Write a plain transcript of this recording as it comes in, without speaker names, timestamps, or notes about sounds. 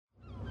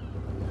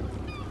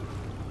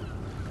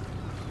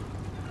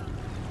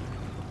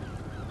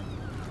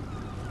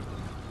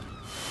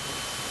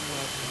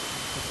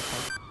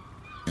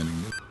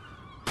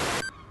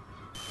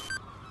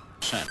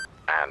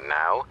And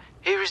now,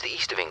 here is the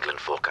East of England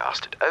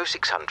forecast at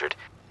 0600.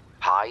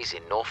 Highs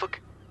in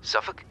Norfolk,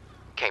 Suffolk,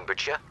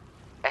 Cambridgeshire,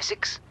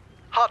 Essex,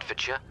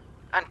 Hertfordshire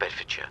and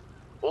Bedfordshire,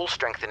 all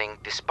strengthening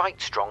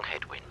despite strong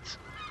headwinds.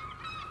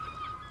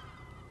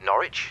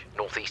 Norwich,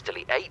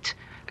 northeasterly 8,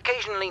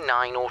 occasionally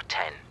 9 or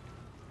 10.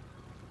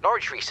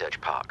 Norwich Research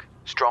Park,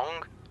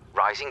 strong,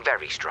 rising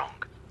very strong.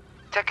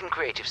 Tech and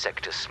creative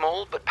sectors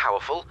small but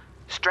powerful,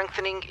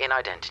 strengthening in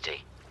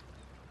identity.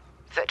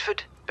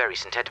 Thetford, Bury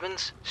St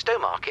Edmunds,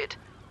 Stowmarket,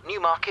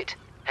 Newmarket,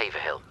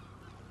 Haverhill.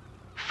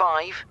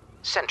 5,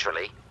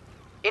 centrally,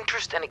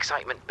 interest and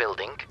excitement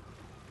building,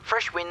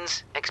 fresh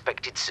winds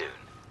expected soon.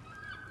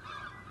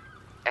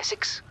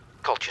 Essex,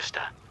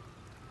 Colchester.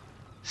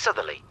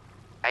 Southerly,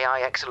 AI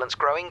excellence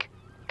growing,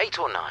 8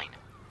 or 9.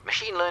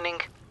 Machine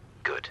learning,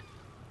 good.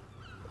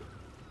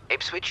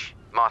 Ipswich,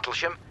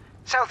 Martlesham,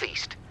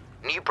 southeast,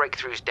 new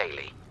breakthroughs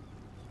daily.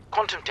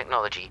 Quantum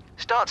technology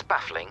starts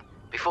baffling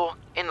before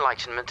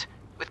enlightenment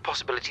with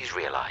possibilities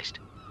realised.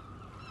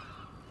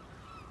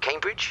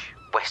 Cambridge,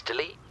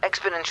 westerly,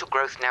 exponential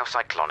growth now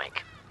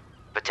cyclonic.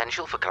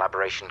 Potential for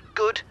collaboration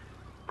good,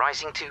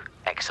 rising to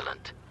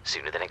excellent,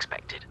 sooner than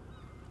expected.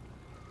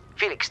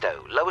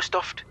 Felixstowe,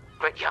 Lowestoft,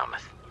 Great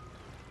Yarmouth.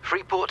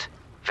 Freeport,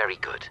 very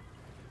good.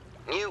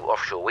 New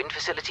offshore wind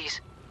facilities,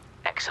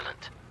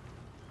 excellent.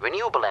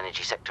 Renewable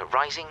energy sector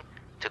rising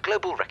to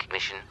global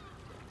recognition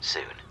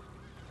soon.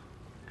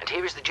 And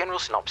here is the general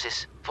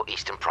synopsis for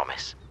Eastern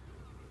Promise.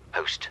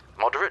 Host,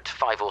 moderate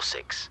 5 or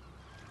 6.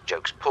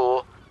 Jokes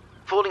poor,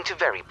 falling to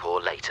very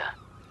poor later.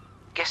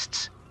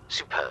 Guests,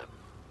 superb.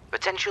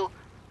 Potential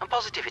and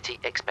positivity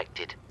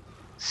expected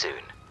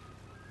soon.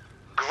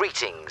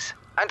 Greetings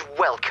and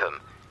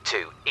welcome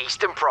to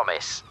Eastern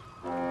Promise.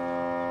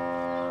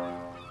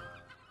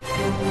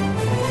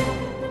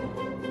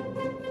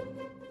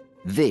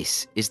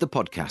 This is the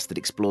podcast that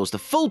explores the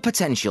full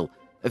potential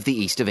of the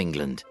East of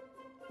England.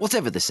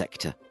 Whatever the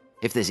sector,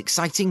 if there's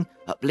exciting,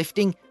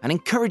 uplifting and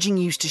encouraging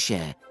news to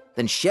share,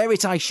 then share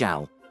it I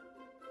shall.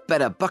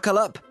 Better buckle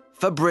up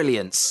for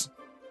brilliance.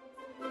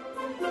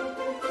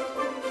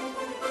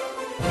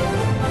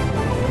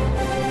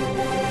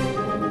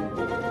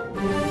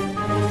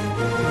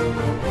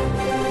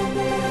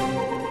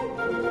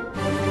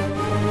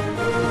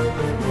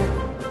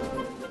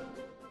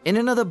 In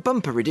another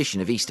bumper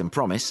edition of Eastern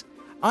Promise,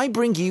 I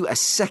bring you a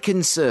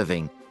second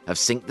serving of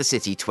Sync the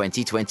City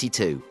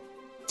 2022.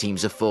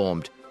 Teams are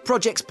formed,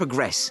 projects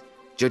progress,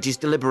 judges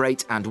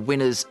deliberate and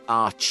winners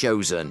are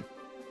chosen.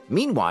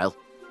 Meanwhile,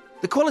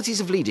 the qualities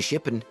of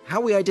leadership and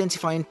how we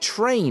identify and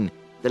train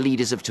the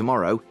leaders of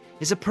tomorrow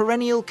is a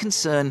perennial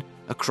concern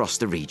across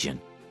the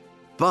region.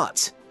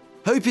 But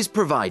hope is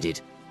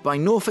provided by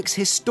Norfolk's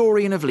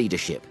historian of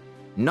leadership,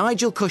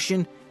 Nigel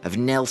Cushion of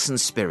Nelson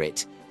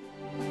Spirit.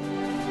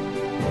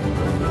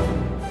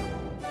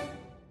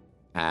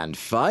 And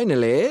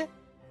finally,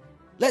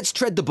 let's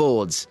tread the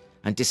boards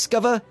and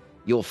discover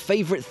your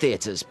favourite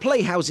theatres,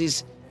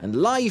 playhouses and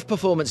live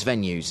performance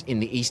venues in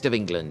the East of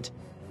England.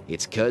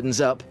 It's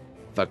curtains up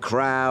for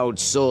Crowd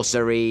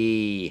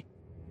Sorcery.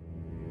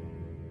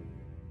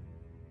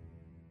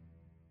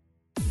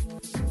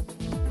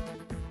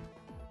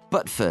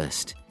 But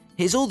first,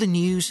 here's all the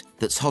news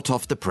that's hot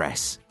off the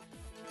press.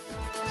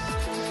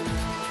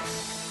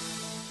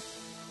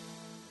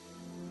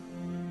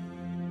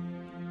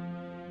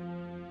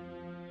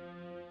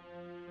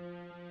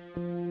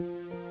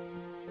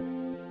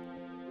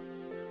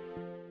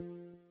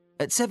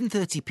 At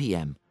 7:30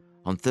 p.m.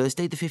 on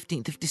Thursday the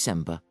 15th of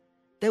December,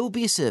 there will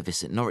be a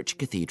service at Norwich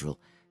Cathedral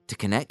to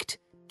connect,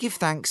 give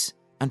thanks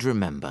and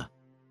remember.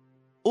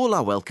 All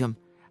are welcome,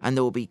 and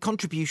there will be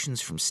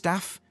contributions from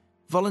staff,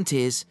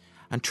 volunteers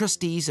and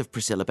trustees of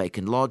Priscilla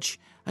Bacon Lodge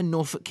and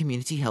Norfolk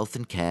Community Health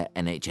and Care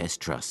NHS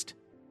Trust.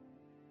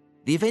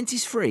 The event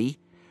is free,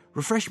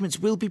 refreshments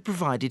will be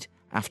provided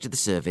after the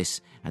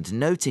service and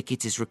no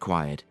ticket is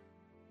required.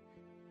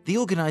 The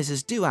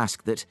organisers do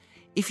ask that,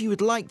 if you would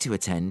like to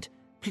attend,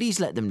 please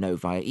let them know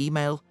via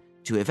email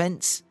to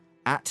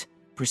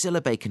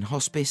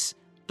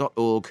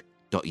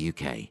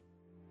events@priscillabaconhospice.org.uk.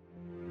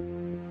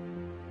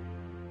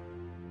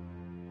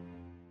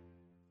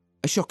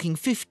 A shocking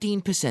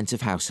 15%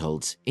 of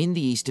households in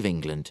the East of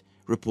England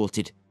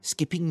reported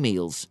skipping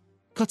meals,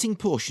 cutting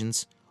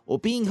portions, or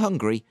being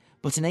hungry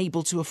but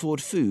unable to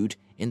afford food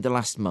in the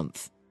last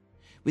month,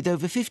 with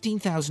over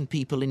 15,000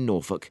 people in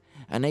Norfolk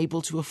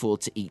unable to afford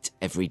to eat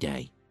every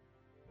day.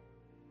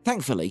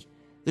 Thankfully,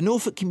 the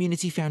Norfolk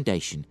Community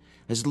Foundation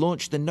has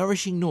launched the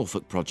Nourishing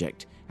Norfolk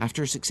project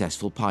after a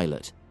successful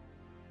pilot.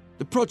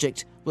 The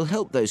project will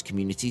help those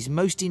communities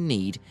most in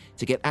need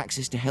to get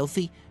access to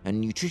healthy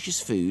and nutritious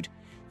food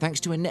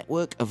thanks to a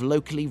network of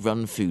locally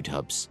run food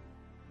hubs.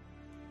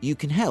 You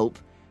can help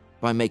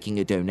by making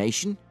a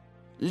donation,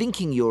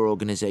 linking your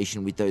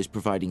organisation with those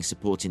providing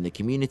support in the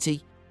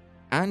community,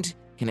 and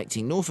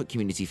connecting Norfolk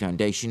Community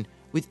Foundation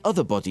with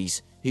other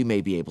bodies who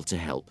may be able to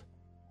help.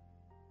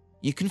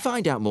 You can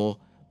find out more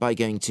by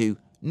going to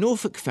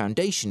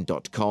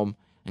norfolkfoundation.com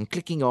and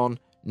clicking on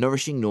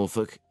Nourishing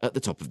Norfolk at the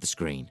top of the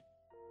screen.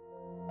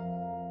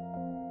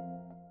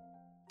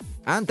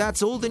 And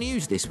that's all the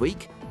news this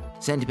week.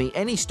 Send me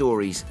any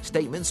stories,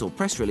 statements or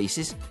press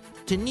releases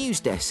to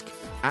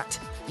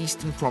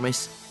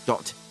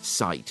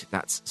newsdesk@easternpromise.site.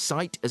 That's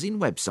site as in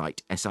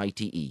website,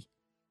 SITE.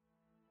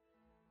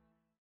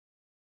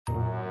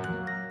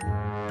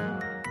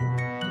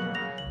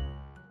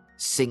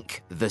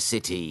 Sink the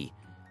City,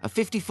 a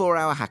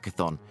 54-hour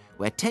hackathon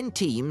where 10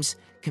 teams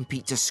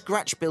compete to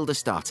scratch build a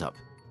startup.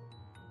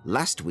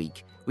 Last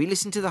week, we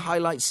listened to the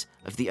highlights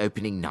of the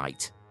opening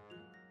night.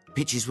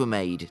 Pitches were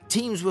made,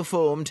 teams were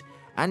formed,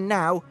 and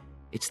now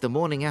it's the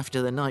morning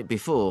after the night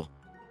before,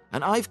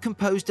 and I've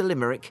composed a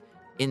limerick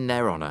in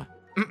their honour.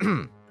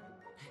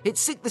 It's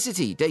Sink the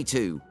City, Day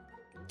 2.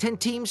 10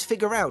 teams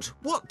figure out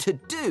what to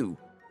do.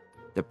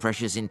 The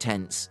pressure's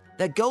intense.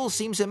 Their goal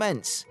seems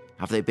immense.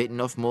 Have they bitten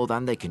off more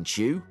than they can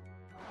chew?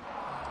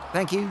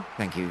 Thank you.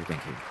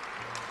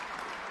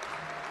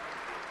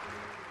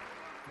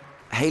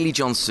 Hayley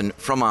Johnson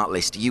from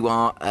Artlist, you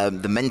are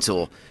the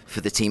mentor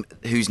for the team,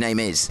 whose name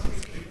is?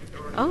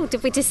 Oh,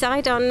 did we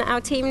decide on our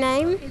team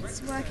name?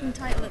 It's working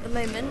title at the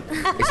moment.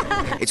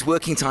 It's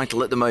working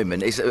title at the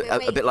moment. It's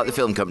a bit like the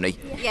film company.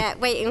 Yeah,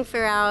 waiting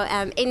for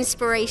our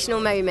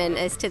inspirational moment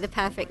as to the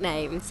perfect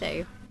name.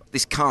 So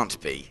this can't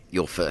be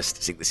your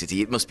first Sink the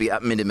City. It must be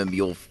at minimum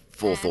your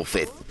fourth or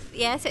fifth.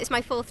 Yeah, so it's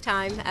my fourth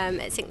time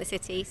at Sink the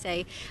City.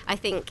 So I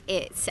think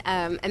it's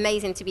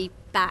amazing to be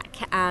back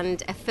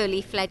and a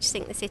fully fledged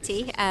Sink the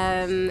City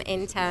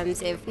in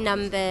terms of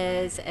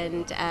numbers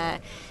and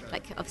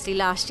like obviously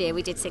last year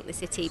we did Sink the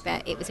City,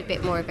 but it was a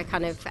bit more of a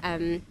kind of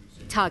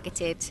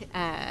targeted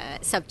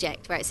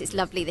subject, whereas it's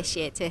lovely this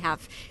year to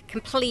have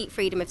complete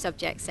freedom of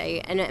subject. So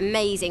an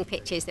amazing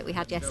pitches that we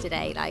had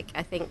yesterday, like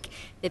I think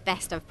the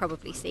best I've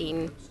probably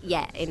seen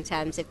yet in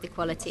terms of the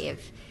quality of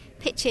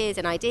pitches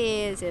and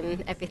ideas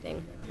and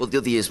everything. Well, the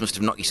other years must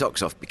have knocked your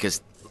socks off,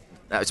 because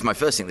it's my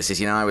first Sink the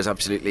City and I was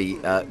absolutely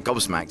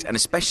gobsmacked, and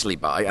especially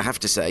by, I have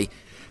to say,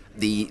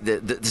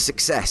 the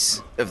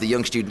success of the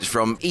young students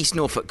from East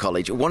Norfolk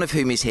College, one of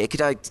whom is here.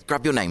 Could I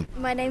grab your name?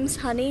 My name's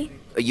Honey.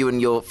 You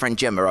and your friend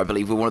Gemma, I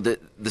believe, were one of the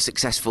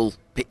successful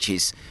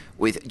pitches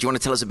with... Do you want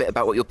to tell us a bit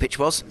about what your pitch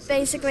was?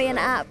 Basically an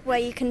app where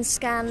you can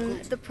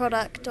scan the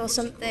product or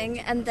something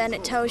and then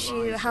it tells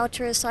you how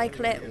to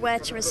recycle it, where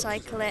to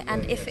recycle it,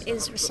 and if it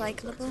is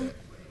recyclable.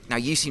 Now,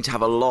 you seem to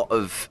have a lot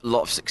of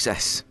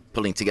success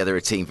pulling together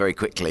a team very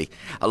quickly.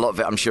 A lot of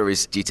it, I'm sure,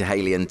 is due to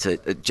Hayley and to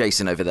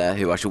Jason over there,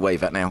 who I shall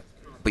wave at now.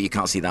 But you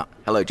can't see that.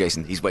 Hello,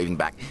 Jason. He's waving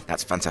back.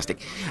 That's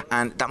fantastic.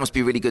 And that must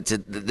be really good to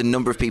the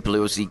number of people who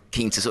are obviously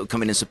keen to sort of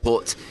come in and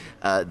support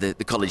the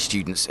college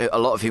students, a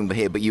lot of whom were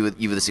here, but you were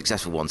the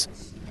successful ones.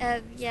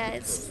 Yeah,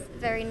 it's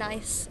very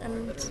nice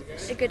and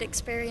a good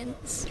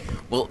experience.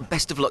 Well,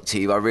 best of luck to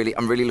you. I'm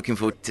really looking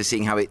forward to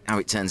seeing how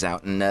it turns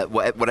out, and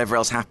whatever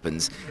else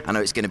happens, I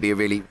know it's going to be a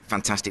really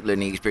fantastic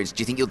learning experience.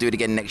 Do you think you'll do it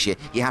again next year?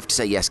 You have to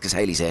say yes, because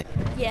Hayley's here.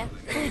 Yeah.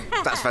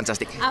 That's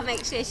fantastic. I'll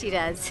make sure she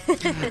does.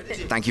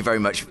 Thank you very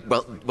much.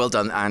 Well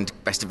done, and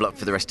best of luck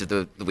for the rest of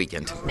the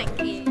weekend.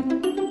 Thank you.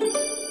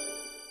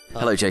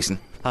 Hello, Jason.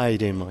 How are you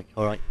doing, Mike?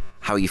 All right.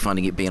 How are you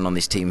finding it being on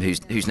this team,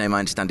 whose name I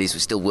understand is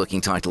still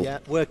working title? Yeah,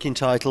 working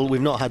title. We've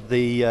not had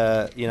the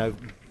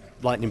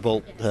lightning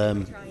bolt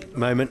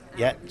moment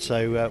yet,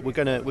 so we're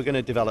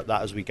gonna develop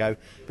that as we go.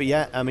 But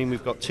yeah, I mean,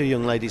 we've got two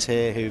young ladies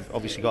here who've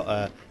obviously got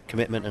a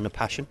commitment and a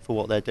passion for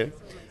what they're doing,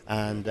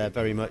 and they're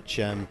very much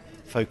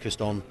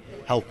focused on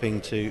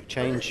helping to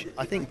change,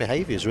 I think,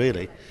 behaviours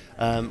really,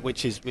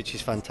 which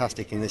is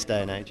fantastic in this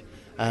day and age.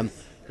 A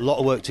lot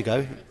of work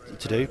to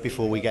do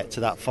before we get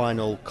to that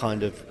final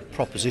kind of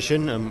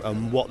proposition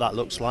and what that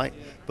looks like,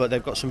 but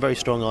they've got some very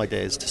strong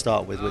ideas to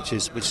start with, which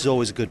is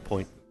always a good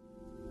point.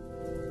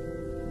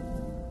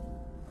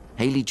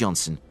 Hayley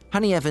Johnson,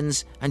 Honey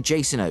Evans and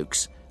Jason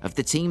Oakes of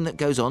the team that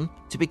goes on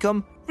to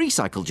become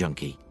Recycle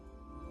Junkie.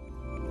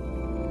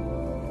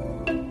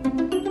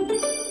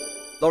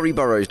 Laurie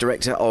Burrows,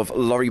 director of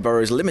Laurie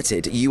Burrows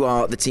Limited. You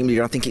are the team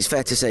leader. I think it's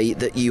fair to say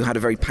that you had a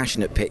very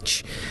passionate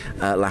pitch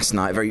last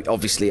night. Very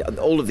obviously,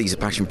 all of these are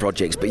passion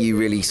projects, but you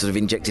really sort of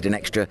injected an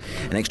extra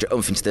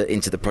oomph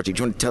into the project.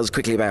 Do you want to tell us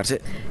quickly about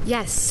it?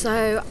 Yes.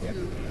 So,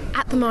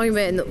 at the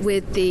moment,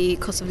 with the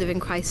cost of living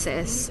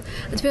crisis,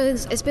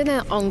 it's been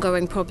an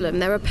ongoing problem.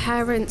 There are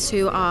parents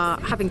who are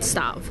having to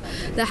starve.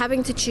 They're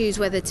having to choose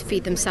whether to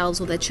feed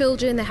themselves or their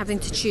children. They're having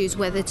to choose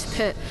whether to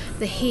put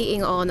the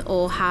heating on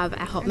or have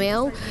a hot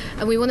meal.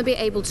 And we want to be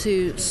able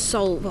to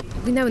solve,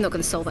 we know we're not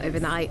going to solve it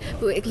overnight,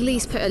 but at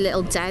least put a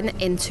little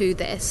dent into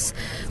this.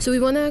 So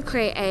we want to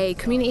create a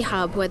community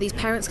hub where these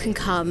parents can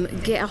come,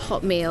 get a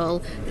hot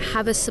meal,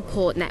 have a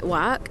support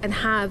network, and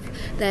have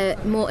their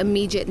more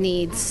immediate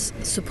needs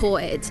supported.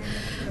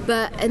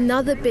 But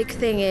another big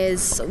thing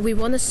is we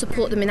want to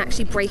support them in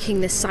actually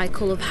breaking this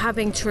cycle of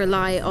having to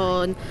rely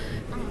on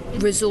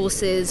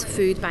resources,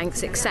 food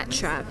banks,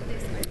 etc.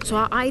 So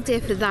our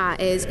idea for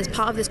that is, as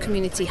part of this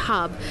community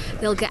hub,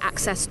 they'll get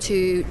access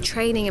to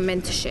training and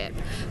mentorship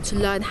to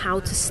learn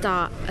how to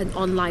start an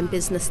online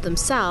business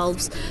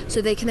themselves,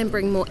 so they can then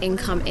bring more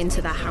income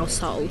into their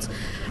household.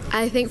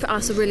 I think for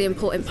us a really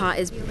important part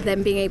is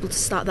them being able to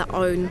start their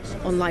own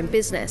online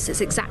business.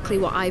 It's exactly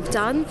what I've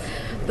done,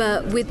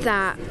 but with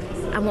that,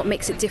 and what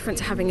makes it different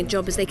to having a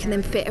job is they can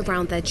then fit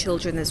around their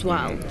children as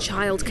well.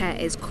 Childcare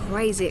is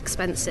crazy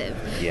expensive.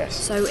 Yes.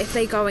 So if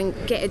they go and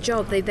get a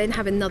job, they then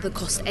have another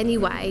cost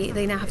anyway.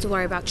 They now have to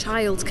worry about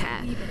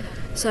childcare.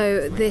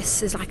 So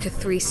this is like a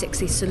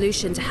 360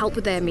 solution to help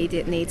with their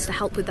immediate needs, to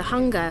help with the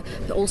hunger,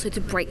 but also to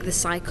break the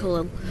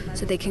cycle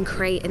so they can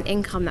create an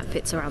income that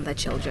fits around their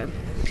children.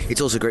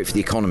 It's also great for the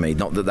economy,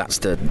 not that that's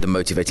the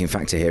motivating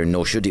factor here,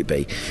 nor should it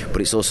be,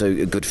 but it's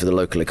also good for the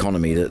local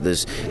economy that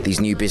there's these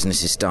new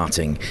businesses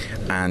starting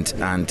and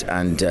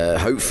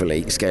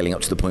hopefully scaling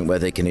up to the point where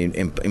they can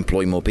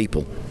employ more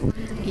people.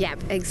 Yeah,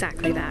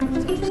 exactly that.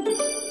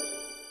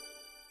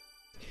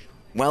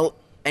 Well,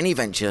 any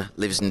venture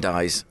lives and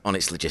dies on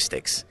its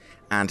logistics,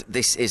 and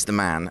this is the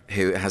man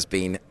who has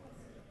been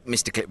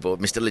Mr.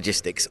 Clipboard, Mr.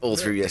 Logistics all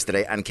through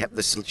yesterday and kept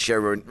the show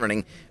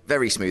running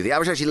very smoothly. I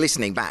was actually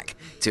listening back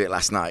to it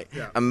last night,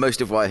 and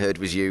most of what I heard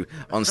was you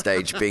on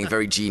stage being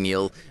very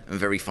genial and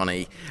very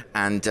funny.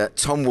 And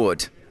Tom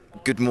Wood,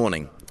 good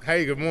morning.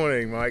 Hey, good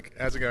morning, Mike.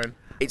 How's it going?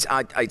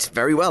 It's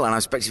very well, and I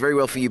expect it's very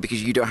well for you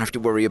because you don't have to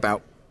worry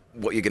about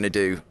what you're going to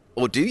do,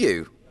 or do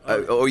you?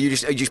 Or are you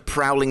just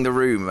prowling the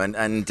room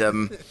and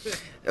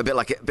a bit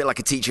like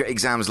a teacher at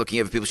exams looking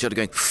over people's shoulder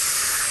going,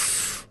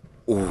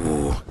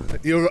 ooh.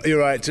 You're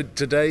right.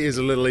 Today is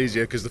a little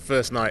easier because the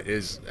first night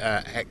is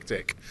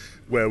hectic,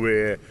 where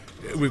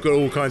we've got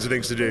all kinds of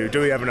things to do.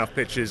 Do we have enough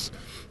pitches?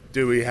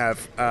 Do we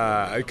have?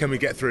 Can we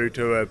get through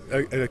to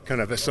a kind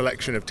of a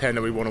selection of 10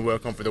 that we want to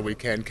work on for the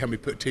weekend? Can we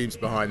put teams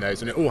behind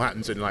those? And it all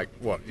happens in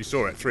you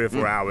saw it, 3 or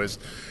 4 hours.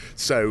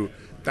 So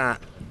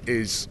that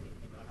is.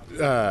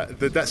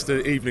 That's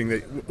the evening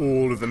that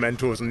all of the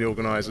mentors and the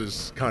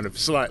organisers kind of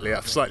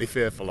slightly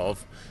fearful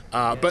of.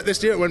 But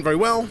this year it went very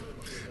well,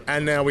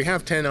 and now we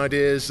have 10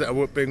 ideas that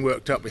are being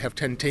worked up. We have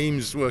 10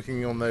 teams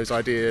working on those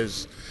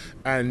ideas,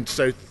 and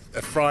so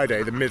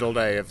Friday, the middle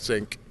day of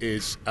Sync,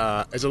 is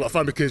a lot of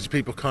fun because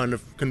people kind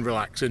of can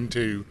relax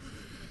into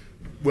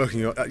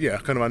working on,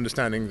 kind of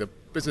understanding the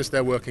business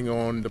they're working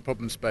on, the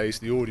problem space,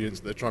 the audience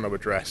they're trying to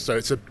address. So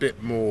it's a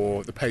bit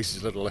more, the pace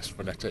is a little less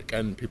frenetic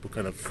and people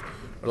kind of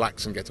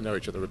relax and get to know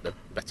each other a bit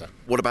better.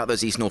 What about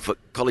those East Norfolk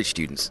College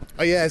students?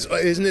 Oh yeah,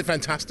 isn't it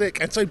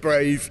fantastic? And so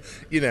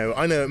brave.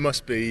 I know it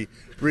must be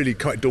really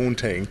quite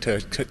daunting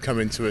to come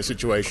into a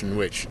situation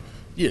which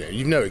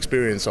you've no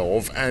experience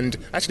of, and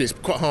actually it's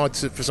quite hard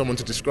for someone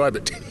to describe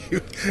it to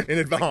you in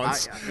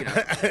advance.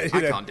 I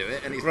can't do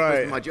it, and it's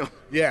right. My job.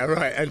 Yeah,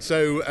 right. And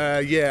so,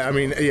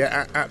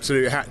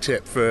 absolute hat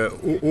tip for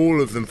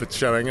all of them for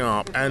showing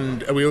up.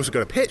 And we also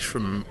got a pitch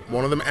from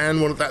one of them,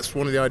 and that's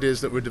one of the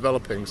ideas that we're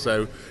developing.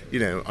 So,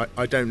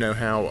 I don't know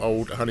how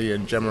old Honey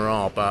and Gemma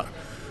are, but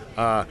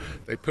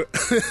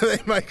they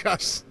make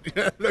us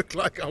look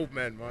like old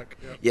men, Mike.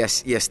 Yeah.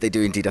 Yes, they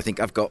do indeed. I think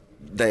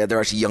they're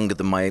actually younger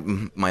than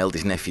my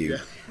eldest nephew,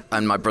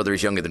 and my brother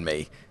is younger than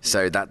me,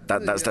 so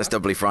that's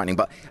doubly frightening.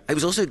 But it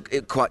was also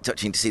quite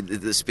touching to see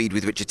the speed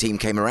with which a team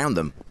came around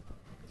them.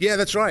 Yeah,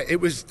 that's right.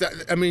 It was.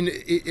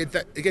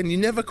 Again, you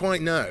never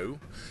quite know.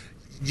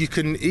 You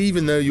can,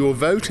 even though you're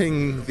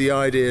voting the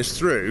ideas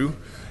through,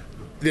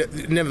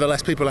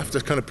 nevertheless, people have to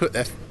kind of put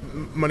their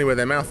money where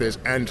their mouth is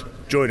and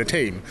join a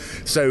team.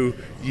 So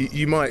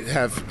you might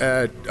have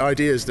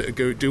ideas that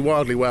do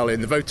wildly well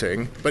in the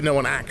voting, but no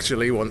one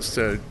actually wants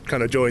to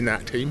kind of join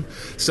that team.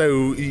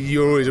 So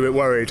you're always a bit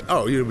worried,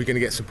 we're going to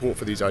get support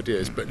for these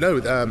ideas. But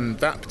no,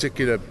 that's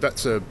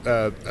a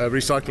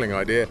recycling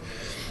idea.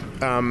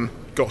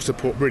 Got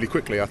support really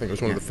quickly. I think it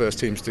was one of the first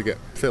teams to get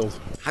filled.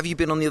 Have you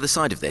been on the other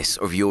side of this,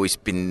 or have you always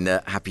been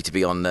happy to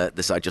be on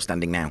the side you're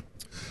standing now?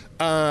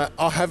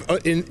 I have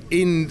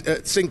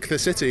in Sync the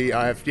City.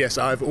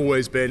 I've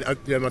always been.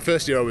 My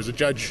first year I was a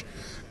judge,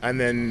 and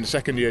then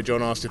second year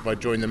John asked if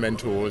I'd join the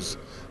mentors,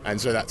 and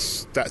so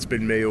that's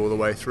been me all the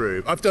way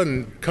through. I've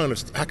done kind of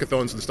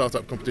hackathons and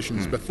startup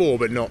competitions before,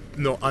 but not.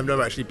 I've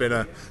never actually been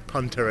a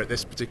punter at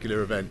this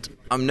particular event.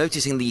 I'm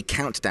noticing the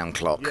countdown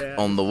clock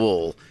on the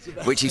wall,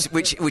 which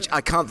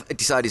I can't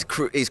decide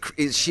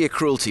is sheer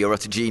cruelty or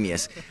utter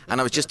genius.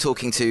 And I was just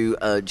talking to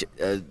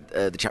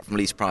the chap from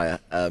Leeds Prior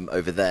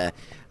over there.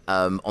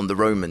 On the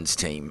Romans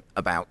team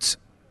about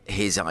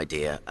his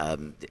idea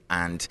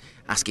and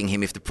asking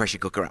him if the pressure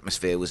cooker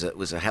atmosphere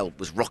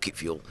was rocket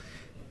fuel.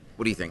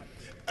 What do you think?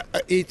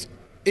 It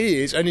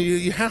is, and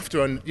you have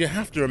to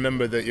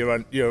remember that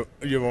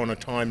you're on a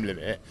time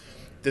limit.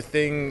 The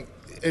thing,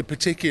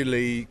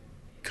 particularly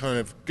kind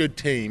of good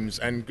teams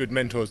and good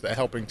mentors that are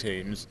helping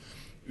teams,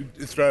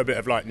 throw a bit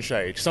of light and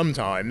shade.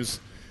 Sometimes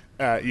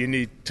you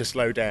need to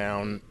slow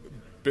down,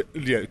 but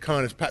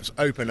kind of perhaps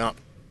open up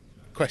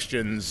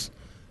questions.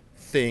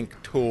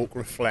 Think, talk,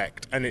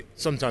 reflect, and it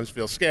sometimes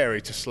feels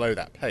scary to slow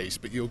that pace,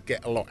 but you'll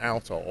get a lot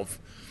out of.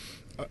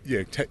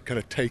 kind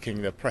of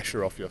taking the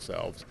pressure off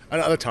yourselves.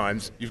 And at other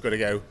times, you've got to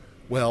go,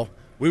 well,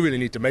 we really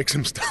need to make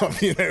some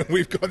stuff.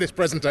 We've got this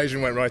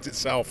presentation won't write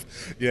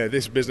itself.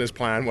 This business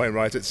plan won't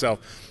write itself.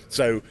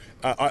 So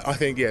I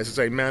think, as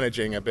I say,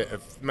 managing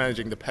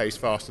the pace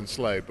fast and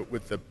slow, but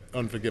with the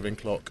unforgiving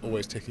clock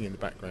always ticking in the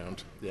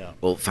background. Yeah.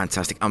 Well,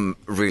 fantastic. I'm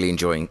really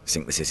enjoying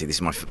Sync the City. This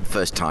is my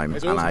first time,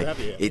 it's awesome to have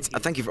you here.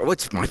 Thank you.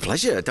 It's my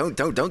pleasure. Don't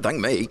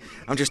thank me.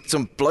 I'm just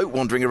some bloke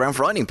wandering around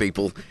frightening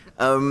people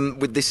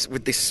with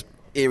this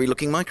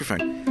eerie-looking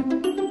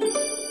microphone.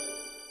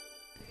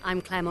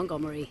 I'm Claire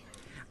Montgomery.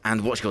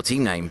 And what's your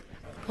team name?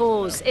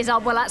 Pause is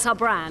that's our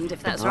brand,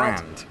 if that's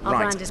right. Our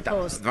brand is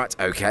Pause. Right,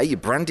 okay, your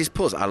brand is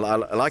Pause. I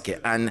like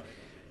it. And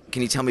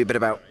can you tell me a bit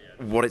about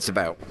what it's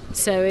about?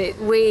 So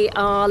we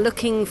are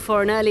looking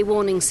for an early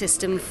warning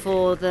system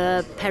for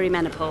the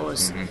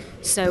perimenopause. Mm-hmm.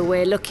 So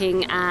we're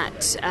looking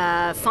at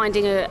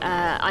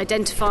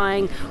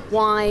identifying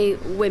why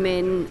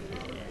women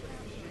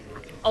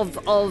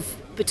of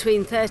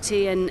between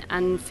 30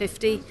 and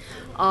 50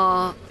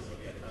 are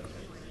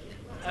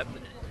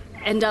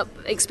end up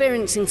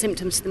experiencing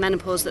symptoms of the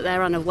menopause that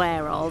they're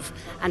unaware of,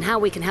 and how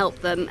we can help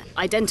them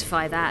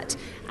identify that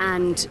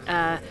and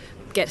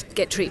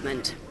get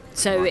treatment.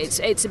 So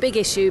it's a big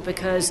issue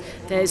because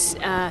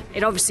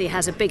it obviously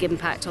has a big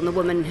impact on the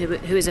woman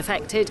who is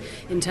affected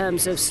in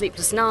terms of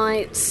sleepless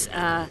nights,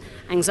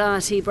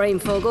 anxiety, brain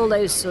fog, all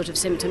those sort of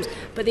symptoms.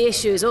 But the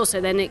issue is also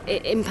then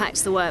it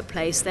impacts the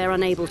workplace. They're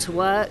unable to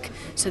work,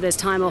 so there's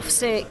time off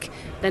sick.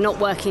 They're not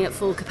working at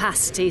full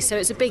capacity, so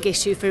it's a big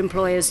issue for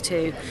employers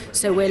too.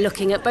 So we're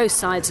looking at both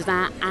sides of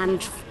that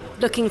and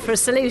looking for a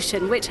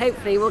solution, which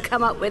hopefully we'll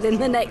come up with in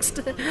the next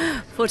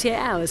 48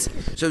 hours.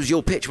 So it was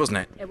your pitch, wasn't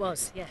it? It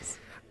was, yes.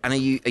 And are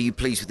you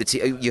pleased with the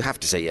team? You have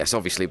to say yes,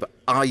 obviously, but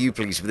are you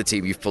pleased with the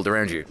team you've pulled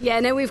around you? Yeah,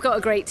 no, we've got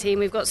a great team.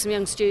 We've got some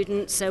young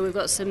students, so we've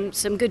got some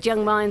good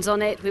young minds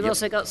on it. We've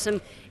also got some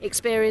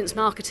experienced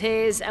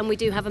marketeers, and we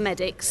do have a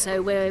medic,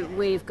 so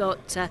we've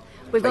got some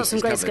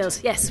great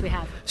skills. Yes, we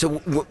have. So,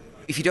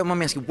 if you don't mind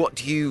me asking, what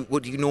do you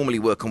normally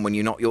work on when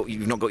you've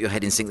not got your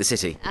head in Sync the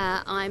City?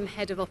 I'm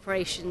head of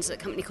operations at a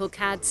company called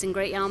CADS in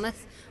Great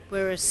Yarmouth.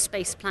 We're a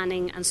space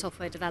planning and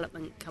software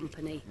development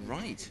company.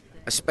 Right.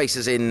 A space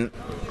as in?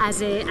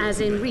 As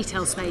in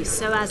retail space,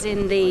 so as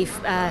in the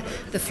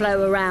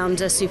flow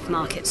around a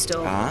supermarket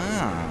store.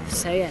 Ah.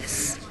 So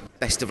yes.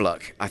 Best of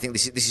luck. I think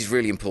this is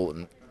really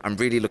important. I'm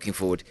really looking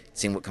forward to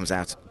seeing what comes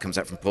out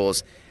from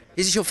Pause.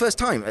 Is this your first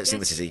time at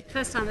Sync the City?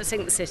 First time at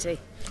Sync the City.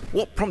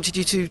 What prompted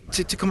you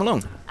to come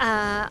along?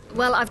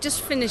 Well, I've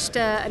just finished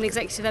an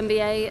executive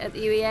MBA at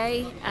the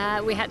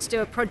UEA. We had to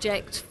do a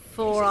project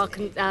for our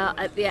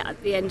at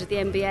the end of the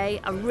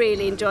MBA. I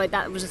really enjoyed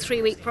that. It was a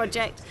 3-week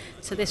project,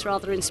 so this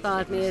rather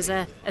inspired me as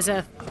a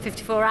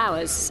 54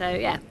 hours. So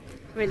yeah,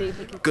 really.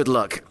 Good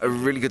luck.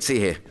 Really good to see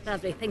you here.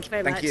 Lovely. Thank you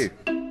very much. Thank you.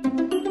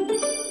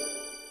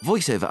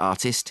 Voiceover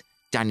artist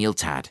Daniel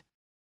Tad.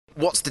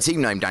 What's the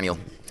team name, Daniel?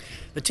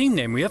 The team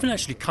name, we haven't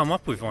actually come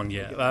up with one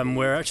yet.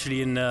 We're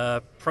actually in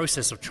the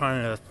process of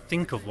trying to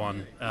think of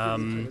one.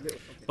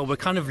 But we're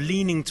kind of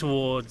leaning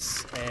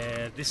towards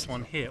this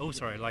one here.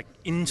 Like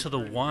Into the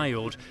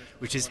Wild,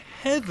 which is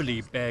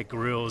heavily Bear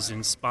Grylls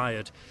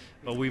inspired.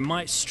 But we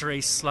might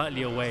stray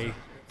slightly away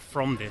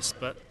from this,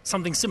 but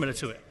something similar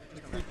to it.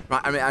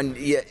 Right, I mean, and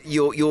yeah,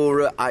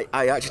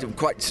 I actually am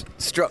quite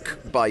struck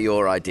by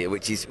your idea,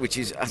 which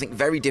is I think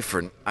very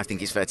different. I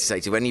think it's fair to say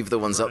to any of the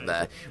ones up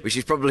there, which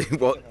is probably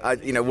what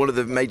one of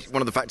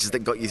the factors that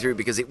got you through,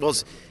 because it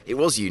was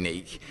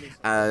unique.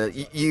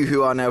 You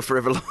who are now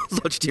forever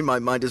lodged in my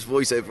mind as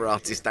voiceover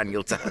artist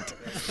Daniel Tad.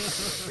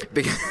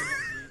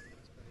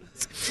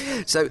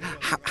 So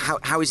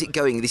how is it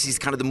going? This is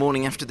kind of the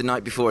morning after the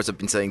night before, as I've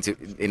been saying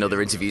in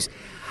other interviews.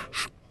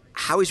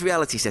 How is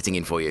reality setting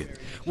in for you?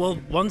 Well,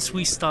 once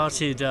we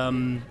started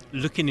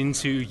looking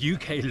into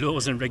UK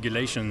laws and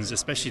regulations,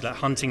 especially like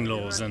hunting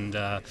laws and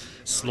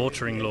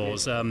slaughtering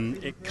laws,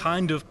 it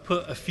kind of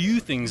put a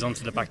few things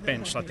onto the back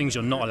bench, like things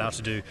you're not allowed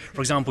to do.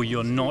 For example,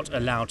 you're not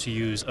allowed to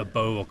use a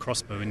bow or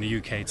crossbow in the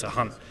UK to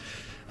hunt.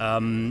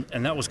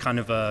 And that was kind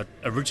of a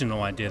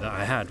original idea that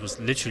I had, was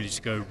literally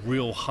to go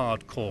real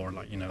hardcore,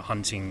 like,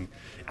 hunting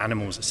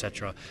animals,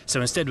 etc.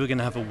 So instead we're going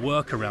to have a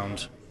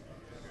workaround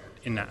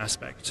in that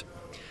aspect.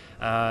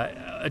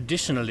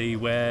 Additionally,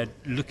 we're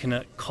looking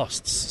at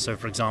costs. So,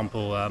 for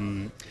example,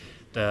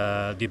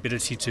 the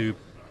ability to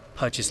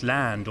purchase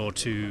land or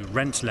to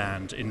rent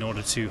land in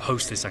order to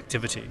host this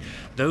activity.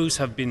 Those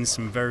have been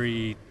some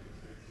very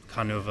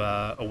kind of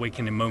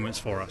awakening moments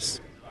for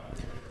us.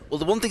 Well,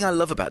 the one thing I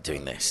love about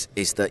doing this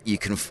is that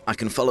I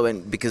can follow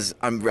in, because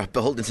I'm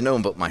beholden to no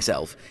one but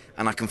myself,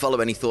 and I can follow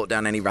any thought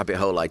down any rabbit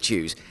hole I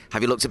choose.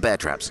 Have you looked at bear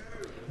traps?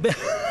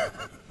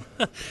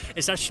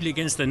 It's actually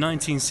against the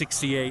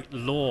 1968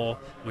 law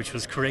which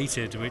was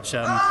created, which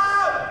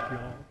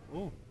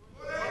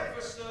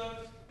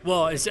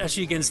well, it's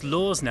actually against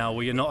laws now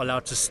where you're not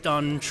allowed to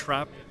stun,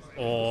 trap,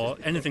 or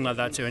anything like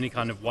that to any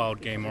kind of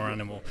wild game or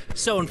animal.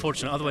 So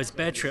unfortunate. Otherwise,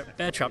 bear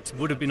traps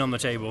would have been on the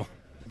table.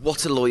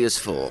 What are lawyers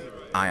for?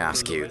 I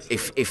ask you,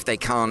 if they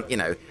can't,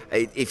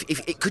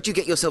 if could you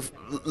get yourself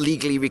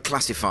legally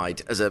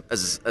reclassified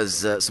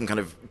as some kind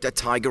of a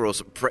tiger or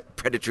some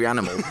predatory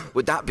animal?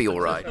 Would that be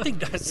all right? I think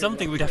that's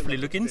something we definitely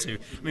look into.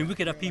 I mean, we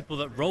could have people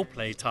that role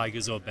play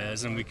tigers or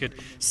bears, and we could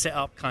set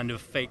up kind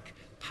of fake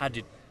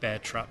padded bear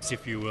traps,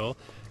 if you will,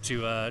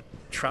 to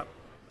trap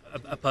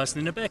a person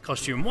in a bear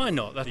costume. Why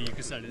not? That you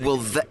could say. Well,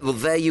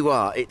 there you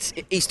are. It's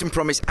Eastern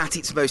Promise at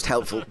its most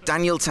helpful.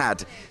 Daniel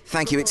Tadd,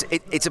 thank you.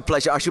 It's a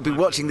pleasure. I shall be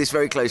watching this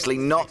very closely,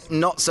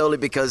 not solely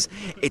because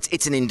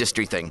it's an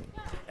industry thing.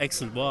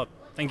 Excellent. Well,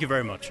 thank you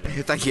very much.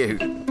 Thank you.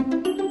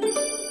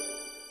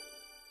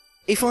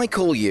 If I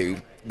call you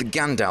the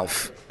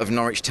Gandalf of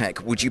Norwich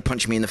Tech, would you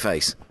punch me in the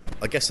face?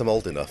 I guess I'm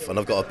old enough and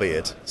I've got a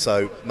beard,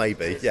 so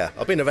maybe, yeah.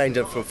 I've been around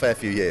for a fair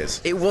few years.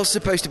 It was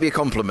supposed to be a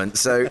compliment.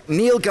 So,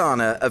 Neil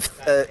Garner, of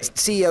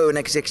CEO and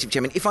Executive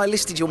Chairman, if I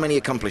listed your many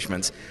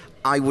accomplishments,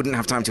 I wouldn't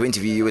have time to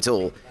interview you at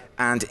all.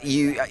 And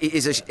it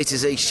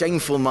is a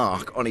shameful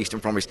mark on Eastern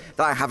Promise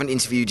that I haven't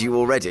interviewed you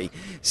already.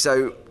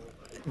 So,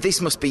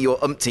 this must be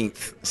your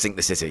umpteenth Sink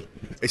the City.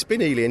 It's been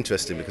really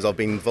interesting because I've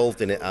been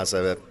involved in it as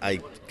a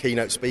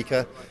keynote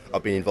speaker,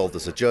 I've been involved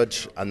as a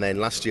judge, and then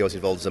last year I was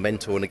involved as a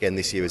mentor, and again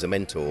this year as a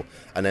mentor.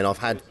 And then I've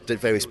had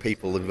various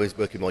people and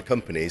working in my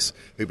companies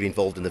who've been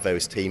involved in the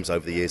various teams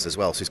over the years as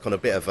well. So it's kind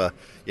of a bit of a,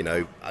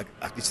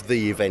 it's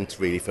the event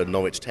really for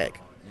Norwich Tech.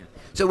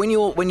 So when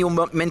you're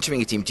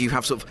mentoring a team, do you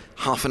have sort of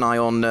half an eye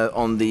on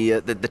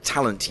the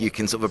talent you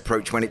can sort of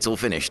approach when it's all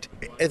finished?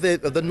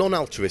 The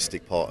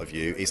non-altruistic part of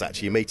you is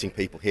actually meeting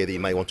people here that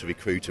you may want to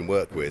recruit and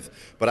work with.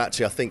 But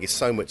actually I think it's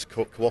so much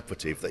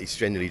cooperative that it's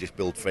generally just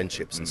build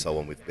friendships and so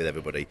on with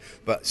everybody.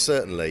 But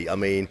certainly, I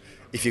mean,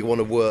 if you want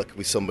to work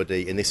with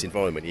somebody in this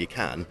environment, you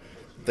can.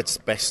 That's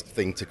the best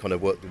thing to kind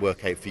of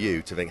work out for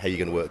you to think how you're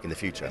going to work in the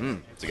future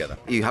together.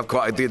 You have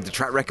quite the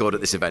track record at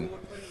this event.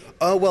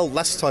 Oh, well,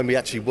 last time we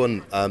actually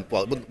won,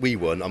 we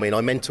won. I mean,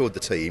 I mentored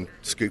the team,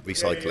 Scoop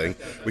Recycling,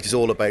 which is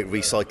all about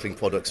recycling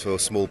products for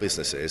small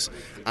businesses.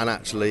 And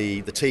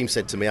actually, the team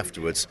said to me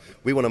afterwards,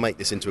 we want to make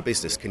this into a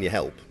business, can you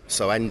help?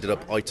 So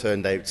I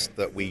turned out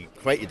that we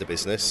created the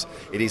business.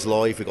 It is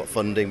live, we've got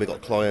funding, we've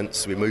got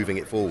clients, we're moving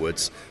it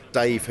forwards.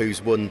 Dave,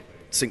 who's won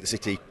Sink the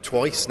City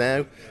twice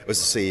now, was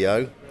the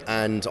CEO,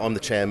 and I'm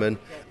the chairman,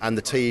 and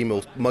the team,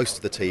 or most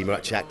of the team, are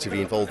actually actively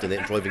involved in it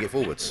and driving it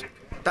forwards.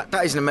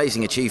 That is an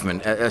amazing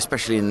achievement,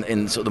 especially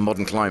in sort of the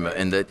modern climate,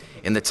 in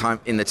the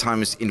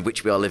times in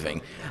which we are living.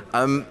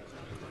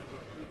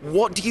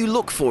 What do you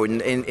look for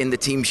in the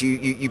teams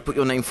you put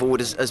your name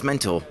forward as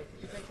mentor?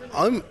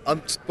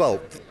 Well,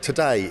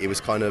 today it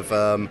was kind of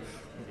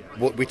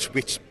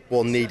which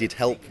one needed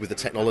help with the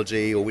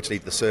technology or which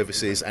needed the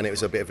services, and it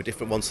was a bit of a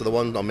different one. So the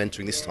one I'm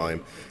mentoring this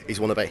time is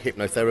one about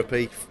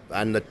hypnotherapy,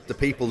 and the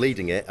people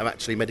leading it are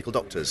actually medical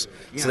doctors.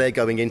 Yeah. So they're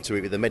going into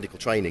it with the medical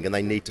training, and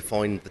they need to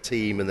find the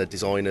team and the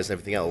designers and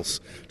everything else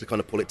to kind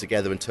of pull it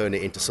together and turn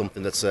it into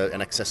something that's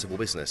an accessible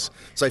business.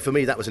 So for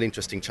me that was an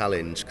interesting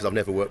challenge because I've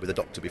never worked with a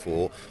doctor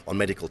before on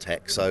medical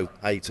tech, so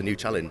hey, it's a new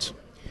challenge.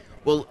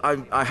 Well,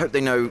 I hope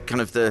they know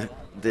kind of the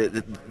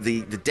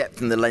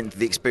depth and the length of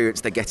the experience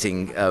they're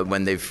getting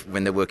when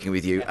they're working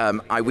with you.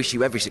 I wish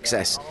you every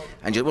success.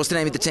 And what's the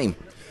name of the team?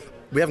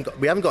 We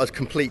haven't got a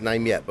complete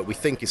name yet, but we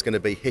think it's going to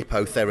be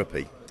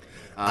Hippotherapy.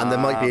 And there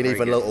might be an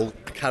even little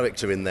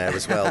character in there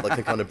as well that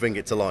can kind of bring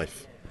it to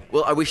life.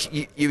 Well, I wish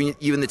you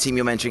and the team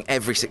you're mentoring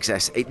every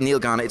success. Neil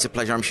Garner, it's a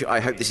pleasure. I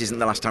hope this isn't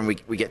the last time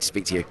we get to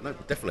speak to you. No,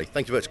 definitely.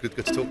 Thank you very much.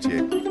 Good to talk to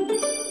you.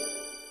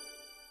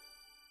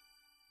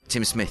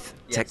 Tim Smith,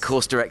 yes. Tech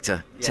Course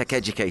Director, yes. Tech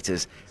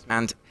Educators.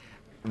 And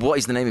what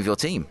is the name of your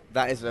team?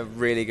 That is a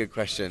really good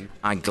question.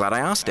 I'm glad I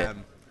asked it.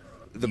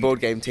 The board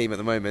game team at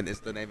the moment is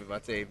the name of our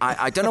team.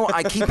 I don't know.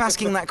 I keep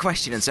asking that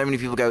question, and so many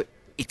people go,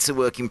 it's a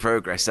work in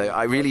progress. So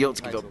I really ought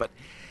to give up. But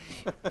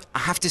I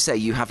have to say,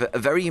 you have a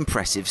very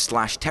impressive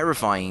 /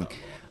 terrifying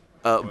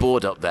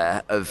board up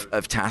there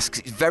of tasks.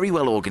 It's very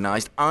well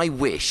organised. I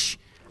wish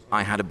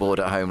I had a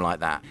board at home like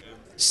that.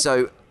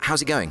 So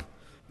how's it going?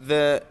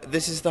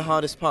 This is the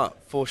hardest part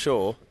for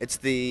sure. It's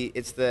the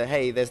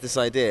hey, there's this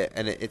idea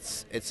and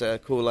it's a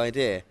cool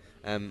idea,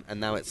 and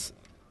now it's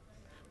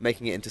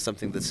making it into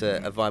something that's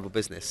a viable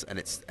business, and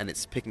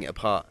it's picking it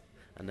apart,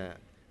 and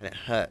it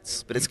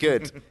hurts, but it's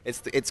good.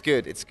 It's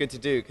good. It's good to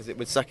do because it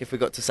would suck if we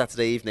got to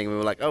Saturday evening and we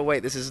were like, oh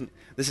wait, this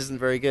isn't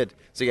very good.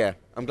 So yeah,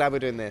 I'm glad we're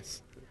doing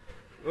this.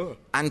 Ooh.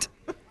 And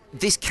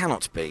this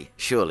cannot be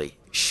surely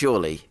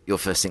your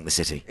first Sink the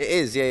City. It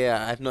is.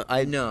 Yeah. I've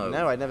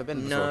never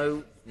been before.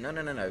 No.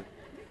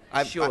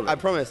 I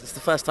promise, it's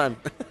the first time.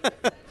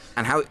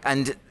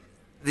 And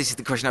this is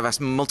the question I've asked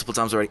multiple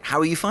times already. How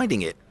are you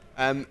finding it?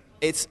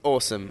 It's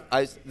awesome.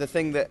 The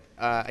thing that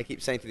I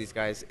keep saying to these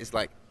guys is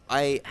like,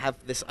 I have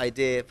this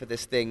idea for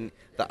this thing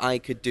that I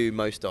could do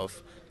most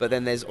of, but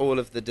then there's all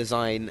of the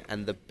design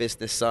and the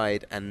business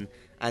side and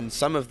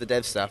some of the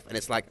dev stuff, and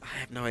it's like, I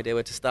have no idea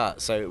where to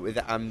start. So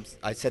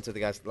I said to the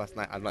guys last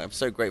night, I'm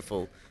so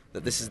grateful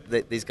that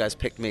these guys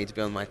picked me to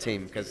be on my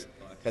team because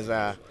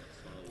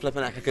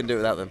flipping heck, I couldn't do it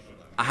without them.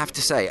 I have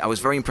to say, I was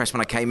very impressed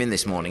when I came in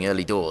this morning,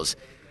 early doors.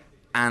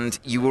 and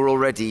you were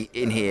already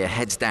in here,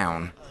 heads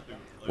down,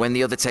 when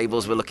the other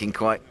tables were looking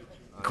quite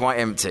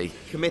empty.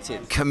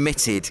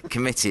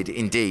 Committed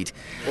indeed.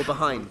 Or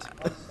behind.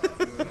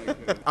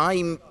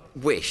 I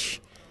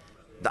wish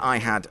I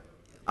had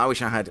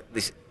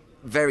this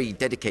very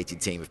dedicated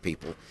team of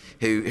people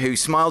who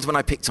smiled when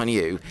I picked on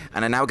you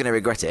and are now going to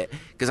regret it,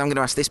 because I'm going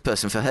to ask this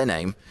person for her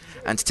name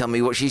and to tell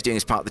me what she's doing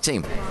as part of the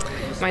team.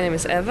 My name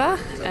is Eva.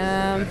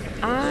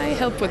 I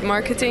help with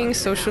marketing,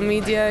 social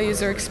media,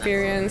 user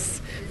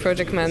experience,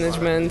 project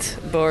management.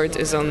 Board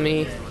is on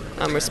me.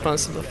 I'm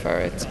responsible for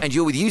it. And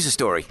you're with User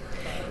Story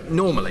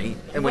normally,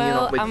 and when you're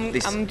not with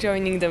this... I'm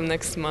joining them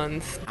next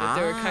month, but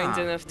they were kind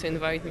enough to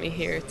invite me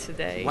here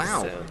today.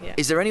 Wow. So, yeah.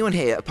 Is there anyone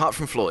here, apart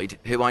from Floyd,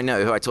 who I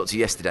talked to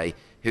yesterday,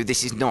 who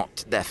this is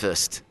not their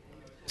first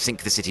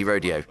Sync the City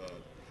rodeo?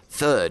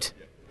 Third,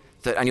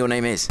 and your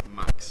name is?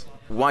 Max.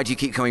 Why do you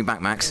keep coming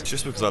back, Max?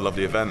 Just because I love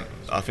the event.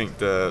 I think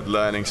the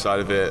learning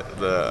side of it,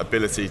 the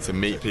ability to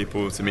meet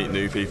people, to meet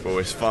new people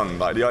is fun.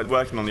 Like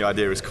working on the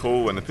idea is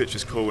cool and the pitch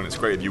is cool and it's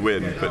great if you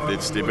win, but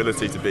it's the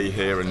ability to be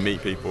here and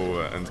meet people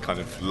and kind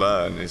of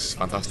learn is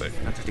fantastic.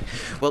 Fantastic.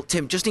 Well,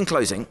 Tim, just in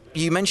closing,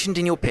 you mentioned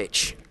in your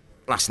pitch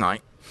last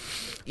night,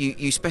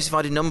 you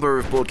specified a number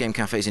of board game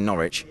cafes in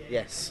Norwich.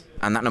 Yes.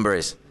 And that number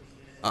is?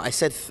 I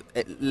said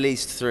at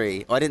least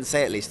 3. Oh, I didn't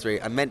say at least 3.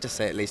 I meant to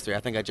say at least 3.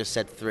 I think I just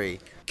said 3.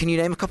 Can you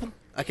name a couple?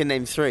 I can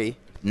name 3.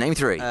 Name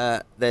 3.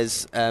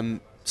 There's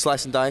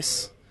Slice and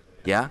Dice.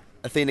 Yeah.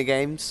 Athena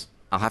Games.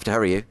 I'll have to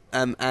hurry you.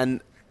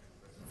 And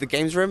the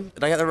Games Room.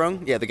 Did I get that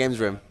wrong? Yeah, the Games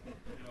Room.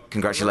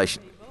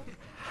 Congratulations.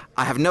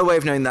 I have no way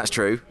of knowing that's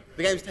true.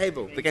 The Games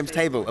Table. The Games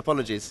Table.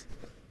 Apologies.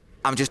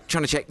 I'm just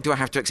trying to check. Do I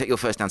have to accept your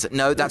first answer?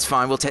 No, that's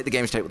fine. We'll take the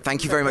Games Table.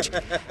 Thank you very much.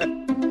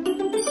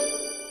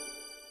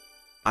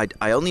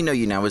 I only know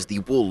you now as the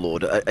Wall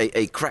Lord,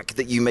 a crack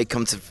that you may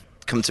come to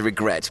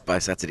regret by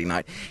Saturday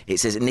night. It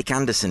says Nick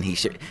Anderson,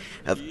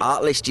 of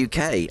Artlist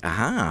UK.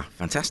 Aha,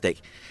 fantastic.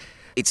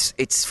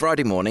 It's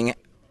Friday morning.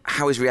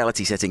 How is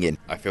reality setting in?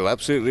 I feel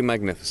absolutely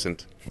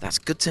magnificent. That's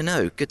good to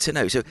know. Good to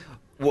know. So,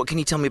 what can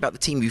you tell me about the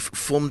team you've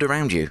formed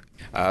around you?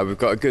 We've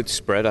got a good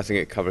spread. I think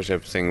it covers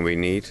everything we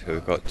need.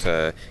 We've got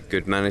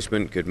good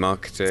management, good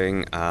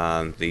marketing.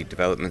 The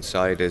development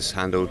side is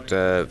handled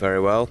very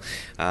well.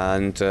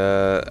 And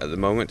at the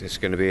moment, it's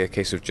going to be a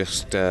case of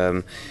just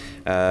covering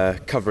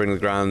the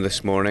ground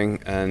this morning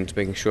and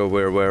making sure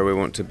we're where we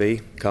want to be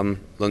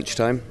come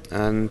lunchtime.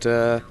 And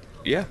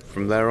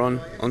from there on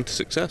to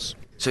success.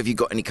 So have you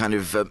got any kind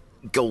of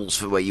goals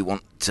for where you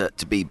want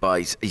to be by,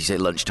 as you say,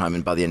 lunchtime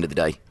and by the end of the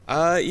day?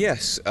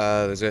 Yes,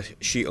 there's a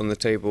sheet on the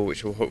table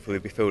which will hopefully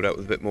be filled out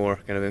with a bit more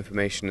kind of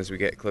information as we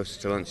get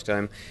closer to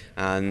lunchtime,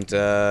 and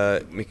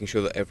making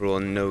sure that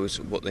everyone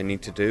knows what they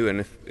need to do,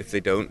 and if they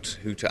don't,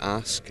 who to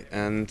ask,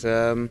 and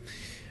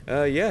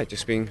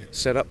just being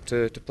set up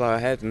to plough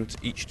ahead and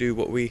each do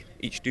what we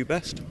each do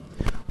best.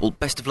 Well,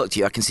 best of luck to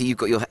you. I can see you've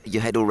got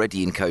your head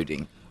already in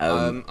coding.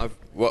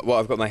 What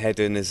I've got my head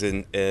in is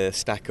in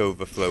Stack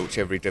Overflow, which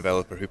every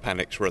developer who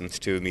panics runs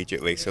to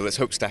immediately. So let's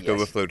hope Stack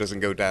Overflow doesn't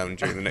go down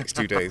during the next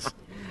 2 days.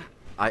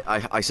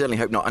 I certainly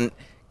hope not. And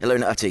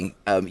Ilona Utting,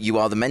 you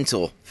are the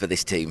mentor for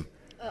this team.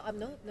 I'm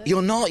not. No.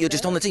 You're not. You're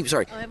just on the team.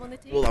 Sorry. I'm on the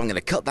team. Well, I'm going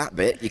to cut that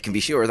bit. You can be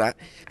sure of that.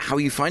 How are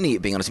you finding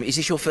it being on a team? Is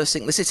this your first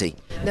Sync the City?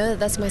 No,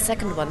 that's my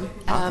second one.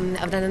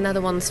 I've done another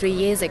one 3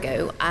 years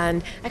ago,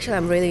 and actually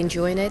I'm really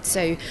enjoying it.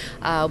 So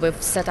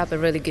we've set up a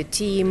really good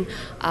team.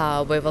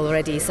 We've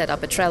already set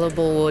up a Trello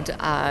board.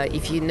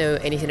 If you know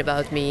anything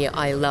about me,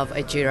 I love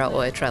a Jira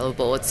or a Trello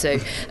board. So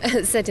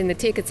setting the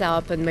tickets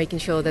up and making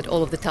sure that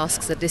all of the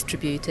tasks are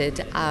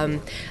distributed.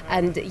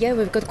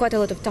 We've got quite a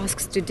lot of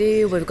tasks to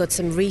do. We've got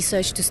some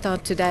research to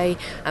start today.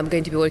 I'm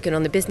going to be working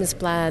on the business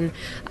plan,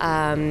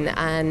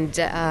 it's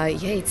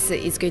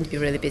going to be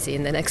really busy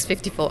in the next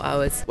 54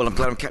 hours. Well, I'm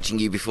glad I'm catching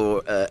you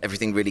before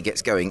everything really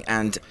gets going,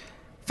 and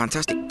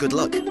fantastic. Good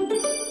luck.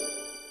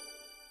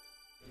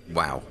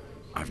 Wow,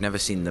 I've never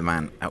seen the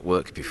man at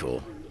work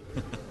before,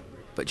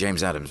 but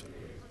James Adams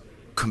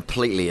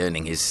completely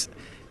earning his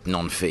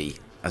non-fee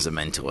as a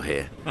mentor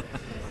here.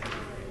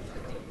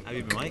 How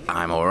you been, Mike?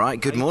 I'm all right.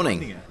 Good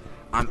morning.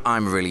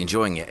 I'm really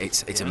enjoying it.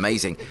 It's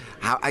amazing.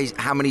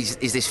 How many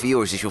is this for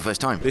you, or is this your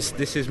first time?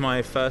 This is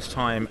my first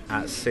time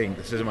at Sync.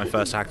 This isn't my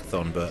first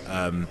hackathon, but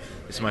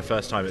this is my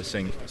first time at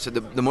Sync. So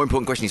the more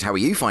important question is, how are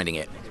you finding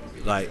it?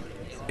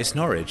 It's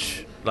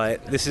Norwich.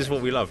 This is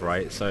what we love,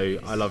 right? So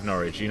I love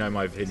Norwich. You know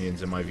my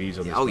opinions and my views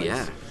on this place.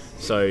 Yeah.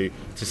 So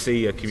to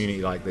see a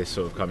community like this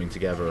sort of coming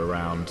together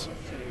around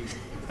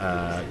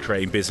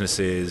creating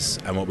businesses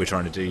and what we're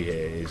trying to do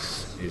here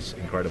is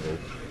incredible.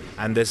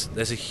 And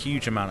there's a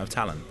huge amount of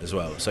talent as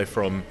well. So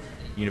from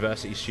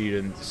university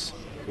students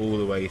all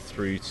the way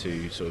through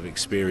to sort of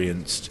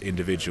experienced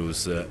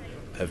individuals that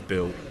have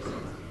built,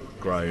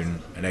 grown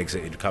and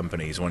exited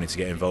companies wanting to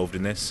get involved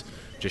in this,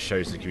 just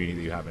shows the community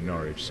that you have in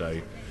Norwich. So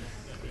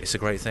it's a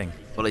great thing.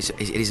 Well, it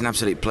is an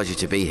absolute pleasure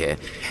to be here.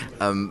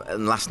 And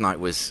last night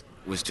was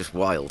just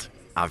wild.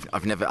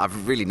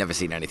 I've really never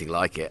seen anything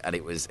like it, and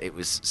it was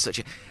such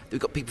a. We've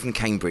got people from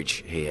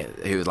Cambridge here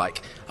who were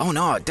like, "Oh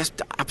no, I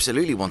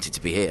absolutely wanted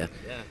to be here."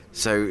 Yeah.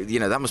 So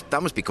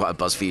that must be quite a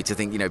buzz for you to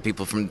think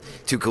people from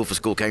Too Cool for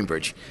School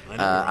Cambridge,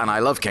 and I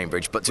love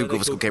Cambridge, but Too Cool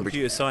for School Cambridge.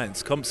 Computer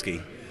Science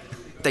Komsky.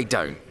 They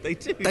don't. They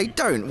do. They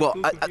don't. What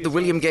at the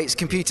William Gates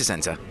Computer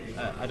Centre?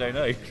 I don't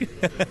know,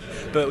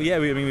 but yeah,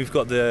 we've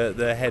got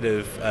the head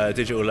of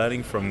digital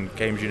learning from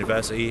Cambridge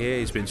University here.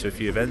 He's been to a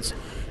few events.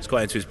 He's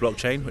quite into his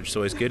blockchain, which is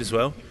always good as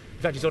well.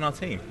 In fact, he's on our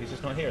team. He's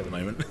just not here at the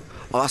moment.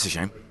 Oh, that's a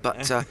shame.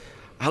 But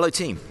hello,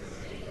 team.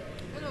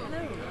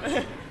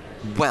 Hello.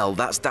 Well,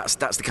 that's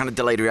the kind of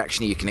delayed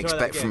reaction you can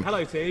expect from.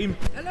 Hello, team.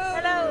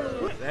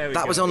 Hello.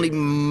 That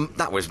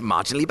was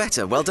marginally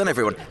better. Well done,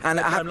 everyone. And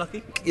I'm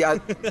lucky. Yeah.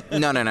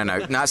 No.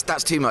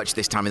 That's too much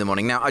this time in the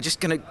morning. Now, I'm just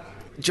going to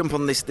jump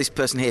on this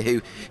person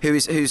here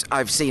who's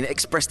I've seen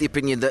express the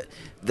opinion that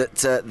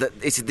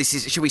this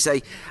is, should we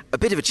say, a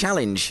bit of a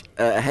challenge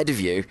ahead of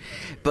you,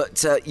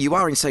 but you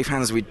are in safe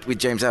hands with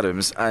James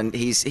Adams, and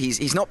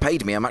he's not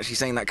paid me. I'm actually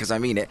saying that because I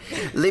mean it.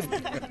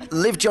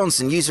 Liv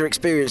Johnson, user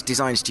experience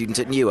design student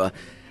at Newer.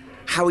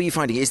 How are you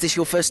finding it? Is this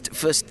your first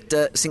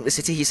Sync the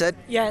City, he said?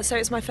 Yeah, so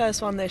it's my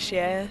first one this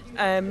year.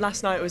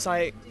 Last night was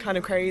kind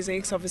of crazy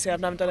because obviously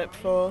I've never done it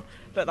before,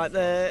 but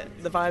the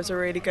vibes are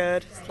really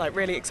good. It's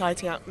really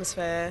exciting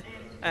atmosphere.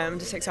 I'm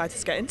just excited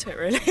to get into it,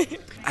 really.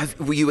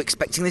 Were you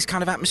expecting this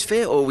kind of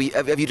atmosphere, or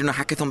have you done a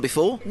hackathon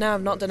before? No,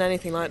 I've not done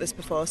anything like this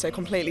before, so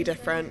completely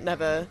different.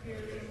 Never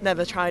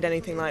tried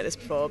anything like this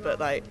before, but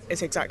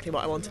it's exactly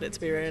what I wanted it to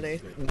be, really.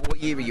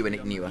 What year were you in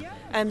at Newer?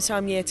 So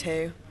I'm year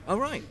 2. Oh,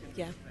 right.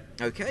 Yeah.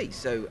 Okay,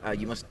 so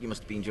you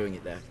must be enjoying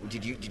it there.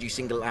 Did you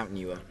single out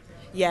Newer?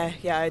 Yeah,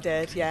 I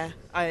did. Yeah,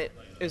 it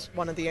was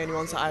one of the only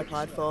ones that I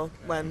applied for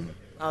when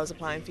I was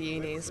applying for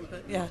unis.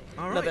 But yeah,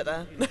 love it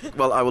there.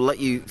 Well, I will let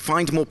you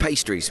find more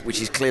pastries,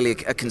 which is clearly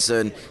a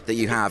concern that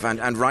you have,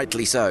 and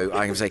rightly so.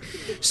 I can say,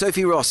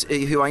 Sophie Ross,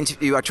 who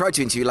I tried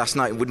to interview last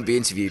night and wouldn't be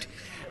interviewed.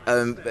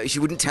 She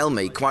wouldn't tell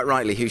me, quite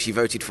rightly, who she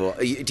voted for.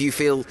 Do you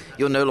feel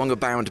you're no longer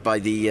bound by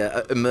the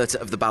omerta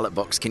of the ballot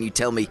box? Can you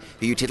tell me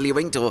who you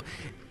tiddlywinked, or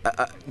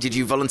did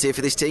you volunteer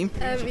for this team?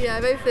 Yeah,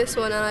 I voted for this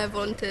one and I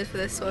volunteered for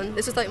this one.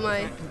 This was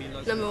my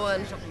number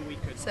one.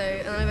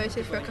 And I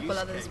voted for a couple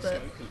others, but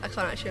I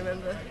can't actually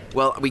remember.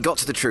 Well, we got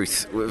to the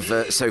truth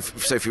with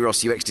Sophie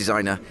Ross, UX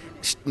designer,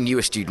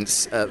 Newer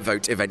students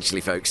vote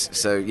eventually, folks.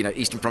 So,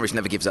 Eastern Promise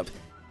never gives up.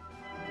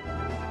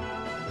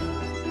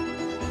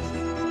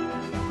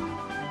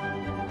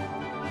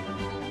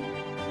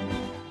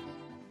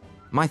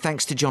 My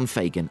thanks to John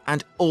Fagan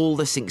and all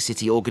the Sync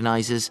City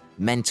organisers,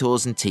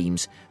 mentors and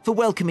teams for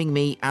welcoming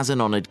me as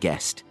an honoured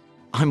guest.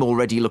 I'm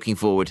already looking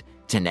forward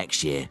to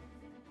next year.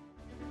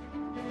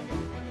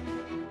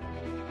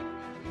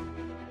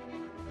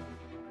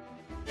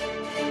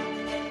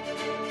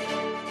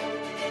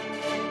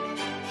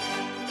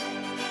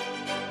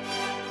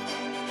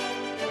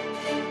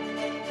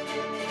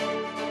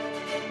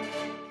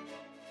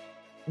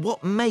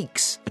 What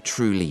makes a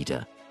true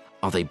leader?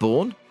 Are they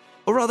born,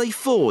 or are they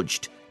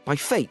forged by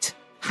fate,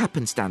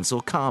 happenstance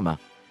or karma?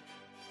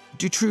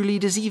 Do true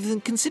leaders even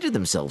consider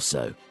themselves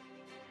so?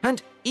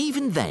 And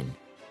even then,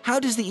 how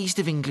does the East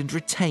of England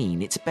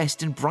retain its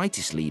best and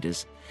brightest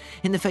leaders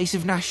in the face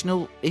of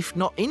national, if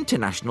not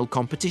international,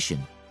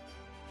 competition?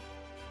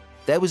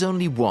 There was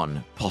only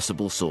one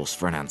possible source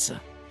for an answer.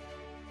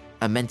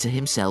 A mentor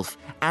himself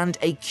and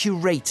a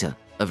curator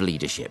of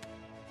leadership.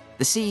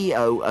 The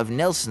CEO of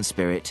Nelson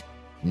Spirit,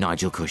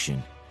 Nigel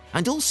Cushion.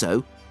 And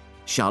also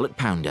Charlotte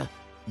Pounder,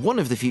 one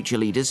of the future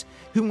leaders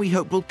whom we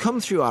hope will come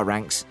through our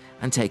ranks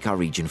and take our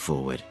region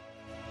forward.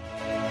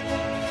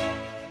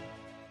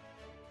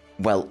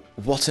 Well,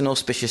 what an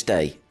auspicious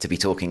day to be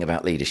talking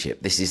about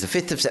leadership. This is the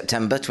 5th of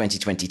September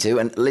 2022,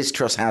 and Liz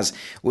Truss has,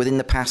 within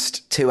the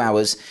past 2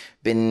 hours,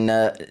 been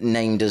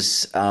named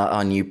as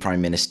our new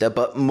Prime Minister.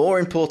 But more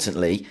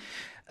importantly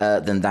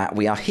than that,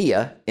 we are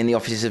here in the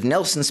offices of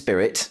Nelson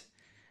Spirit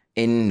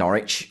in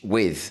Norwich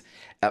with...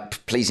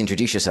 please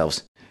introduce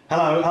yourselves.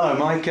 Hello,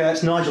 Mike.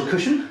 It's Nigel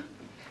Cushion.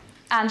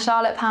 And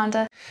Charlotte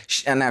Pounder.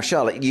 And now,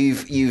 Charlotte,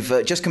 you've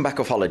just come back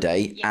off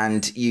holiday,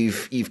 and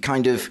you've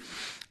kind of.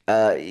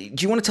 Do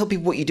you want to tell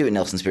people what you do at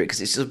Nelson Spirit?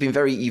 Because it's sort of been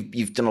very.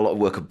 You've done a lot of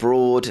work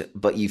abroad,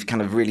 but you've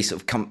kind of really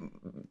sort of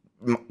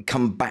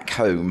come back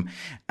home,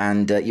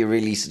 and you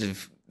really sort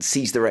of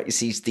seized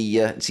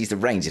the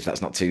reins, if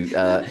that's not too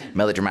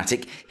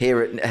melodramatic,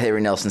 here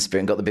in Nelson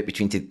Spirit, and got the bit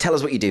between two. Tell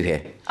us what you do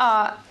here.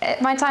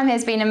 My time here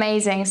has been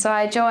amazing. So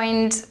I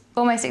joined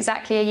almost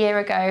exactly a year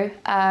ago,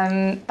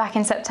 back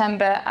in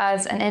September,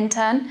 as an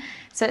intern.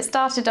 So it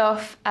started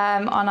off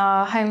on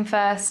our Home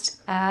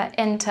First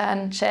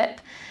internship,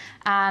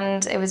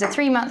 and it was a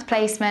 3-month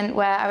placement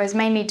where I was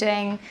mainly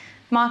doing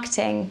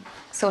marketing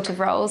sort of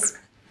roles.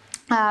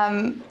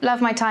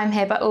 Love my time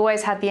here, but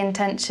always had the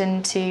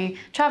intention to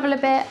travel a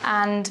bit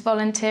and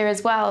volunteer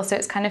as well. So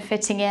it's kind of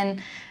fitting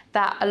in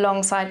that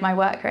alongside my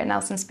work here at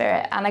Nelson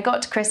Spirit. And I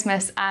got to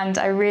Christmas and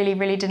I really,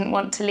 really didn't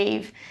want to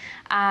leave.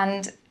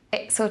 And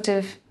it sort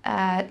of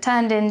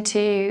turned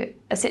into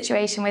a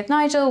situation with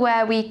Nigel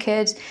where we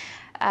could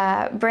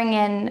bring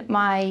in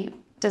my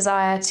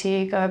desire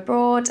to go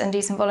abroad and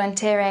do some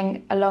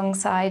volunteering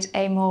alongside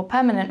a more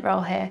permanent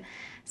role here.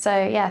 So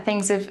yeah,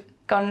 things have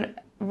gone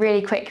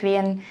really quickly,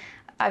 and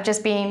I've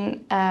just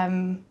been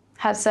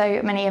had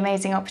so many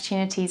amazing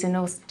opportunities in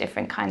all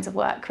different kinds of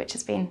work, which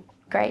has been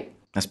great.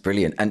 That's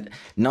brilliant. And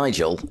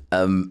Nigel,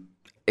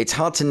 it's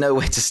hard to know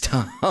where to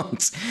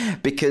start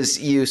because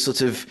you sort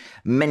of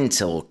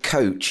mentor,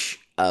 coach.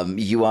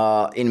 You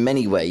are in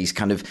many ways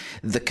kind of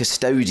the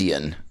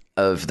custodian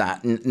of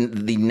that,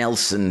 the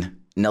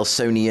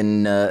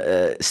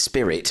Nelsonian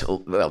spirit,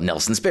 or, well,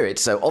 Nelson spirit,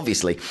 so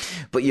obviously,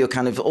 but you're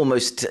kind of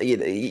almost,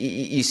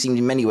 you seem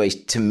in many ways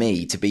to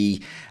me to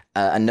be,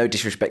 and no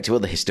disrespect to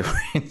other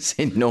historians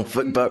in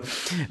Norfolk, but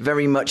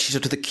very much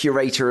sort of the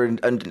curator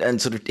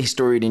and sort of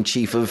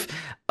historian-in-chief of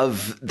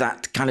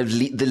that kind of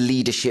the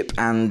leadership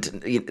and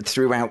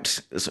throughout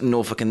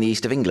Norfolk and the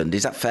east of England.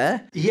 Is that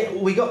fair? Yeah,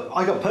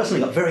 I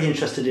personally got very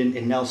interested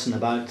in Nelson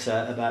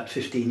about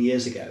 15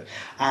 years ago,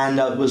 and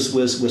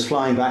was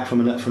flying back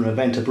from an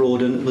event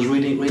abroad and was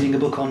reading a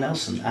book on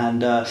Nelson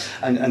and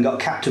got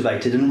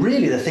captivated. And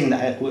really, the thing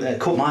that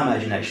caught my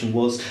imagination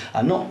was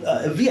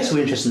yes,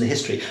 we're interested in the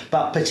history,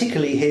 but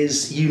particularly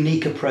his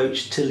unique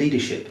approach to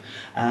leadership.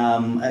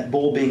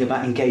 More being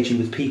about engaging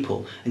with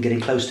people and getting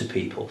close to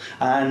people,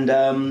 and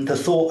the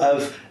thought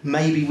of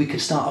maybe we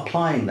could start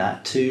applying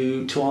that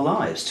to our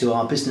lives, to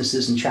our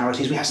businesses and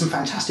charities. We have some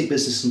fantastic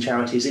businesses and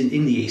charities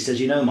in the East, as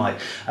you know, Mike,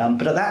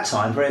 but at that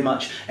time very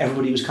much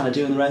everybody was kind of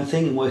doing their own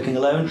thing and working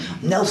alone.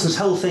 Nelson's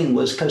whole thing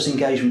was close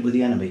engagement with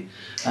the enemy,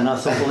 and I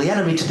thought, well, the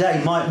enemy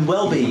today might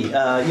well be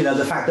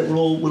the fact that we're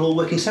all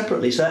working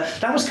separately. So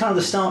that was kind of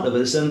the start of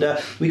us, and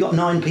we got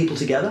 9 people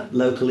together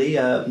locally,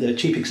 the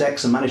chief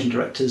execs and managing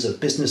directors of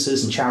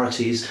businesses and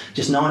charities,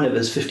 just 9 of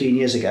us 15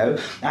 years ago,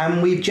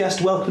 and we've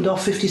just welcomed our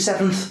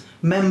 57th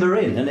member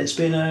in, and it's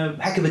been a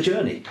heck of a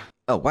journey.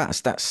 Oh wow,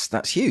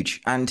 that's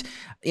huge. And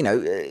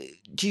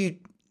do you,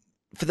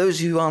 for those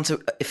who aren't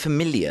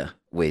familiar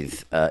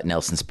with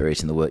Nelson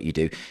Spirit and the work you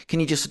do, can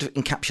you just sort of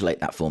encapsulate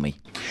that for me?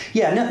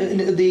 Yeah,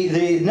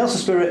 the Nelson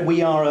Spirit,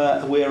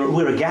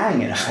 we're a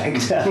gang in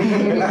effect,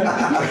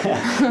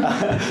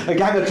 a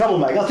gang of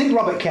troublemakers. I think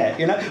Robert Kett,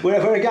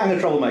 we're a gang of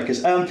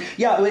troublemakers.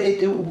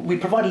 We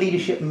provide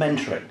leadership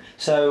mentoring.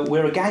 So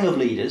we're a gang of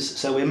leaders.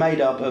 So we're made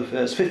up of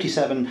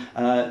 57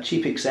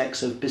 chief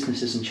execs of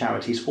businesses and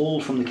charities, all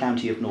from the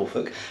county of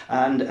Norfolk,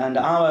 and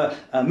our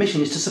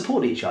mission is to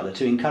support each other,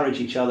 to encourage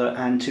each other,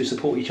 and to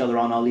support each other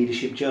on our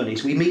leadership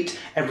journeys. We meet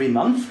every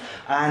month,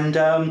 and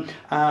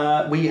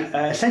we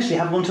essentially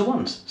have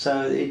one-to-ones.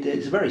 So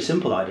it's a very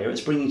simple idea. It's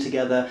bringing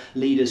together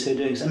leaders who are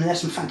doing. I mean, there's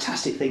some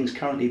fantastic things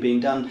currently being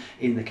done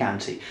in the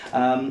county,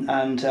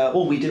 and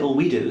all we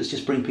do is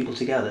just bring people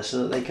together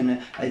so that they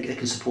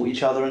can support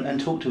each other and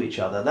talk to each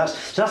other.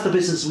 That's the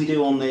business we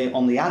do on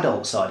the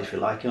adult side, if you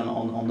like,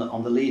 on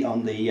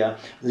the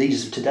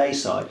leaders of today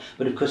side.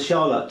 But of course,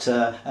 Charlotte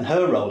and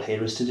her role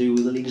here is to do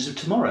with the leaders of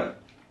tomorrow.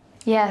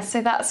 Yeah,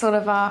 so that's sort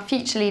of our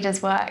future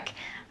leaders work.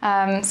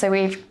 So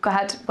we've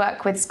had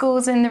work with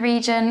schools in the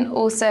region.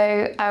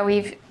 Also,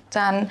 we've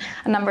done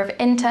a number of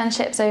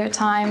internships over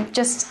time.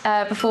 Just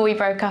before we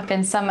broke up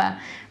in summer,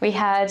 we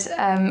had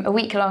a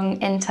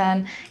week-long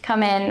intern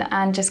come in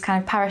and just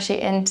kind of parachute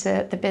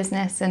into the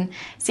business and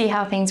see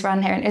how things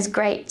run here. And it was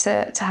great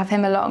to have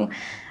him along.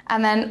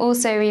 And then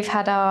also we've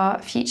had our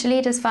Future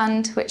Leaders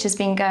Fund, which has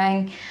been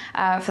going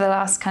for the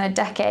last kind of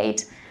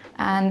decade.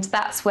 And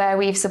that's where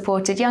we've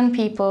supported young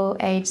people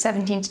aged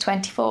 17 to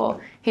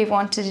 24 who've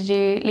wanted to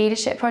do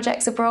leadership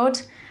projects abroad.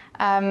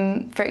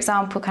 For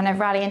example, kind of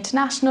Rally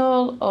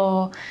International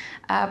or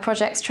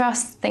Projects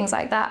Trust, things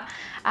like that.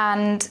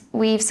 And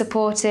we've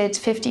supported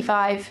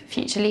 55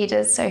 future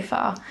leaders so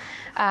far.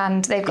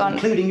 And they've gone...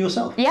 Including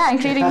yourself? Yeah,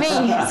 including me.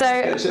 Yeah.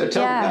 Sorry, I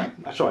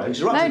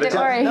interrupted. No, don't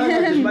worry.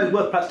 It's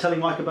worth perhaps telling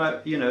Mike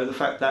about, the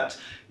fact that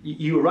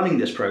you were running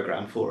this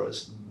program for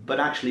us,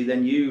 but actually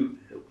then you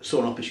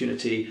saw an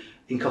opportunity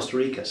in Costa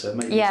Rica. So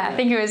maybe I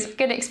think it was a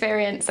good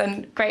experience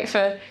and great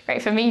for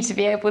me to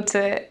be able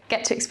to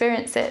get to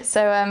experience it.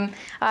 So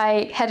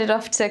I headed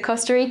off to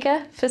Costa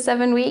Rica for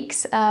 7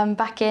 weeks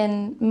back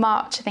in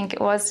March, I think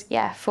it was.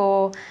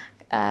 For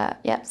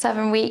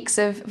 7 weeks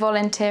of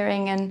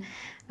volunteering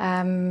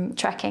and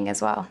trekking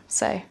as well.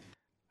 So,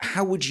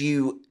 how would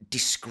you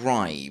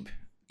describe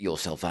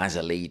yourself as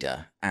a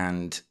leader,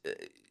 and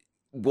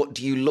what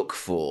do you look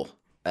for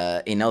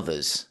in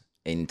others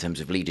in terms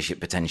of leadership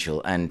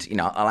potential? And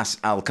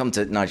I'll come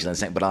to Nigel in a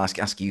second, but I'll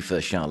ask you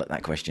first, Charlotte,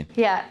 that question.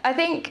 Yeah, I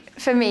think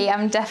for me,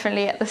 I'm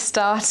definitely at the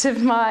start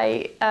of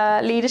my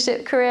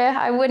leadership career.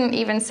 I wouldn't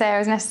even say I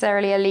was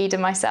necessarily a leader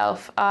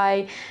myself.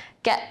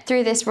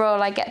 Through this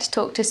role, I get to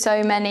talk to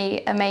so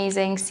many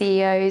amazing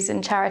CEOs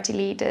and charity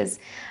leaders.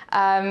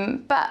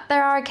 But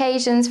there are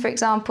occasions, for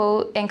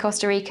example, in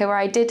Costa Rica, where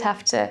I did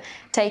have to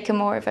take a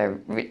more of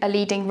a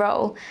leading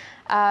role.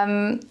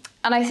 And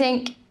I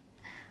think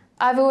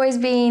I've always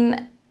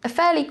been a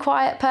fairly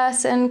quiet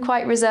person,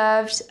 quite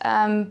reserved,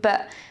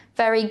 but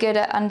very good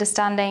at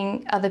understanding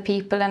other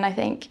people, and I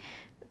think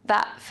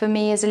that for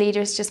me as a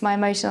leader is just my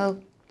emotional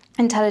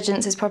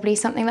intelligence is probably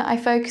something that I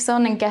focus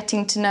on, and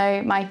getting to know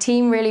my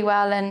team really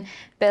well and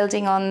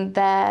building on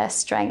their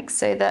strengths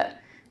so that,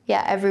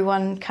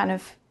 everyone kind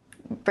of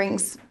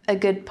brings a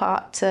good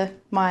part to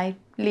my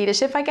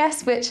leadership, I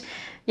guess, but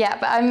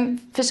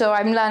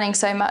I'm learning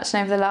so much,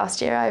 and over the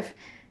last year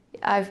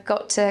I've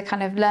got to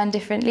kind of learn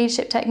different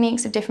leadership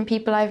techniques of different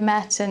people I've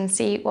met and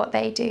see what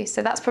they do.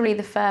 So that's probably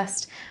the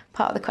first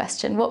part of the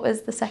question. What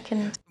was the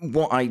second?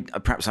 What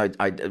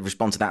I'd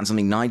respond to that, and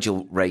something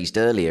Nigel raised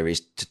earlier,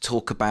 is to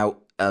talk about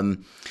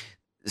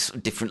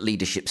different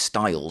leadership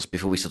styles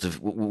before we sort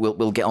of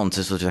we'll get on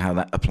to sort of how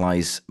that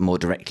applies more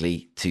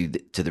directly to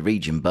the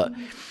region, but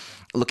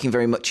looking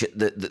very much at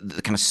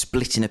the kind of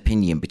split in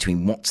opinion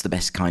between what's the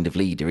best kind of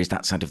leader. Is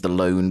that sort of the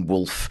lone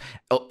wolf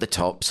up the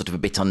top, sort of a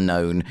bit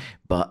unknown,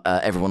 but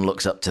everyone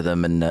looks up to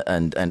them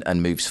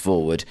and moves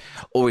forward,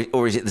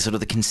 or is it the sort of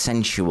the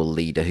consensual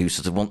leader who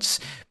sort of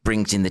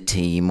brings in the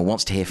team,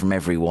 wants to hear from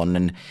everyone,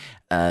 and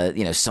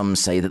some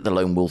say that the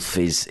lone wolf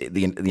is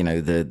the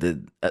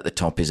at the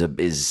top is a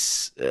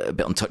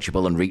bit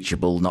untouchable,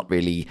 unreachable, not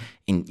really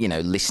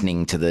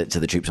listening to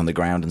the troops on the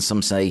ground, and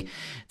some say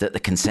that the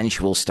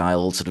consensual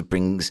style sort of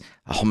brings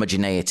a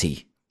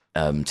homogeneity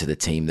to the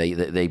team.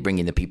 They bring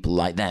in the people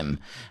like them,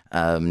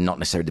 not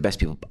necessarily the best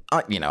people.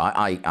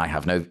 I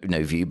have no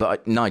view,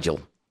 but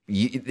Nigel,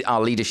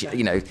 our leadership,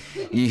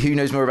 who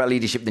knows more about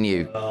leadership than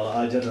you?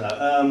 I don't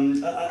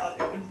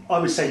know. I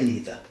would say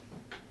neither.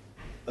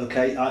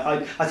 Okay,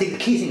 I think the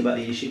key thing about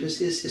leadership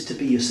is to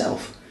be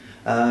yourself.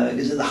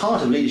 Because at the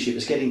heart of leadership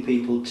is getting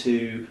people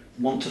to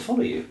want to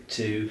follow you,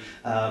 to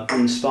be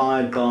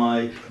inspired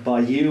by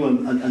you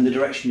and the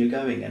direction you're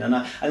going in.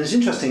 And it's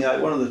interesting,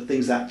 one of the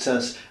things that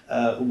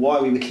why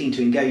we were keen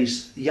to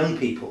engage young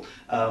people,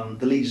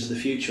 the leaders of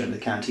the future in the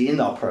county, in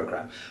our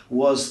programme,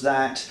 was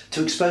that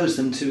to expose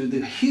them to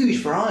the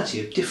huge variety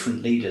of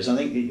different leaders. I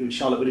think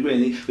Charlotte would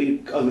agree,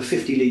 we've over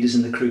 50 leaders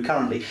in the crew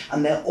currently,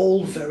 and they're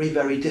all very,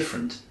 very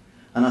different.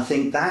 And I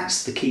think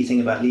that's the key thing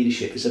about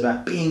leadership, is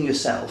about being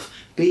yourself,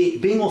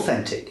 being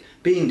authentic,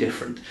 being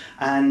different.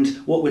 And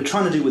what we're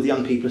trying to do with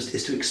young people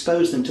is to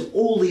expose them to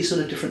all these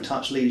sort of different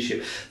types of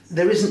leadership.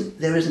 There's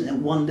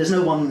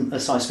no one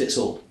size fits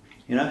all.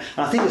 And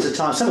I think there's a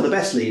time, some of the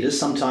best leaders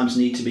sometimes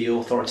need to be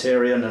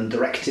authoritarian and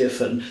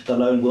directive and the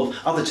lone wolf.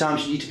 Other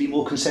times you need to be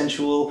more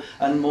consensual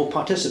and more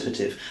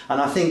participative. And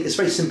I think it's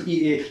very simple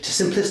to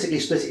simplistically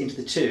split it into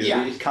the two.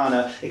 Yeah. It kind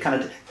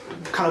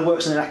of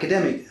works in an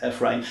academic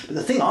frame. But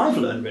the thing I've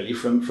learned really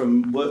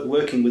from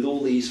working with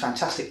all these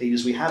fantastic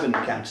leaders we have in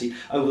the county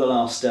over the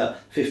last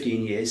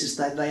 15 years is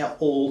that they are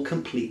all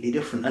completely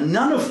different. And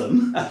none of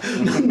them,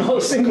 not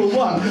a single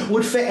one,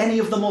 would fit any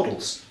of the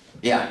models.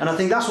 Yeah. And I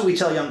think that's what we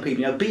tell young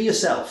people, be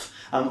yourself.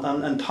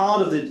 And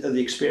part of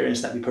the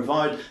experience that we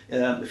provide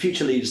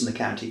future leaders in the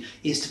county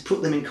is to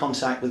put them in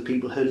contact with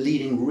people who are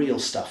leading real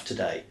stuff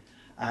today.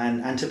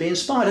 And to be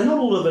inspired, and not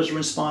all of us are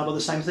inspired by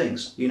the same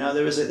things.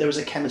 There is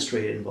a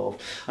chemistry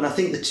involved, and I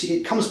think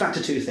it comes back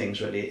to two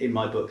things really in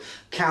my book: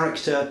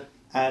 character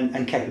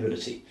and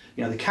capability.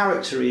 The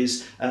character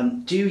is,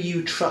 do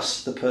you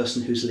trust the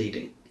person who's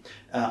leading?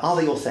 Are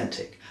they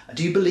authentic?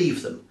 Do you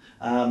believe them?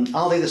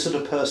 Are they the sort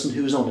of person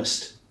who's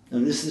honest?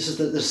 And this is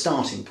the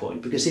starting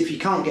point, because if you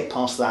can't get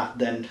past that,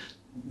 then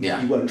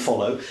you won't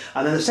follow.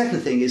 And then the second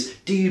thing is,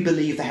 do you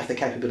believe they have the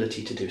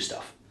capability to do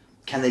stuff?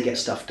 Can they get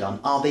stuff done?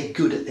 Are they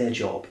good at their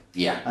job?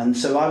 Yeah. And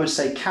so I would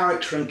say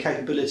character and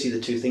capability are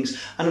the two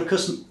things. And of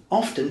course,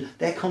 often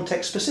they're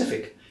context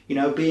specific.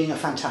 Being a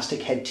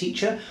fantastic head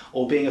teacher,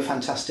 or being a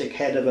fantastic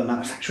head of a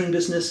manufacturing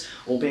business,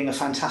 or being a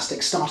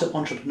fantastic startup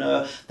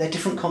entrepreneur, they're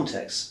different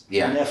contexts.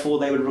 Yeah. And therefore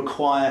they would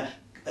require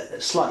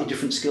slightly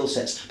different skill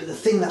sets. But the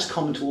thing that's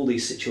common to all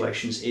these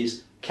situations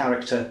is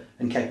character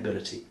and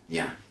capability.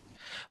 Yeah.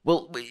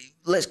 Well,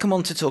 let's come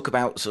on to talk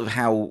about sort of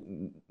how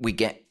we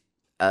get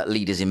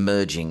leaders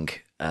emerging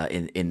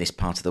in this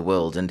part of the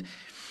world. And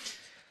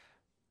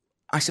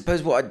I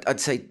suppose what I'd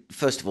say,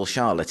 first of all,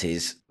 Charlotte,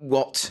 is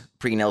what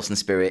pre-Nelson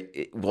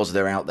spirit was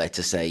there out there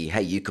to say,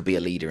 hey, you could be a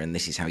leader and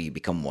this is how you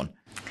become one?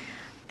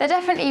 There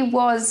definitely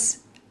was,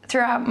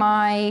 throughout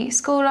my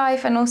school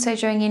life and also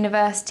during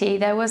university,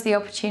 there was the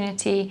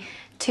opportunity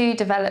to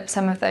develop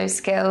some of those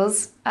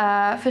skills.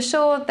 For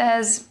sure,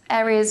 there's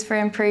areas for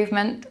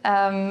improvement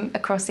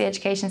across the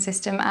education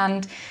system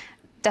and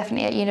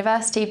definitely at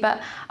university, but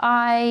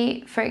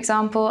for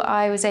example,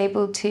 I was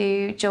able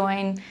to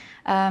join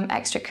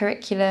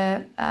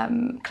extracurricular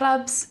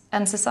clubs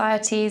and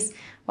societies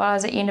while I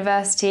was at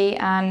university,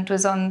 and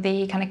was on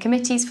the kind of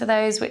committees for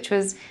those, which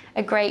was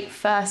a great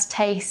first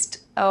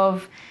taste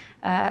of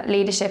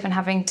leadership and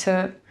having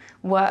to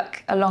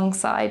work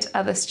alongside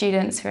other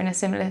students who are in a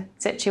similar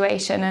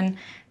situation and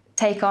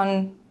take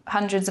on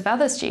hundreds of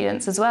other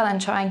students as well and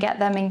try and get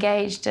them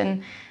engaged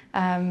and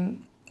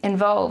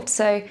involved.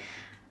 So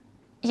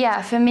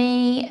yeah, for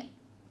me,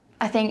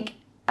 I think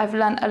I've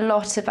learned a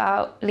lot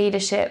about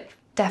leadership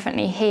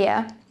definitely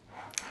here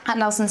at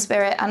Nelson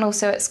Spirit, and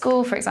also at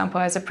school. For example,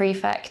 I was a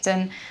prefect,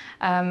 and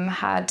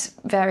had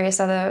various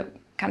other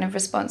kind of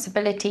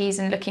responsibilities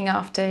and looking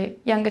after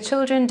younger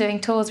children, doing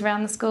tours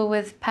around the school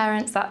with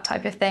parents, that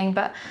type of thing.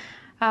 But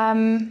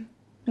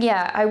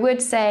yeah, I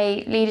would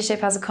say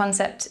leadership as a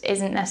concept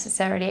isn't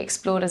necessarily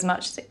explored as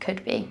much as it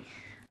could be.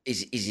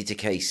 Is it a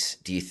case,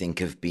 do you think,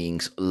 of being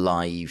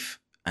live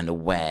and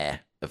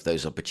aware of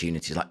those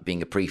opportunities, like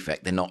being a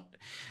prefect? They're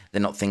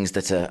not things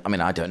that are, I mean,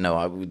 I don't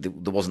know,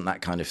 there wasn't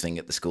that kind of thing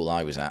at the school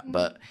I was at,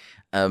 but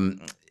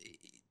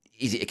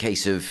is it a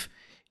case of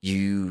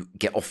you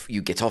get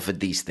offered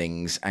these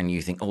things and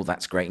you think, oh,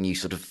 that's great, and you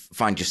sort of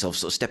find yourself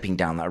sort of stepping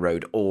down that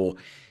road? Or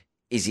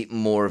is it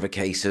more of a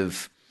case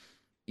of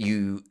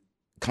you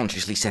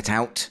consciously set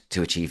out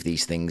to achieve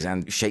these things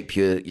and shape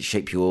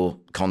your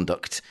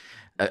conduct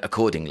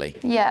accordingly?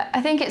 Yeah,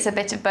 I think it's a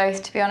bit of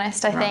both, to be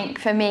honest. I think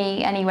for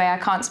me, anyway, I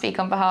can't speak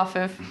on behalf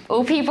of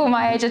all people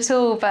my age at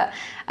all, but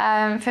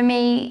for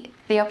me,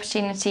 the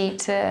opportunity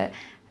to,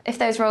 if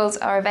those roles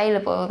are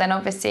available, then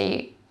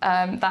obviously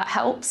that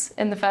helps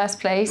in the first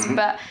place. Mm-hmm.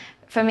 But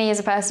for me as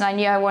a person, I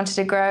knew I wanted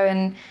to grow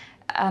and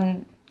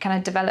kind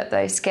of develop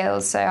those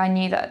skills, so I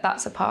knew that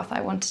that's a path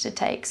I wanted to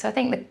take. So I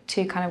think the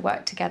two kind of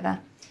work together.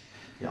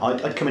 Yeah,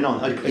 I'd come in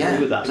on. I'd agree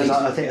with that.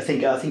 I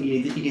think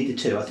you need the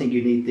two. I think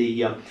you need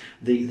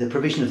the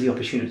provision of the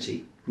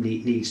opportunity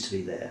needs to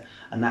be there,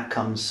 and that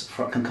can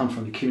come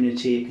from the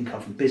community. It can come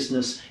from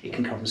business. It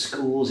can come from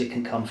schools. It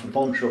can come from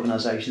voluntary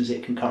organisations.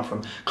 It can come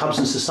from clubs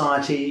and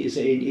society. Is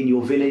in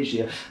your village,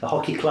 the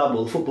hockey club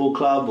or the football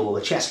club or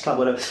the chess club,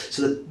 whatever.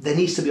 So there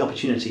needs to be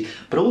opportunity.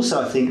 But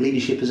also, I think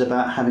leadership is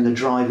about having a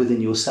drive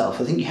within yourself.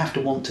 I think you have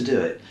to want to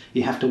do it.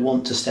 You have to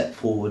want to step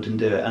forward and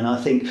do it. And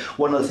I think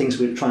one of the things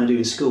we're trying to do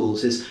in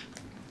schools is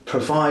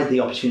provide the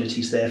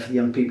opportunities there for the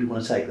young people who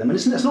want to take them. And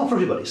it's not for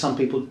everybody. Some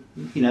people,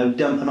 are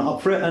not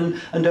up for it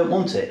and don't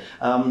want it.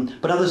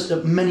 But others,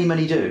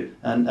 many do.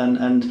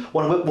 And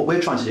what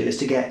we're trying to do is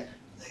to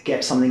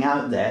get something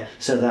out there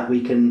so that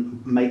we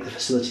can make the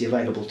facility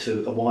available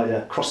to a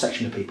wider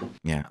cross-section of people.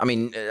 Yeah, I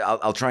mean,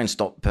 I'll try and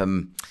stop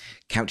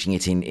couching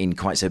it in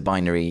quite so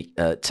binary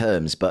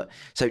terms. But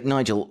so,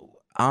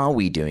 Nigel, are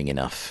we doing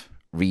enough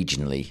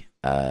regionally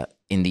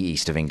in the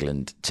east of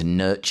England to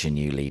nurture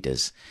new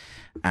leaders?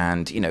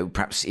 And,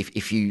 perhaps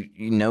if you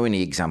know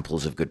any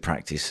examples of good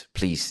practice,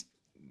 please,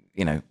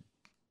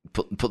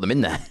 put them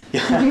in there.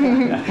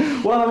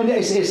 Well, I mean,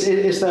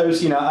 it's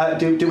those,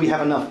 do we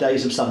have enough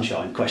days of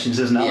sunshine questions,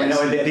 isn't it? Yes.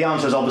 I mean, the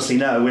answer is obviously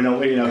no. We're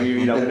not,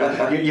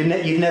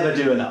 you never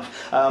do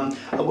enough.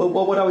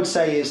 What I would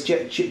say is,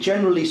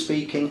 generally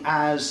speaking,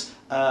 as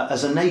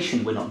a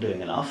nation, we're not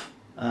doing enough.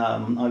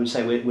 I would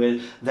say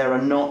there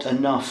are not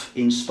enough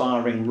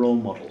inspiring role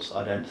models,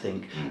 I don't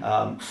think,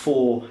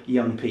 for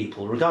young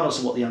people, regardless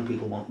of what the young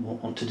people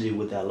want to do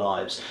with their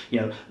lives.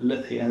 And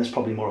there's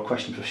probably more a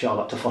question for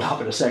Charlotte to follow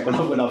up in a sec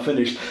when I've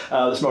finished.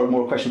 There's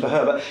more a question for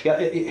her. But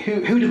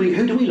who do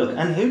we look,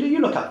 and who do you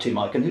look up to,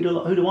 Mike? And who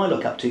do I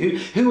look up to?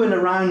 Who in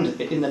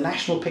around in the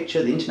national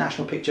picture, the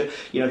international picture?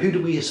 Who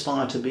do we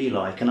aspire to be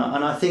like? And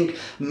I think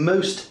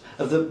most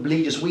of the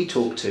leaders we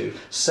talk to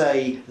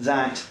say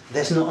that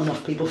there's not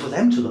enough people for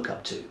them to look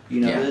up to.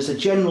 There's a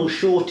general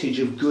shortage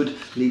of good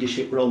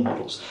leadership role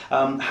models.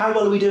 How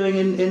well are we doing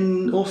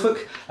in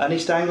Norfolk and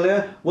East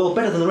Anglia? Well,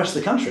 better than the rest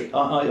of the country,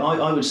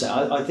 I would say.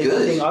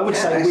 I would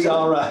say we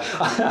are.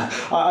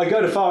 I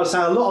go to far as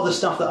saying a lot of the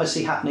stuff that I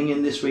see happening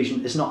in this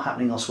region is not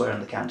happening elsewhere in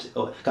the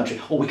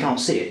country, or we can't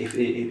see it if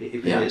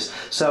it is.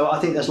 So I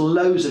think there's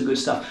loads of good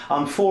stuff.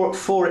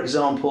 For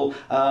example,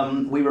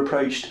 we were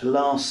approached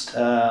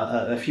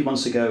a few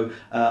months ago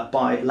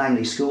by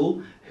Langley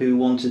School, who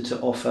wanted to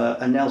offer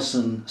a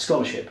Nelson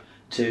scholarship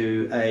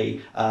to a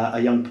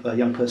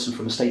young person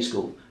from a state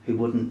school who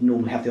wouldn't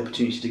normally have the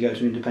opportunity to go to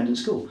an independent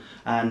school,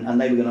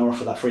 and they were going to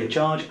offer that free of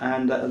charge,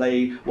 and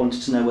they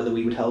wanted to know whether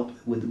we would help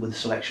with the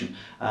selection.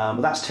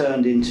 That's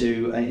turned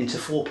into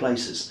 4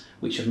 places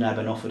which have now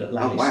been offered at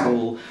Langley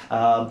School,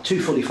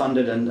 2 fully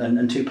funded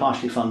and 2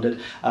 partially funded,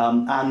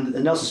 and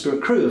the Nelson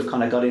Spirit crew have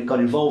kind of got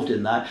involved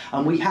in that,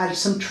 and we had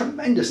some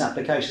tremendous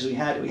applications. We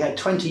had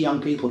 20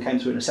 young people came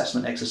through an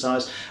assessment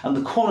exercise, and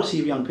the quality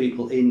of young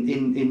people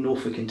in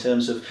Norfolk in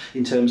terms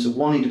of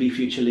wanting to be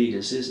future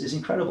leaders is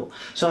incredible.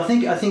 So I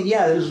think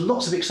there's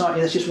lots of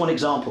exciting. That's just one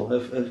example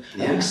of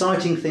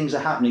exciting things are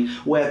happening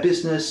where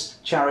business,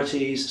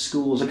 charities,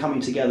 schools are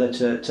coming together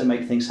to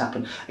make things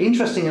happen.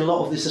 Interesting, a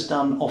lot of this is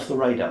done off the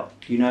radar.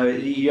 You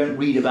don't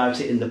read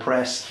about it in the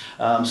press.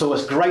 So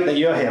it's great that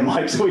you're here,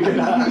 Mike, so we can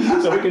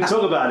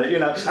talk about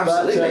it.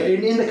 Absolutely.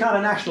 But in the kind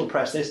of national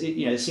press, they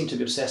seem to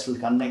be obsessed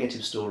with kind of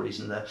negative stories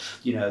and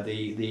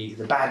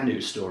the bad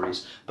news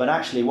stories. But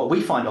actually, what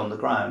we find on the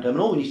ground,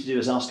 all we need to do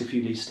is ask a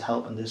few leaders to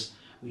help, and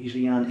we're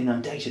usually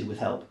inundated with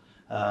help.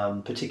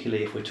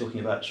 Particularly if we're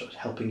talking about sort of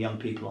helping young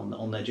people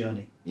on their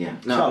journey. Yeah.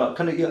 No.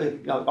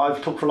 Charlotte,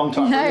 I've talked for a long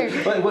time. No.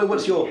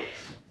 What's your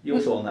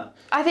thought on that?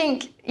 I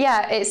think,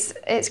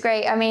 it's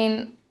great. I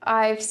mean,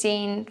 I've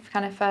seen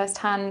kind of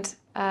firsthand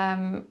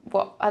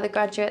what other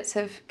graduates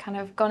have kind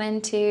of gone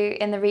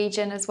into in the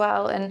region as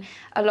well. And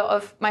a lot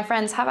of my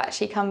friends have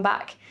actually come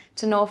back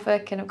to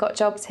Norfolk and have got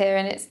jobs here,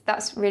 and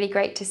that's really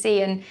great to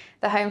see. And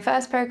the Home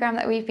First programme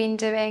that we've been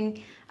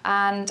doing,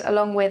 and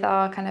along with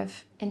our kind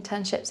of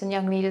internships and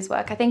young leaders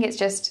work, I think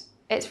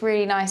it's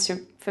really nice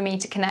for me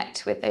to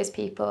connect with those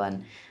people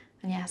and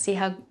see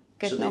how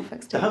good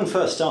Norfolk's doing. The Home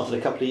First started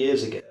a couple of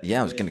years ago. Yeah,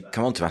 I was going to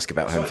come on to ask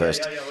about Home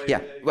First. Yeah,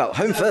 well,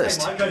 Home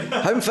First.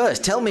 Home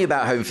First. Tell me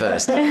about Home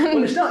First.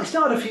 Well, it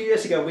started a few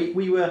years ago.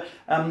 We were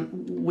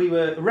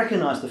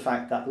recognised the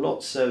fact that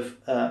lots of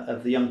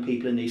the young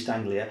people in East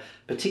Anglia,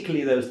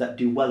 particularly those that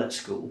do well at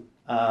school,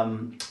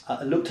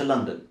 look to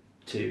London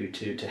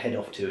to head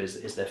off to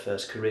as their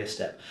first career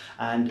step.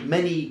 And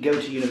many go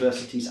to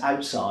universities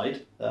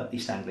outside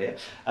East Anglia,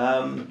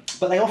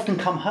 but they often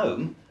come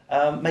home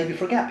maybe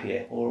for a gap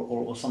year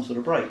or some sort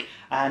of break.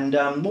 And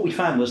what we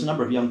found was a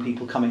number of young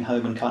people coming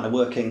home and kind of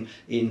working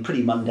in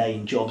pretty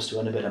mundane jobs to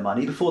earn a bit of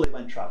money before they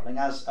went travelling,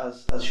 as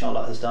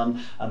Charlotte has done,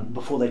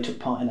 before they took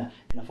part in a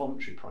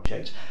voluntary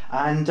project.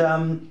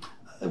 And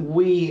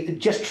we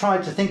just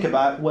tried to think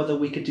about whether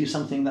we could do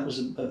something that was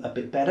a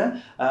bit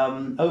better.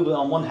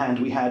 On one hand,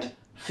 we had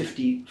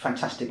 50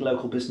 fantastic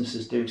local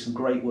businesses doing some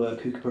great work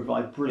who could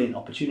provide brilliant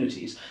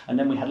opportunities. And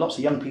then we had lots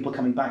of young people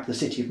coming back to the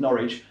city of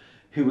Norwich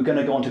who were going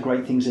to go on to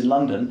great things in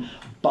London,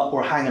 but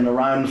were hanging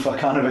around for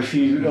kind of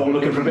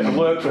looking for a bit of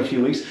work for a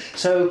few weeks.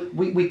 So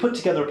we put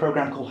together a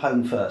programme called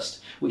Home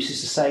First, which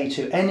is to say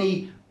to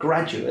any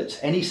graduate,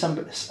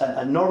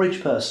 a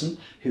Norwich person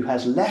who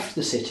has left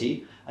the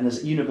city and is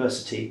at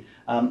university,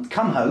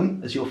 come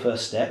home as your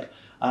first step.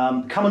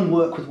 Come and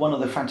work with one of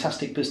the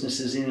fantastic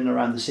businesses in and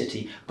around the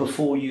city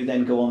before you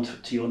then go on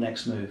to your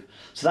next move.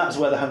 So that's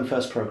where the Home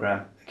First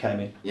programme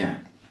came in. Yeah.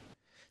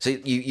 So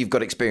you've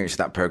got experience with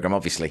that programme,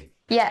 obviously.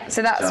 Yeah,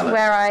 so that's Charlotte.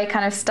 where I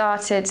kind of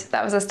started.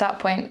 That was a start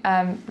point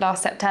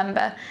last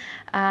September.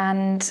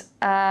 And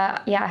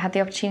I had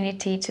the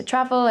opportunity to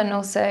travel and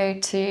also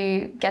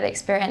to get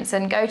experience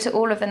and go to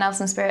all of the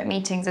Nelson Spirit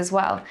meetings as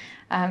well.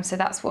 So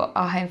that's what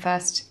our Home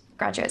First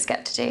graduates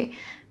get to do.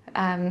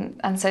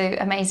 And so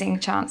amazing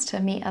chance to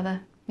meet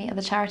other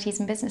charities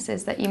and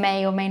businesses that you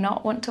may or may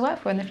not want to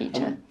work for in the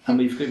future. And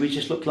we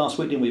just looked last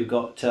week, and we've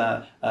got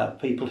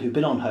people who've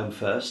been on Home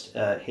First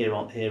here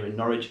in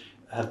Norwich,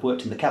 have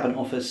worked in the Cabinet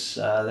Office.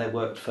 They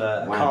worked for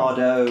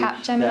Ocado,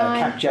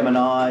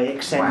 Capgemini,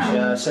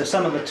 Accenture. Wow. So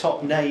some of the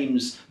top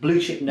names, blue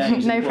chip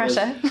names. No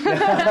pressure.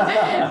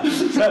 And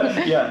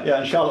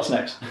Charlotte's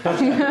next.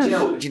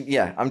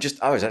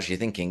 I was actually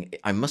thinking,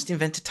 I must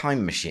invent a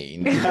time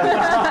machine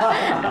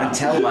and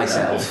tell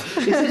myself.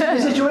 Is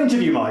this your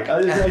interview, Mike?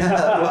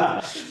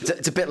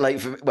 It's a bit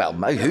late for. Well,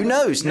 who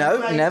knows? No,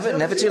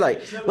 never too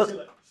late.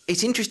 Well,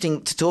 it's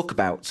interesting to talk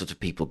about sort of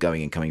people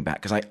going and coming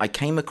back, because I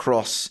came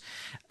across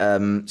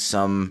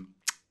some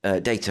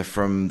data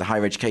from the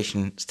Higher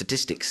Education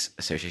Statistics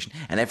Association,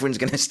 and everyone's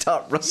going to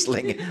start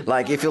rustling.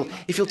 Like if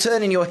you'll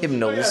turn in your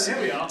hymnals,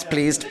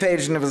 please,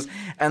 page numbers,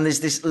 and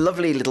there's this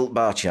lovely little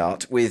bar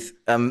chart with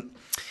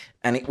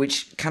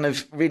which kind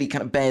of really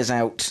kind of bears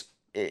out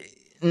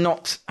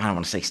not, I don't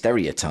want to say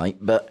stereotype,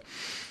 but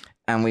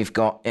we've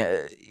got.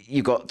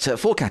 You've got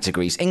 4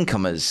 categories: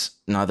 incomers,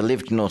 neither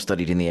lived nor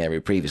studied in the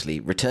area previously;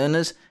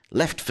 returners,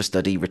 left for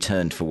study,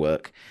 returned for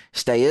work;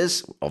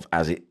 stayers,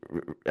 as it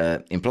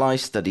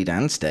implies, studied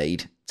and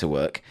stayed to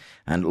work;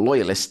 and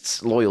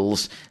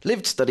loyals,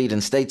 lived, studied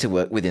and stayed to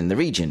work within the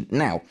region.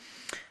 Now,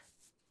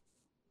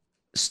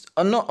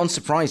 not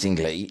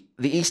unsurprisingly,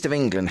 the East of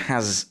England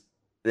has,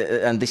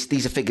 and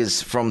these are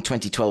figures from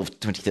 2012 to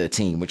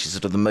 2013, which is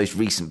sort of the most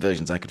recent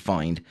versions I could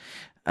find,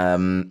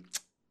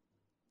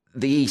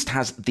 the East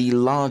has the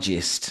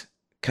largest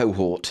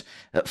cohort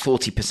at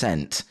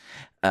 40%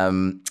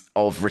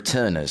 of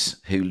returners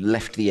who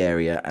left the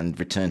area and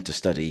returned to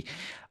study.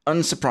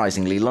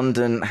 Unsurprisingly,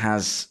 London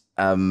has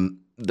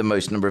the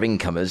most number of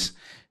incomers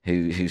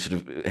who sort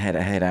of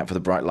head out for the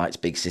bright lights,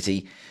 big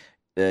city.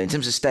 In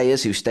terms of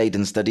stayers who stayed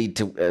and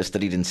studied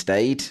and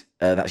stayed,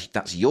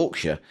 that's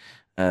Yorkshire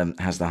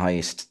has the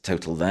highest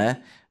total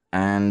there.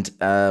 And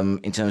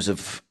in terms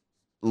of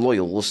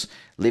loyals,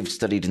 lived,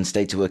 studied and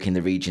stayed to work in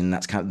the region,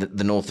 that's kind of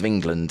the north of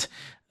England,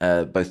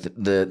 both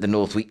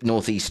the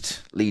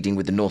northeast leading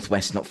with the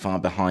northwest not far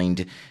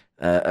behind,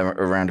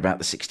 around about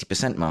the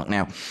 60% mark.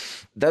 Now,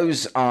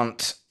 those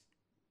aren't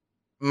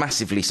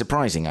massively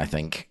surprising, I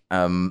think,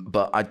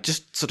 but I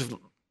just sort of...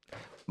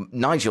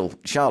 Nigel,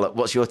 Charlotte,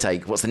 what's your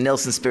take? What's the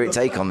Nelson Spirit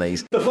take on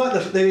these?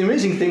 The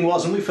amazing thing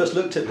was, when we first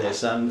looked at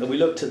this, and we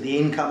looked at the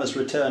incomers,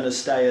 returners,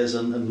 stayers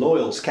and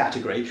loyals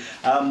category,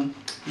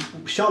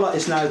 Charlotte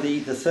is now the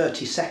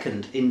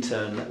 32nd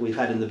intern that we've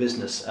had in the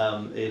business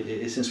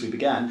since we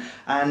began,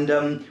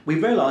 and we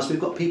realised we've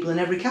got people in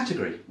every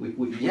category, which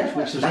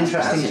was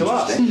interesting to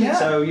us. Yeah.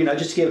 So,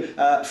 just to give,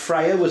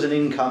 Freya was an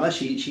incomer.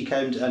 She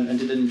came and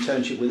did an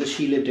internship with us.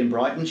 She lived in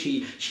Brighton.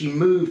 She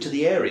moved to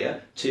the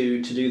area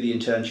to do the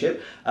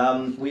internship.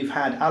 We've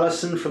had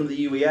Alison from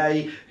the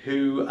UEA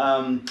who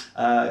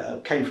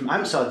came from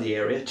outside the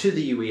area to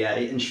the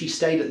UEA, and she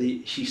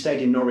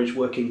stayed in Norwich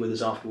working with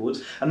us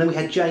afterwards. And then we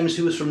had James,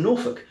 who was from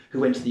Norfolk, who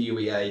went to the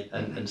UEA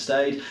and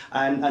stayed.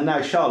 And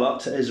now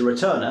Charlotte is a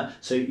returner.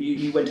 So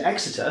you went to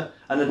Exeter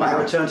and then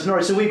now returned to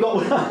Norwich. So we've got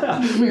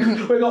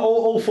we've got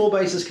all 4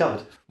 bases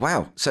covered.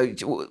 Wow. So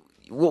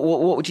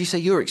what would you say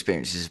your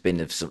experiences have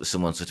been of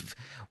someone sort of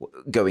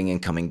going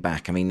and coming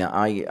back? I mean,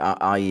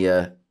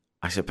 I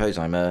suppose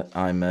I'm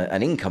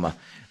an incomer,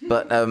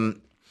 but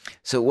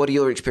so what are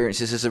your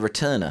experiences as a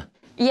returner?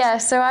 Yeah,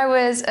 so I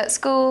was at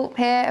school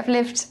here. I've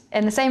lived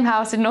in the same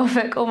house in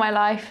Norfolk all my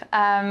life,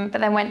 but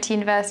then went to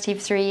university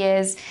for 3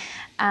 years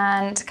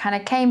and kind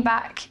of came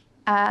back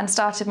and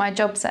started my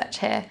job search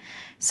here.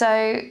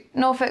 So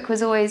Norfolk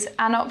was always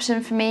an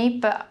option for me,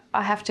 but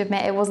I have to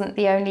admit it wasn't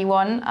the only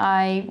one.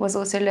 I was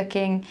also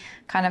looking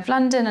kind of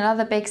London and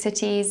other big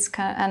cities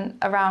and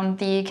around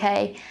the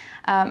UK.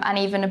 And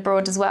even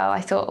abroad as well.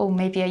 I thought,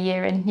 maybe a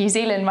year in New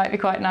Zealand might be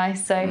quite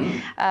nice. So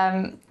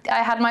I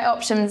had my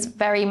options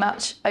very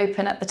much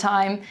open at the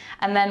time.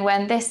 And then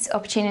when this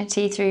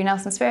opportunity through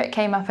Nelson Spirit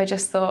came up, I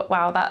just thought,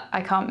 wow,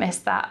 I can't miss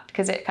that,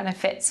 because it kind of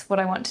fits what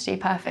I want to do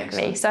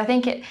perfectly. Excellent. So I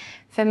think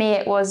for me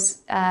it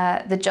was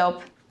the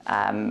job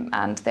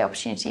and the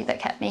opportunity that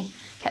kept me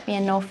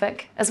in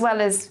Norfolk, as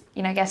well as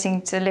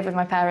getting to live with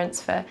my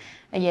parents for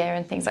a year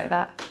and things like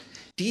that.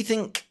 Do you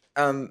think?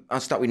 I'll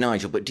start with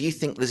Nigel, but do you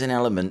think there's an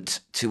element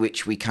to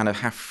which we kind of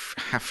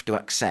have to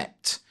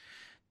accept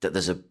that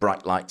there's a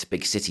bright light,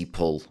 big city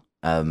pull?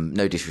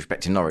 No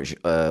disrespect to Norwich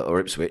or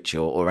Ipswich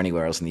or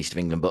anywhere else in the east of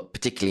England, but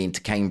particularly into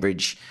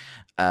Cambridge,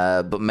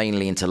 but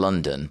mainly into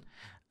London,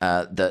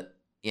 that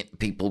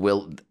people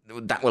will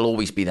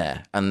always be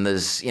there, and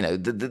there's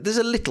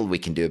a little we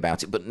can do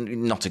about it, but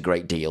not a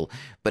great deal.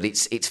 But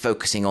it's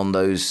focusing on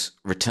those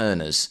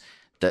returners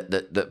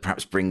that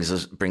perhaps brings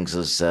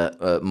us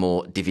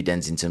more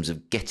dividends in terms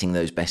of getting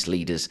those best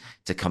leaders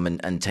to come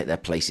and take their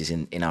places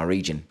in our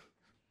region.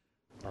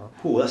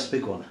 Oh, that's a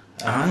big one.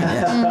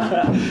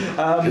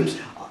 Yes.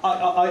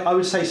 I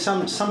would say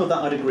some of that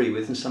I'd agree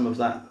with, and some of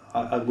that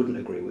I wouldn't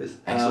agree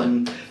with.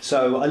 Excellent.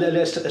 So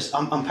let's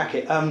unpack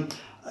it.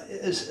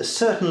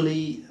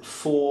 Certainly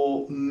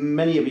for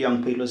many of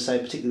young people, as I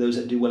say, particularly those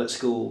that do well at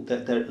school,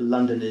 that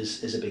London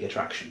is a big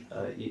attraction.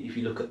 If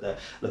you look at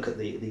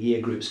the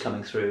year groups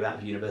coming through out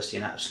of university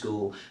and out of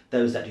school,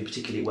 those that do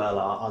particularly well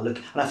are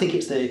looking. And I think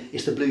it's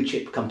the blue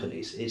chip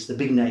companies, it's the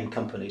big name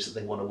companies that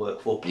they want to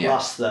work for,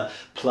 plus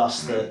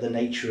the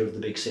nature of the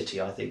big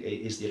city, I think,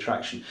 is the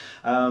attraction.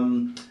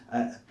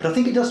 But I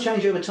think it does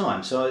change over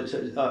time. So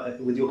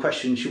with your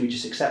question, should we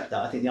just accept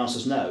that? I think the answer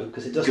is no,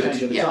 because it does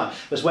change over time.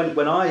 Because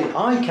when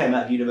I came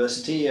out of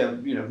university,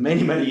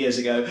 many years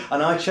ago,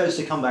 and I chose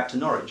to come back to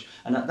Norwich,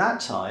 and at that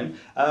time,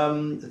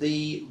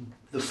 the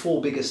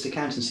 4 biggest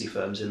accountancy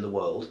firms in the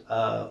world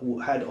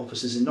had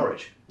offices in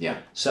Norwich. Yeah.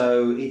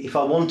 So if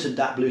I wanted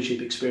that blue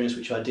chip experience,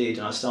 which I did,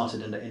 and I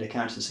started in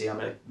accountancy,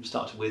 I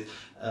started with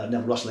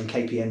Neville Russell and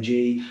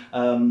KPMG.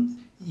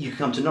 You can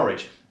come to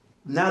Norwich.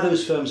 Now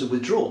those firms have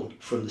withdrawn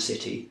from the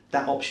city,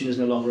 that option is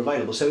no longer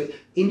available. So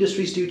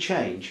industries do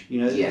change,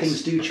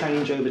 things do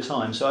change over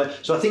time. So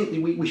I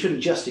think we shouldn't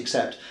just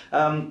accept.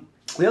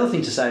 The other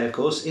thing to say, of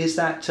course, is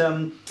that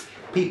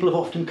people have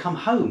often come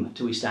home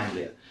to East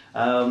Anglia.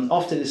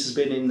 Often this has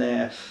been in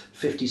their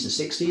 50s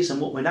and 60s,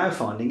 and what we're now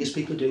finding is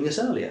people are doing this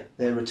earlier.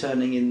 They're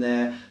returning in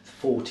their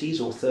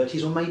 40s or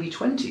 30s or maybe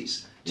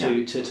 20s.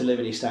 To live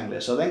in East Anglia.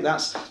 So I think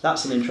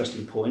that's an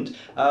interesting point.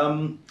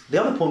 The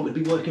other point would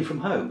be working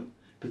from home.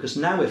 Because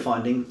now we're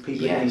finding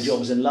people are getting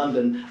jobs in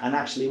London, and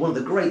actually one of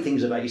the great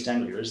things about East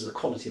Anglia is the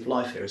quality of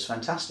life here is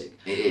fantastic.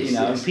 It is,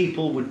 and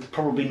people would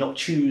probably not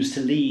choose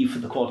to leave for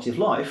the quality of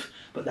life,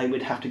 but they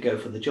would have to go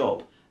for the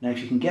job. Now, if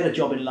you can get a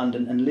job in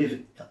London and live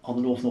on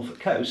the North Norfolk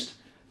coast,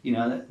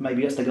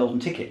 maybe that's the golden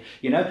ticket.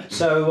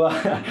 So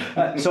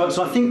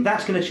I think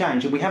that's going to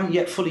change, and we haven't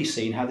yet fully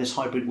seen how this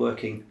hybrid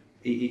working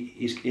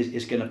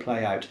is going to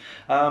play out.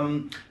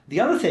 The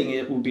other thing,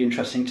 it will be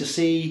interesting to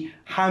see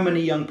how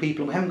many young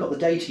people, we haven't got the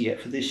data yet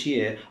for this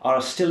year,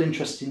 are still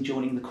interested in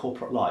joining the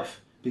corporate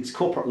life. Because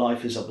corporate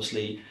life is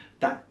obviously,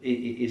 that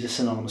is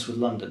synonymous with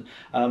London.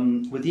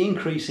 With the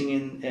increasing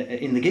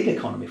in the gig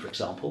economy, for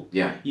example,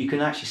 you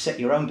can actually set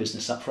your own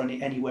business up for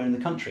anywhere in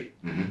the country.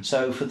 Mm-hmm.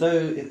 So for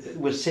those,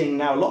 we're seeing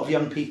now a lot of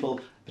young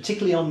people,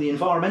 particularly on the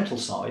environmental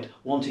side,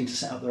 wanting to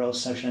set up their own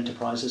social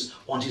enterprises,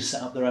 wanting to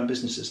set up their own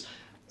businesses.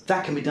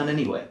 That can be done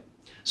anywhere.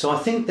 So I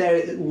think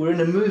we're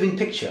in a moving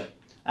picture,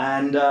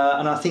 and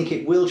I think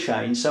it will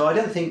change. So I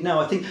don't think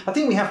I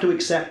think we have to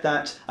accept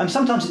that. And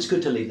sometimes it's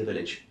good to leave the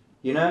village.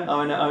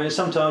 I mean,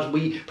 sometimes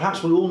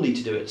perhaps we all need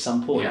to do it at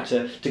some point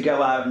to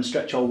go out and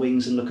stretch our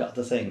wings and look at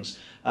other things.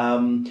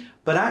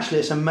 But actually,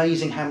 it's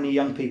amazing how many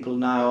young people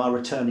now are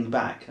returning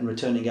back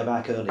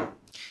early.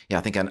 Yeah,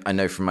 I think I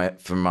know from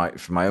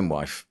my own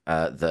wife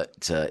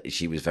that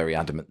she was very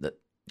adamant that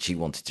she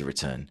wanted to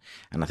return,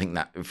 and I think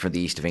that for the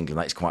east of England,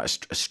 that's quite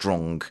a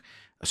strong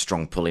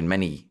pull in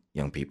many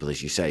young people,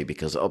 as you say,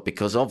 because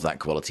of that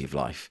quality of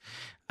life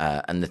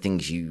and the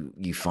things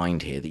you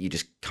find here that you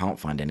just can't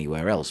find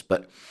anywhere else.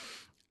 But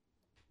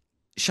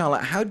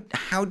Charlotte,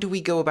 how do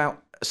we go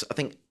about? I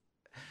think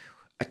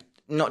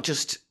not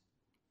just.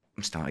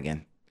 I'm start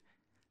again.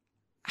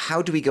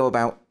 How do we go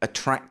about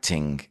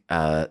attracting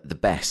the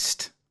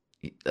best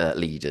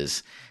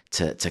leaders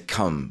to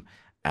come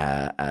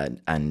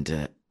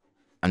and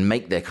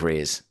make their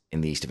careers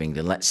in the east of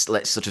England?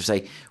 Let's sort of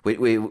say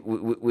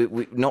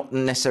we're not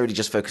necessarily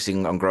just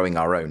focusing on growing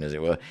our own, as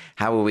it were.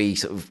 How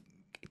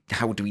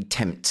do we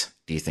tempt,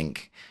 do you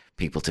think,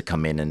 people to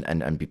come in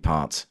and be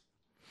part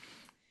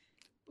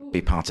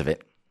of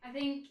it? I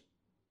think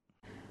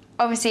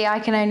obviously I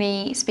can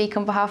only speak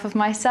on behalf of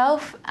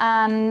myself,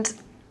 and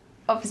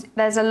obviously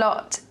there's a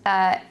lot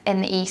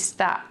in the east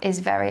that is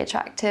very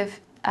attractive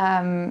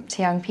to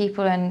young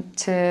people and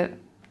to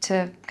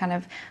kind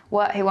of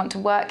who want to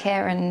work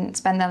here and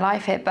spend their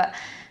life here. But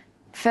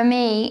for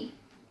me,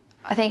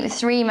 I think the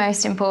three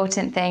most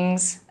important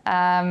things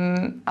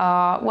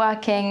are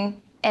working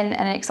in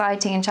an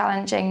exciting and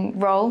challenging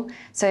role.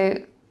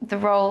 So the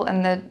role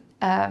and the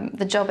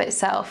job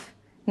itself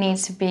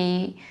needs to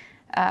be,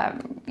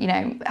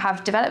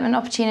 have development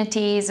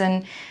opportunities,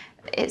 and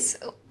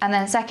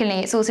then secondly,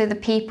 it's also the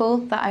people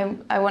that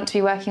I want to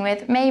be working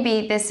with.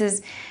 Maybe this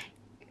is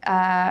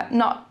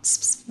not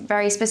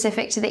very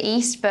specific to the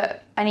East,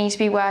 but I need to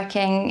be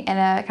working in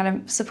a kind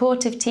of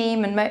supportive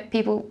team and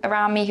people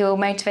around me who will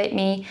motivate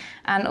me,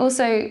 and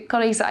also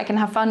colleagues that I can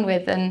have fun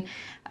with and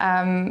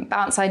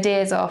bounce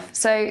ideas off.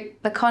 So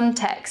the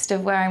context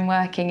of where I'm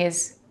working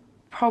is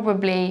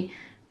probably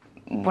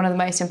one of the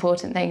most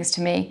important things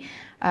to me,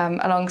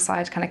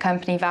 alongside kind of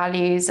company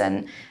values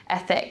and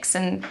ethics.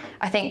 And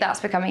I think that's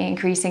becoming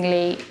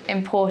increasingly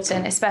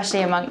important,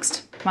 especially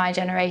amongst my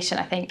generation.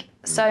 I think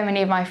so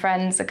many of my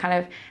friends are kind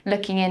of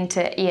looking into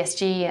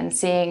ESG and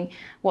seeing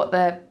what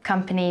the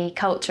company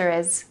culture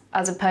is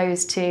as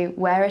opposed to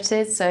where it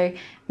is. So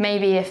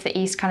maybe if the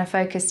East kind of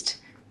focused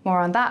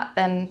more on that,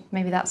 then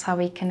maybe that's how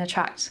we can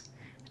attract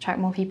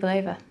more people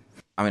over.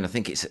 I mean, I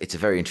think it's a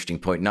very interesting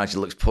point.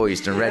 Nigel looks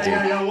poised and ready.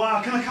 Yeah.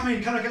 Wow, can I come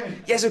in?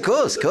 Yes, of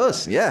course.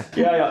 Yeah.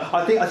 Yeah.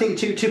 I think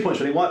two points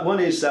really. One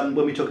is when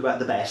we talk about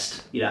the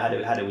best.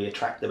 How do we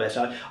attract the best?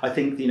 I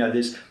think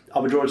I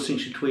would draw a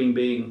distinction between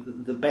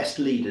being the best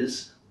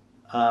leaders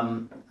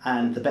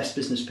and the best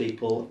business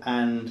people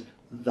and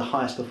the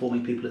highest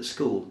performing people at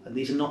school. And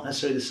these are not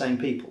necessarily the same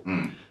people.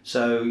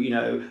 So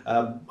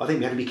I think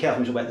we have to be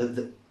careful when we talk about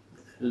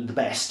the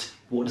best.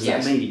 What does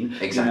that mean?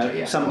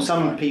 Exactly.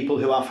 Some people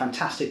who are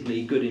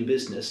fantastically good in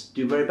business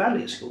do very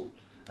badly at school.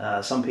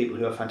 Some people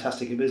who are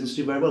fantastic in business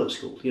do very well at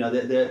school.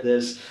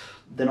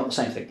 They're not the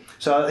same thing.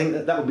 So I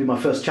think that would be my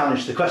first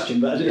challenge to the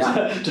question. But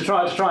to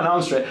try and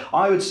answer it,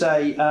 I would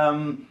say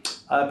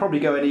probably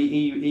go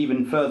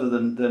even further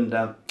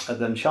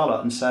than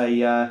Charlotte and say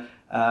to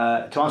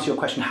answer your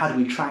question, how do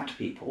we attract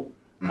people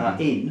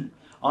in?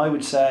 I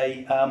would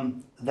say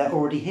they're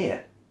already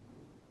here.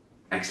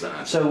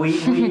 Excellent. So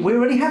we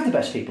already have the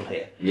best people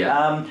here.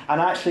 Yeah. And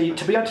actually,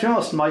 to be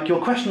honest, Mike,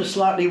 your question is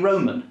slightly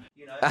Roman.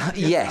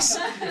 Yes.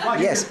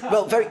 Yes.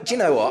 Well, do you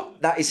know what?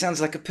 It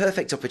sounds like a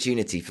perfect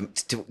opportunity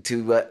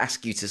to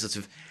ask you to sort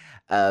of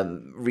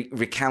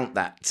recount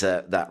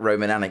that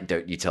Roman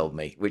anecdote you told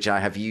me, which I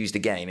have used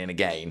again and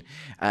again,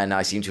 and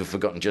I seem to have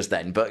forgotten just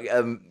then. But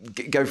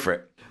go for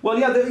it. Well,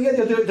 the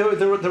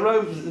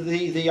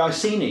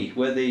Iceni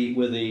were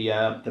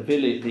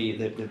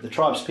the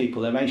tribes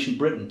people of ancient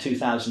Britain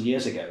 2,000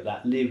 years ago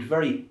that lived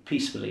very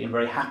peacefully and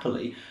very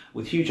happily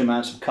with huge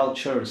amounts of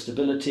culture and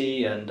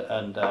stability and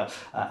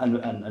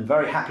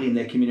very happily in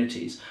their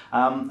communities.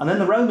 And then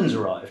the Romans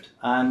arrived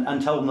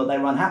and told them that they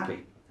were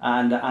unhappy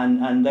and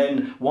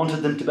then wanted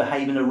them to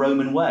behave in a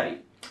Roman way.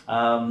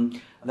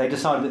 They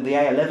decided that the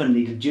A11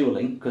 needed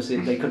duelling because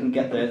they couldn't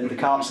get the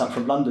carts up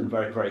from London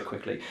very, very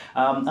quickly.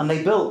 And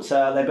they built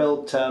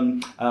Venta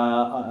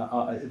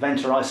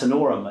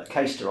Icenorum at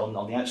Caister on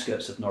the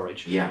outskirts of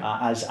Norwich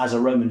as a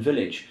Roman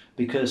village,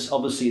 because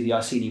obviously the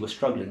Iceni were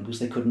struggling because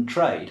they couldn't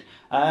trade.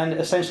 And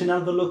essentially none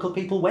of the local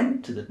people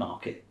went to the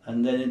market.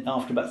 And then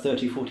after about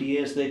 30, 40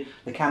 years, the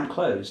camp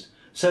closed.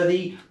 So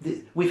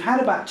we've had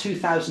about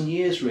 2,000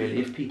 years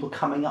really of people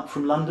coming up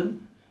from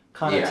London,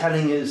 kind of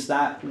telling us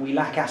that we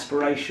lack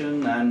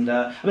aspiration. And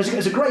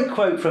there's a great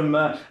quote from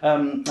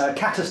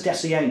Catus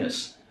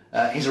Decianus.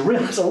 It's a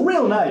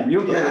real name.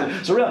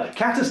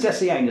 Catus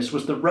Decianus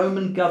was the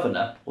Roman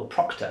governor or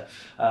proctor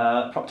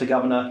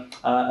governor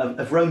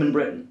of Roman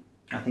Britain.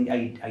 I think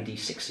AD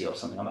 60 or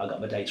something. I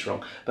got my dates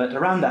wrong, but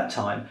around that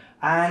time.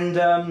 And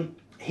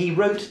he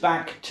wrote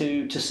back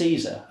to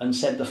Caesar and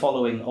said the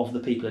following of the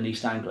people in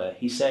East Anglia.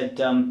 He said,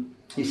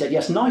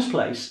 yes, nice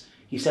place.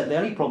 He said the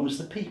only problem is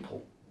the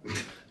people.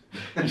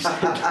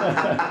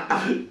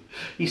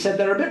 He said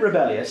they're a bit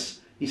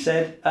rebellious. He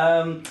said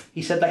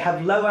they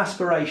have low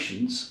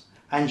aspirations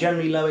and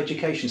generally low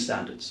education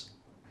standards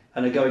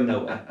and are going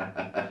nowhere.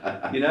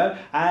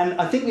 And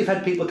I think we've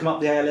had people come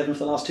up the A11 for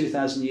the last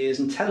 2,000 years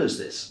and tell us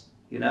this.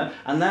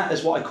 And that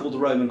is what I call the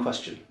Roman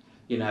question.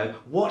 You know,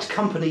 what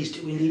companies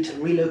do we need to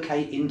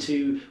relocate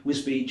into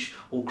Wisbech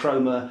or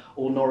Cromer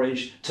or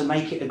Norwich to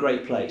make it a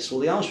great place? Well,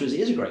 the answer is it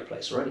is a great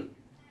place already.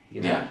 You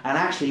know? Yeah. And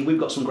actually, we've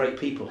got some great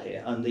people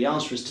here, and the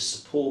answer is to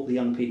support the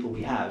young people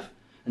we have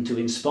and to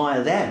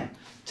inspire them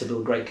to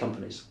build great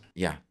companies.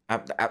 Yeah,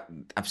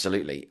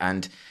 absolutely.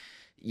 And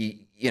you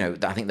know,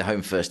 I think the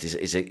Home First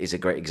is a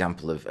great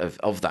example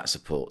of that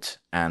support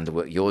and the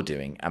work you're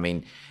doing. I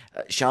mean,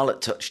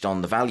 Charlotte touched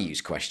on the values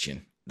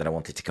question that I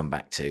wanted to come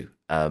back to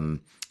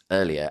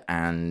earlier,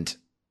 and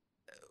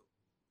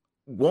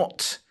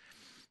what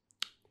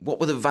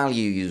were the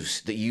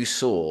values that you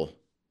saw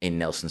in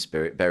Nelson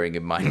Spirit, bearing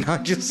in mind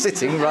Nigel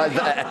sitting right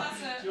there?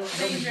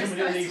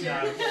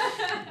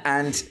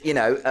 And, you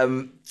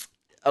know,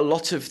 a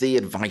lot of the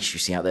advice you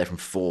see out there from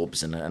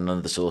Forbes and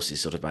other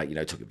sources sort of about, you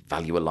know, talking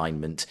value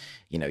alignment,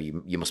 you know,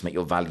 you must make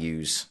your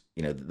values,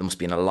 you know, there must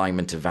be an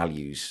alignment of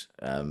values,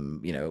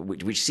 you know,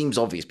 which seems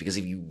obvious, because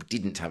if you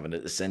didn't have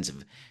a sense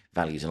of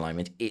values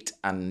alignment,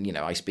 and, you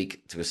know, I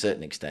speak to a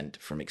certain extent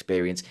from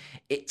experience,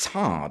 it's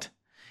hard.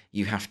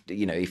 You have to,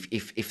 you know,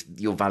 if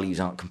your values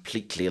aren't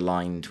completely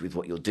aligned with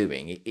what you're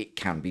doing, it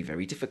can be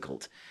very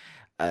difficult.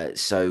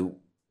 So,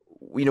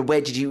 you know,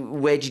 where did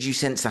you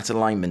sense that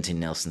alignment in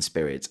Nelson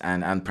Spirit?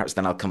 And perhaps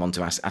then I'll come on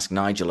to ask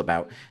Nigel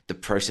about the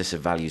process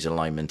of values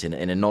alignment in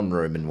a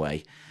non-Roman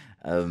way,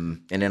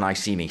 in an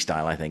Iceni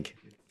style, I think.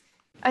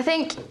 I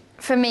think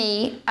for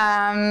me,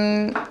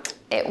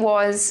 it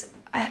was,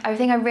 I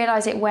think I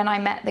realised it when I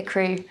met the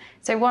crew.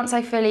 So once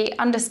I fully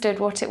understood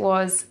what it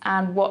was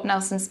and what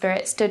Nelson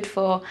Spirit stood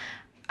for,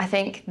 I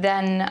think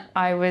then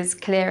I was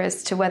clear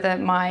as to whether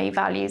my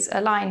values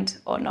aligned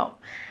or not.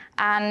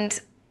 And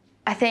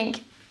I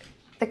think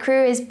the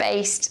crew is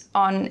based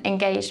on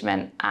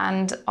engagement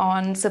and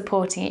on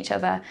supporting each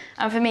other.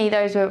 And for me,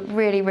 those were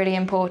really, really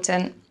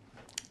important.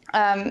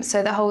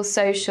 So the whole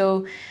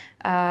social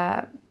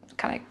kind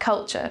of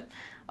culture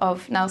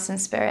of Nelson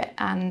Spirit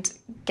and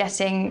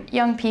getting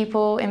young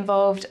people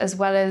involved, as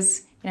well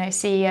as, you know,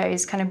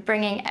 CEOs, kind of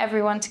bringing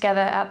everyone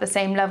together at the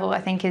same level, I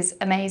think is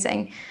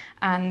amazing,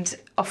 and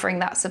offering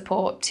that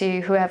support to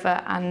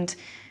whoever and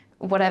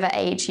whatever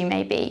age you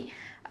may be.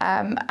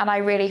 And I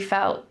really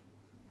felt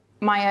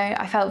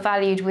I felt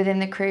valued within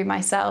the crew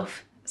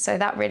myself, so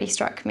that really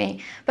struck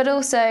me. But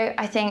also,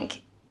 I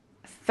think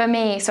for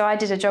me, so I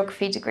did a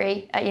geography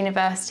degree at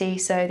university,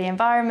 so the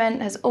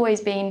environment has always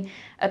been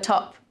a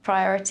top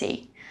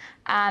priority.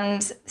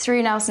 And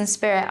through Nelson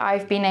Spirit,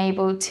 I've been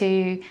able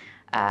to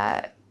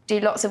do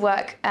lots of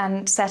work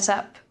and set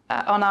up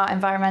on our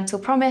environmental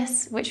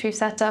promise, which we've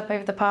set up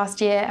over the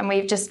past year, and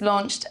we've just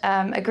launched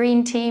a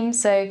green team.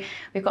 So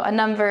we've got a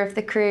number of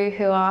the crew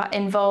who are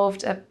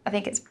involved, I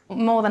think it's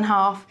more than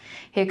half,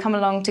 who come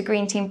along to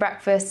green team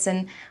breakfasts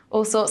and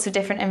all sorts of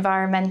different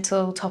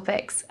environmental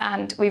topics,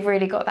 and we've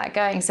really got that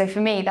going. So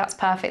for me, that's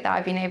perfect that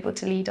I've been able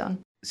to lead on.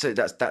 So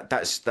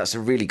that's a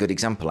really good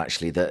example,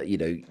 actually, that, you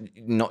know,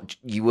 not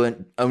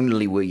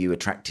only were you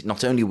attracted. I'm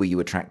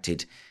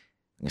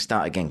going to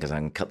start again because I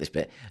can cut this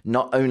bit.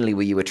 Not only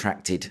were you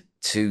attracted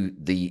to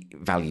the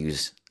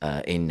values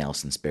in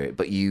Nelson Spirit,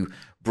 but you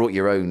brought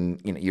your own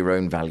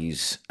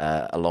values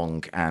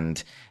along,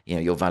 and, you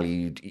know,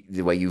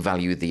 the way you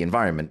value the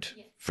environment,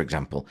 for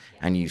example,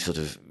 and you sort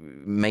of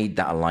made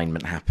that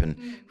alignment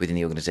happen within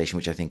the organisation,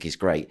 which I think is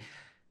great.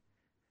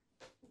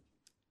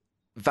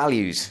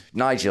 Values,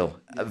 Nigel,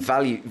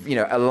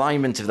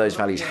 alignment of those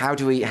values. How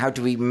do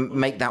we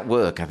make that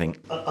work? I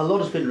think a lot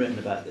has been written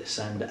about this,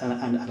 and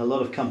a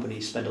lot of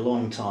companies spend a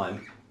long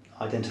time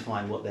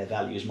identifying what their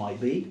values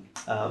might be.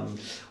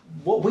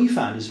 What we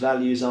found is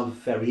values are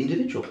very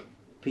individual.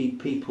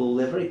 People,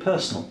 they're very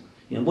personal.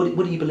 You know, what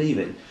do you believe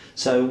in?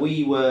 So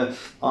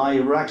I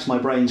racked my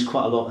brains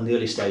quite a lot in the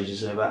early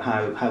stages about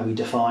how we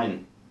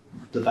define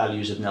the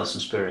values of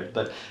Nelson Spirit,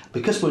 but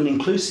because we're an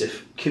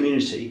inclusive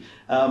community,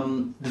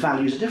 the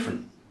values are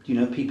different. You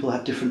know, people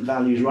have different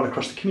values right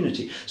across the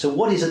community. So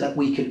what is it that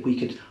we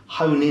could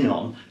hone in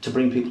on to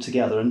bring people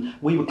together? And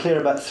we were clear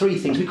about three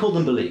things. We call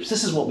them beliefs.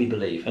 This is what we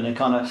believe, and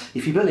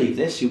if you believe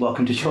this, you're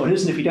welcome to join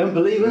us, and if you don't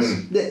believe us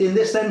in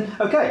this, then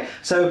okay.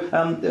 So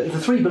the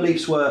three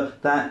beliefs were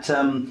that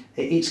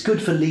it's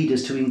good for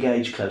leaders to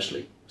engage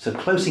closely. So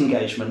close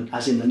engagement,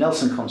 as in the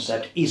Nelson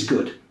concept, is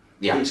good.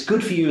 Yeah. It's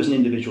good for you as an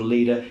individual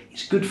leader,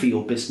 it's good for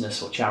your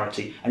business or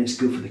charity, and it's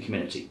good for the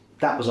community.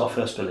 That was our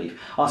first belief.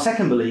 Our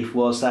second belief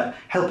was that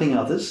helping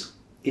others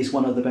is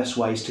one of the best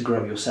ways to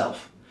grow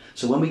yourself.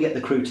 So when we get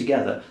the crew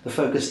together, the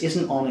focus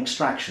isn't on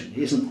extraction, it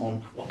isn't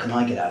on what can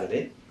I get out of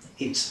it,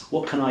 it's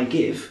what can I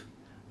give,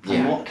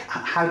 and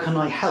how can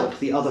I help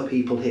the other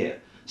people here.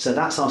 So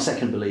that's our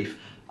second belief.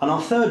 And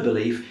our third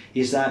belief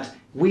is that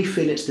we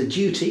feel it's the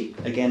duty,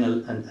 again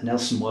a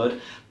Nelson word,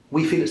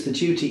 we feel it's the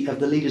duty of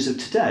the leaders of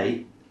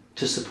today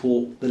to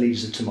support the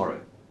leaders of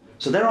tomorrow.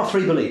 So there are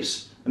three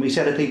beliefs, and we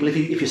say to people,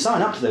 if you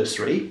sign up to those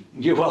three,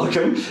 you're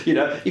welcome. You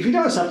know, if you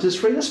don't sign up to those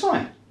three, that's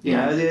fine. You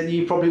know,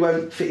 you probably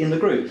won't fit in the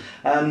group.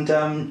 And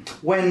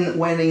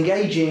when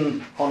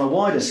engaging on a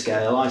wider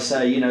scale, I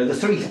say, you know,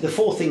 the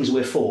four things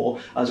we're for,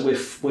 as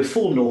we're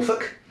for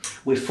Norfolk,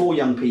 we're for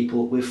young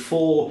people, we're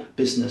for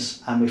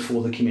business, and we're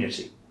for the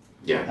community.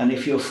 Yeah. And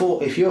if you're for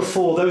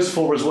those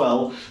four as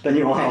well, then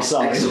you're on our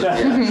side.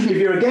 If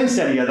you're against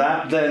any of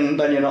that, then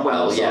you're not on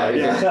our side.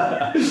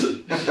 Yeah.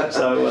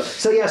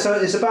 So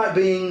it's about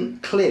being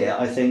clear,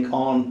 I think,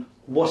 on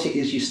what it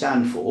is you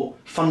stand for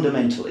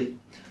fundamentally,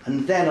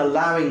 and then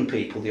allowing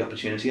people the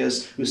opportunity,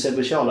 as we said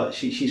with Charlotte,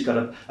 she's got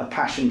a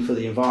passion for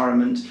the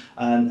environment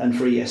and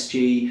for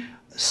ESG.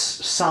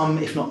 Some,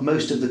 if not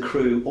most, of the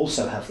crew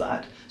also have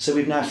that. So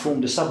we've now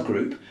formed a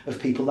subgroup of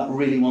people that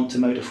really want to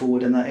motor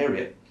forward in that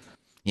area.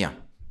 Yeah,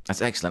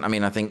 that's excellent. I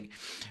mean, I think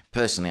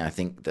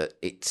that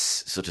it's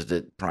sort of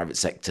the private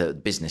sector,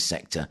 business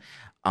sector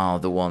are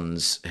the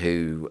ones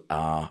who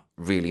are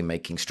really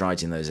making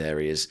strides in those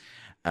areas,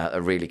 are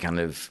really kind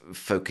of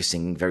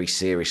focusing very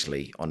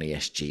seriously on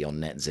ESG, on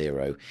net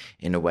zero,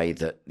 in a way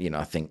that,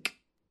 I think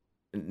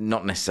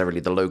not necessarily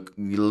the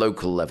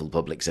local level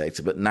public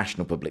sector, but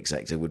national public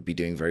sector would be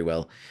doing very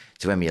well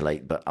to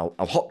emulate. But I'll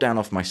hop down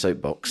off my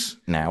soapbox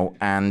now.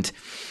 And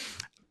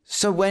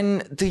so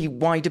when the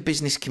wider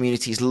business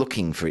community is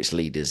looking for its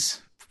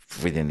leaders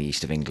within the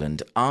East of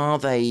England, are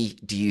they,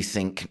 do you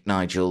think,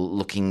 Nigel,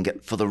 looking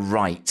for the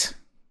right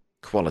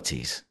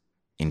qualities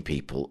in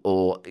people,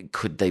 or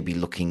could they be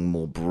looking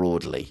more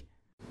broadly?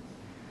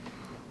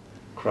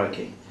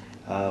 Crikey.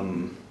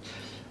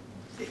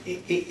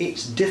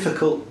 It's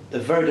difficult, a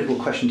very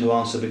difficult question to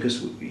answer,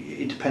 because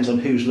it depends on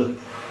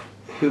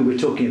who we're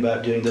talking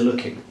about doing the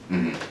looking.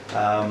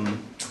 Mm-hmm.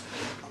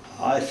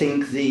 I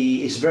think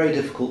it's very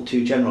difficult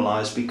to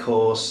generalise,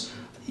 because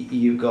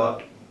you've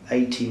got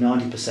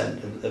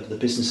 80-90% of the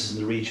businesses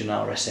in the region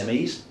are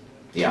SMEs.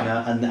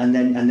 Yeah. And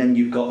then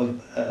you've got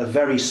a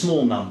very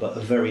small number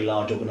of very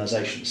large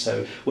organisations.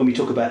 So when we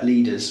talk about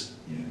leaders,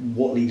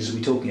 what leaders are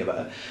we talking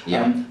about?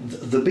 Yeah.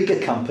 The bigger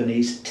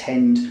companies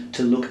tend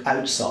to look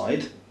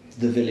outside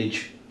the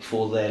village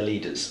for their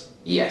leaders.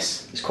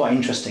 Yes. It's quite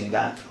interesting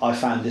that I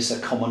found this a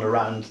common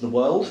around the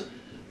world.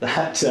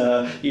 That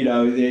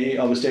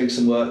I was doing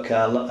some work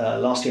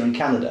last year in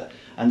Canada,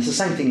 and it's the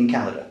same thing in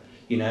Canada.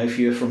 If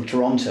you're from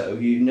Toronto,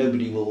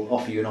 nobody will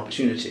offer you an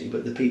opportunity,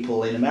 but the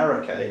people in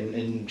America,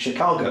 in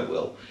Chicago,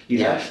 will.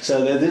 Yeah.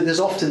 So there's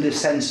often this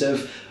sense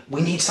of,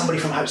 we need somebody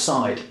from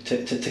outside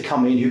to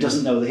come in who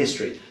doesn't know the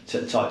history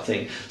type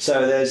thing.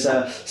 So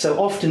so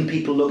often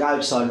people look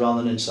outside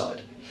rather than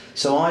inside.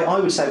 So I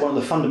would say one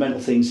of the fundamental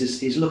things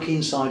is look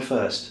inside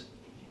first,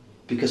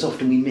 because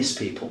often we miss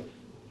people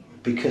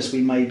because we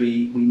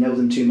know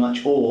them too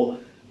much, or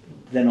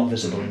they're not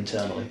visible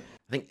internally.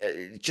 I think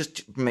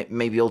just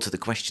maybe alter the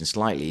question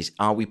slightly is,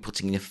 are we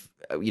putting enough,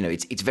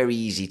 it's very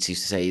easy to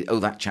say, oh,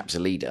 that chap's a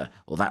leader,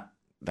 or that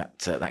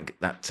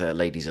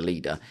lady's a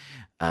leader,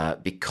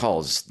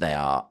 because they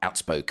are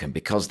outspoken,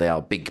 because they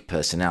are big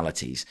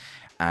personalities,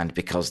 and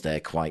because they're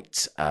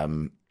quite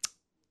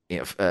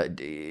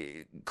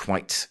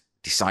quite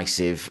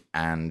decisive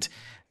and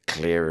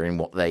clear in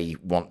what they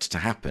want to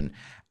happen.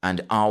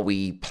 And are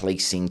we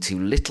placing too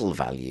little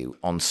value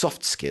on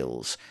soft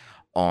skills,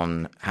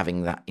 on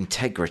having that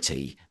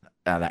integrity,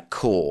 that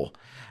core,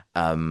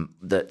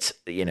 that,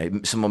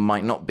 someone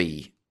might not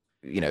be,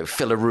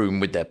 fill a room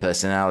with their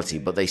personality,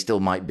 but they still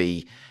might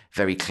be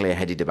very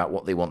clear-headed about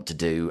what they want to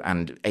do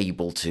and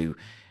able to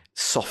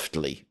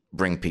softly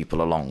bring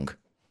people along?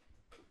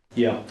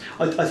 Yeah,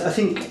 I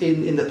think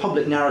in the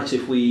public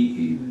narrative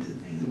we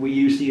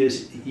use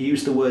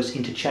the words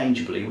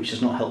interchangeably, which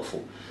is not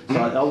helpful.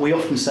 So we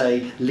often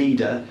say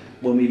leader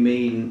when we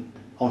mean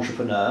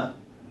entrepreneur,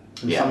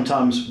 and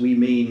sometimes we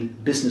mean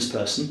business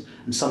person,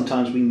 and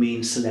sometimes we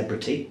mean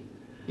celebrity,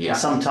 and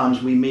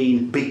sometimes we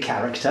mean big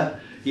character,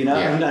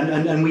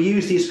 and we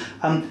use these.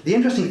 The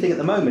interesting thing at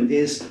the moment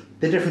is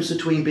the difference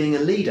between being a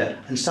leader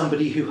and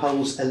somebody who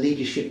holds a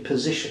leadership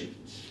position.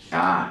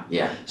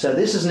 So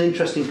this is an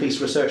interesting piece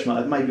of research,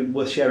 Mark, maybe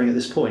worth sharing at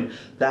this point,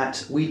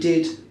 that we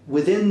did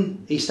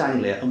within East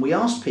Anglia, and we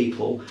asked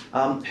people,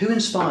 who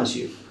inspires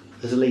you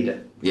as a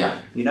leader?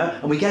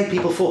 And we gave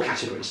people 4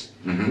 categories.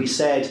 Mm-hmm. We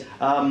said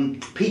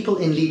people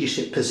in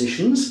leadership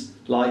positions,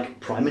 like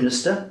Prime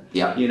Minister,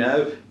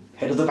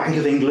 head of the Bank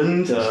of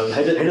England,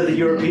 head of the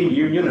European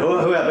Union,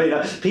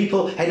 whoever,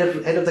 people,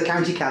 head of the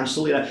county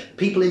council,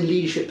 people in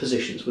leadership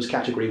positions was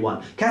category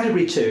 1.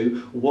 Category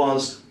 2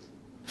 was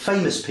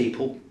famous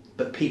people,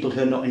 but people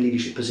who are not in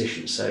leadership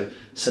positions, so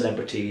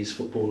celebrities,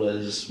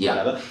 footballers,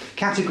 whatever.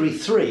 Category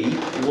 3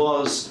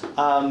 was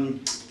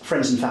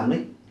friends and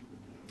family,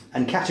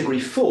 and category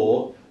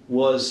 4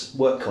 was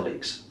work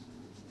colleagues.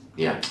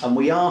 And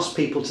we asked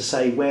people to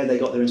say where they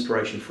got their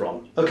inspiration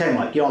from. Okay,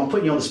 Mike, I'm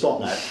putting you on the spot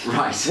now.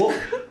 Right.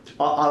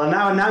 I'll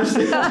now announce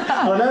the.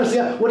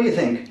 What do you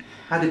think?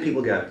 How did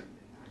people go?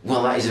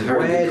 Well, that is a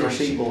very good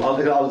question.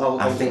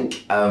 I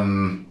think,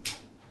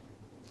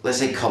 let's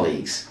say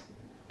colleagues.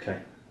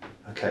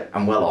 Okay.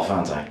 I'm well off,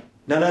 aren't I?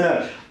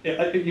 No.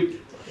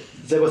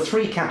 There were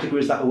 3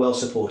 categories that were well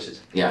supported.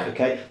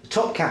 Okay. The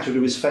top category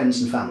was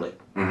friends and family.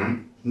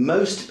 Mm-hmm.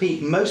 Most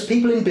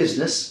people in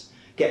business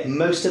get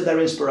most of their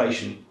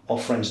inspiration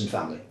of friends and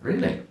family.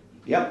 Really?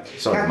 Yep.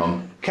 Sorry,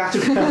 Mum.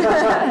 Category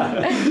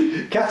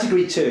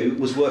 2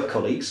 was work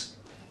colleagues.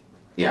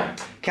 Yeah.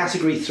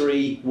 Category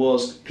 3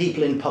 was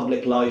people in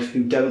public life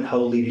who don't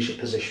hold leadership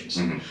positions.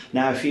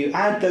 Now, if you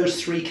add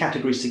those 3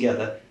 categories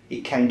together,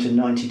 it came to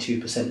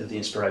 92% of the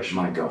inspiration.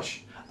 My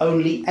gosh.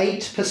 Only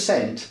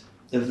 8%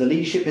 of the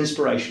leadership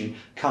inspiration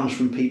comes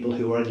from people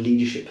who are in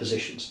leadership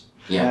positions.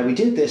 Yeah. Now, we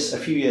did this a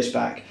few years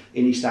back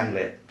in East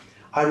Anglia.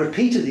 I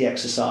repeated the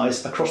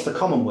exercise across the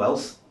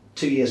Commonwealth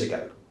 2 years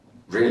ago.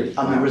 Really?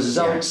 And the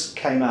results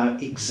came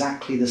out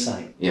exactly the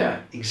same.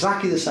 Yeah.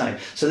 Exactly the same.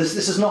 So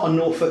this is not a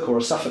Norfolk or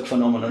a Suffolk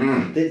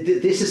phenomenon.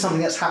 This is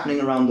something that's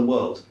happening around the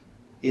world,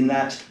 in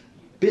that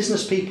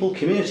business people,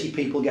 community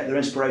people get their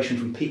inspiration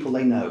from people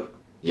they know.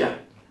 Yeah.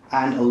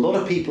 And a lot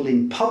of people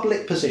in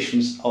public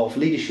positions of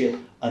leadership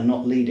are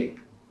not leading.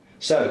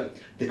 So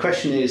the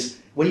question is,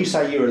 when you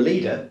say you're a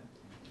leader,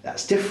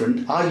 that's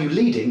different. Are you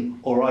leading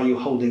or are you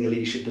holding a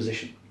leadership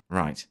position?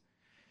 Right.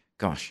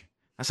 Gosh,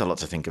 that's a lot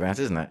to think about,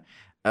 isn't it?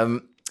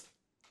 I've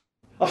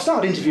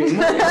started interviewing.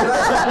 Tables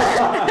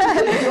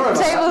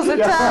are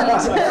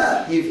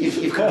turned.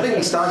 You've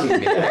completely stymied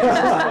me.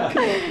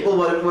 Well,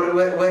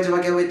 where do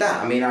I go with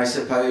that? I mean, I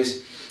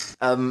suppose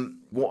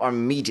what I'm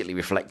immediately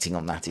reflecting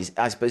on that is,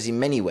 I suppose in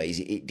many ways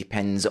it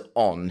depends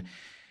on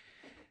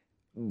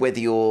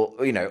whether you're,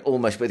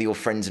 almost whether your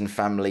friends and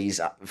family,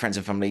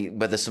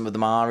 whether some of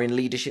them are in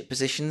leadership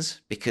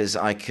positions, because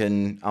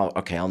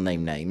I'll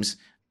name names.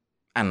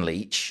 Anne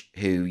Leach,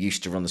 who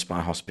used to run the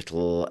Spire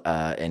Hospital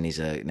and is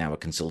now a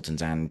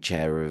consultant and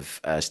chair of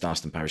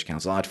Starston Parish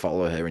Council. I'd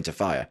follow her into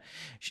fire.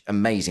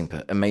 Amazing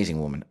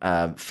woman,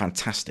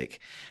 fantastic.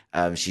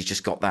 She's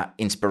just got that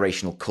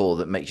inspirational core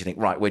that makes you think,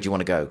 right, where do you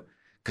want to go?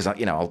 Because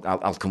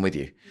I'll come with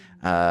you.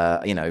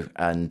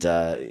 And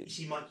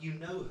See, Mike, you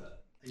know her.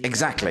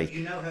 Exactly.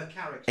 You know her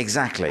character.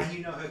 Exactly. And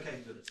you know her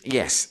capability.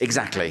 Yes,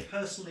 exactly.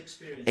 Personal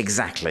experience.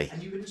 Exactly.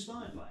 And you've been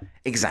inspired by it.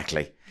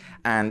 Exactly.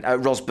 And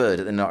Ros Bird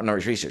at the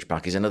Norwich Research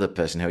Park is another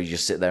person who you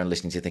just sit there and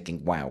listen to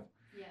thinking, wow,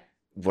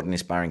 what an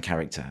inspiring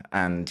character.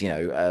 And,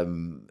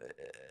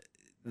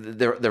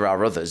 there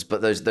are others,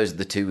 but those are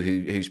the two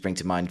who spring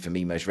to mind for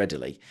me most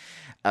readily.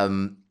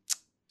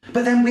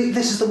 But then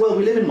this is the world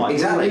we live in, Mike.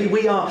 Exactly.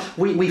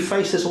 We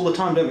face this all the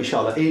time, don't we,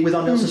 Charlotte? With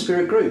our Nelson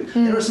Spirit group.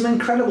 There are some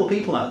incredible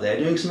people out there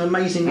doing some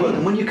amazing work.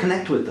 And when you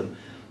connect with them,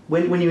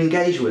 when you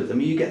engage with them,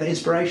 you get that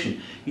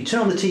inspiration. You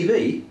turn on the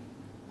TV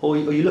or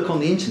you look on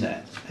the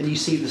internet and you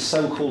see the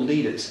so-called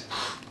leaders.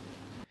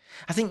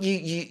 I think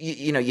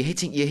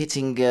you're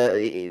hitting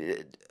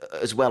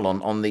as well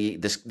on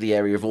the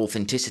area of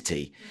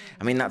authenticity.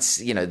 I mean, that's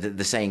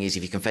the saying is,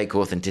 if you can fake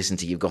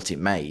authenticity, you've got it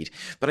made.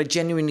 But I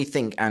genuinely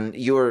think, and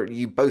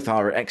you both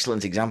are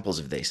excellent examples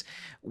of this,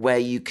 where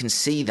you can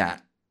see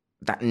that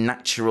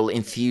natural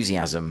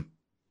enthusiasm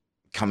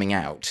coming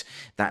out,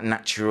 that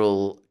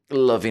natural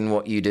love in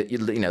what you do,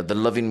 the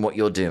love in what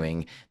you're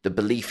doing, the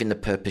belief in the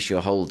purpose you're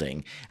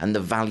holding, and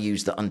the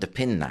values that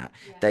underpin that.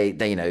 Yeah.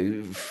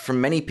 They from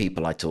many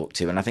people I talk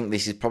to, and I think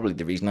this is probably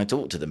the reason I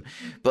talk to them,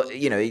 but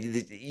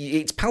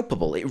it's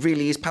palpable. It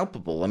really is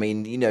palpable. I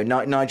mean,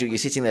 Nigel, you're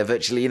sitting there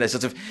virtually,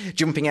 sort of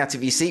jumping out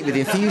of your seat with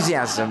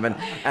enthusiasm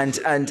and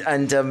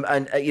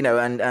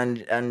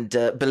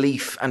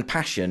belief and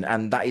passion,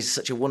 and that is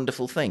such a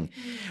wonderful thing.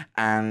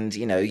 And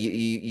you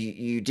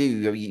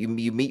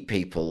meet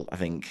people, I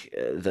think,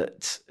 that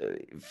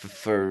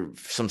for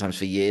sometimes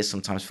for years,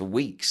 sometimes for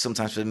weeks,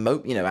 sometimes for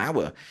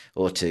hour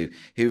or two,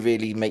 who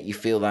really make you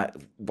feel that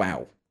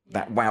wow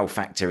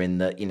factor in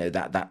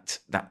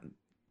that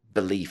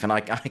belief. And I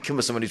come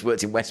as someone who's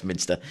worked in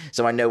Westminster,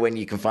 so I know when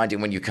you can find it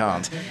and when you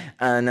can't.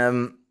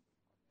 And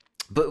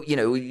but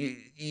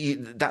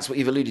that's what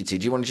you've alluded to.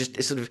 Do you want to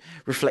just sort of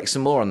reflect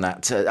some more on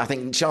that? I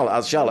think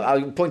Charlotte,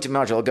 I'll point to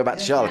Marjorie. I'll go back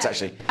to Charlotte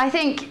actually. I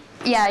think,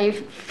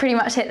 you've pretty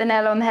much hit the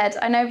nail on the head.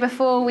 I know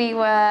before we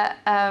were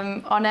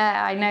on air,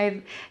 I know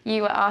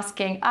you were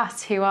asking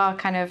us who our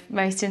kind of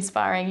most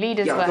inspiring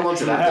leaders were. Yeah, come on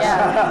to that.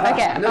 Yeah,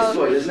 okay. No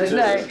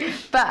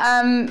spoilers. But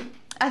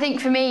I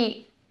think for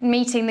me,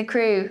 meeting the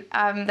crew,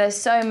 there's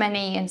so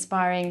many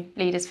inspiring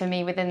leaders for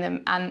me within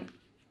them, and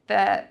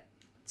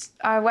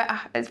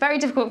it's very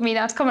difficult for me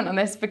now to comment on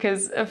this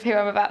because of who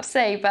I'm about to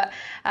say, but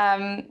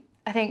I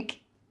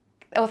think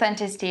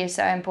authenticity is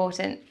so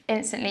important.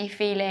 Instantly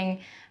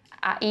feeling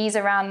at ease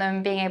around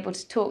them, being able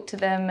to talk to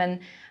them,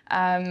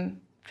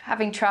 and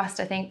having trust.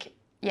 I think,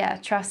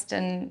 trust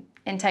and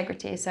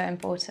integrity is so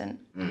important.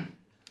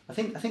 I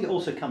think it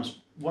also comes,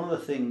 one of the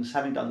things,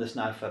 having done this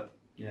now for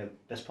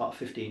best part of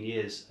 15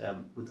 years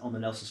on the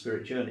Nelson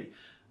Spirit journey,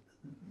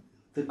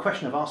 the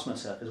question I've asked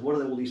myself is, what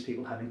do all these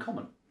people have in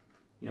common?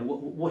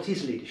 What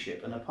is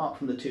leadership? And apart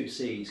from the 2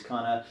 C's,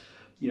 kind of,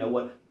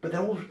 but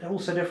they're all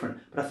so different.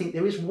 But I think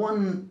there is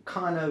one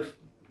kind of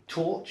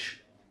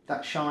torch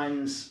that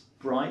shines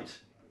bright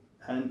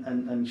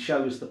and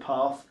shows the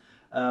path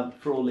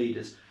for all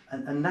leaders,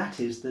 and that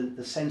is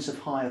the sense of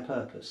higher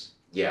purpose.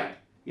 Yeah.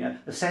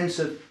 The sense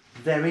of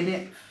they're in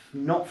it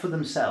not for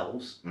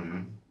themselves,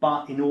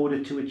 but in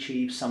order to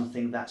achieve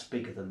something that's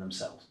bigger than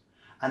themselves.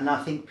 And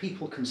I think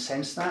people can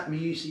sense that. I mean,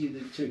 you see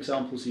the two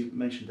examples you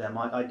mentioned there,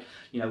 Mike.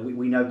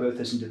 We know both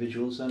as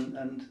individuals,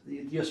 and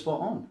you're spot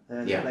on.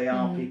 They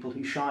are people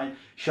who shine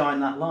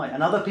that light,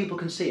 and other people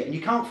can see it, and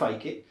you can't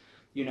fake it.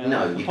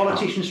 No,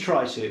 politicians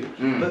try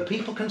to, but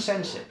people can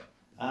sense it.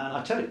 And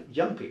I tell you,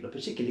 young people are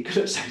particularly good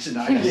at sensing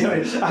that.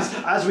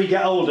 As we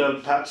get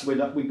older, perhaps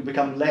we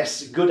become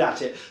less good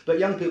at it, but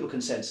young people can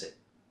sense it.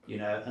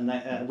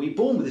 And we're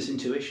born with this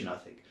intuition, I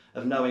think,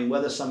 of knowing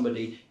whether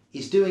somebody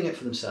is doing it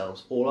for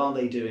themselves or are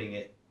they doing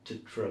it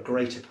for a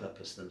greater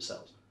purpose than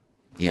themselves.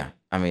 Yeah,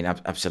 I mean,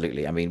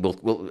 absolutely. I mean,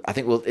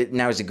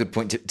 now is a good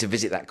point to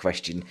visit that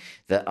question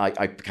that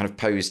I kind of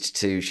posed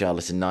to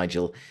Charlotte and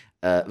Nigel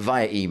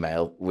via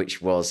email,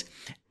 which was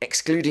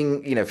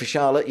excluding, for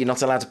Charlotte, you're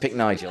not allowed to pick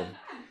Nigel.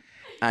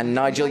 And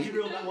Nigel,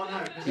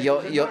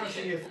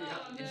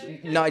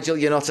 Nigel,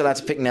 you're not allowed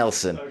to pick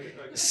Nelson. Okay.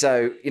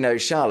 So,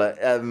 Charlotte,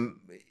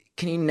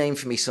 can you name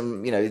for me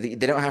some, they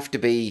don't have to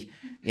be,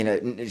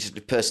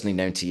 just personally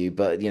known to you,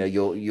 but, you're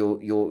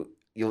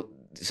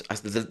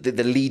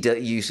the leader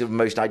you sort of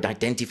most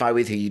identify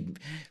with, who you're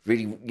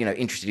really,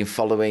 interested in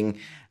following,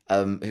 who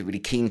are really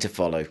keen to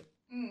follow?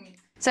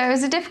 So it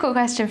was a difficult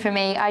question for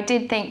me. I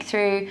did think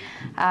through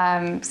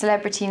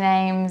celebrity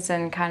names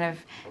and kind of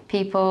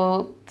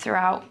people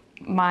throughout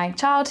my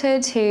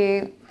childhood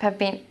who have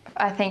been,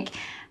 I think,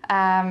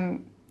 who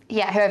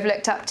I've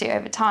looked up to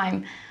over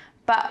time.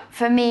 But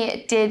for me,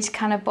 it did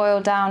kind of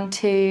boil down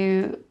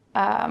to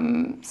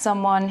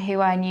someone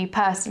who I knew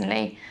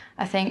personally.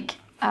 I think,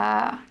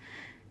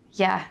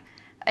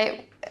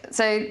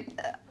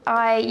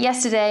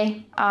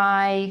 yesterday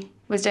I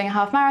was doing a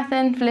half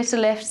marathon for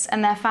Little Lifts,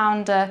 and their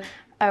founder,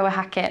 Owa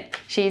Hackett,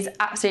 she's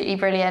absolutely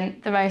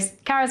brilliant, the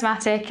most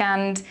charismatic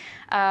and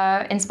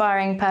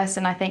inspiring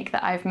person I think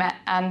that I've met.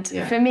 And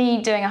for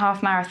me, doing a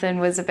half marathon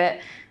was a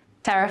bit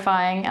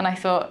terrifying, and I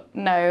thought,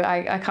 no,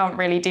 I can't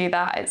really do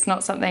that. It's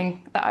not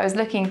something that I was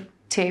looking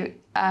to.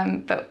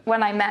 But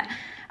when I met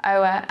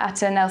Owa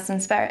at a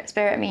Nelson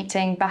Spirit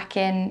meeting back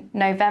in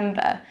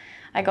November,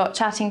 I got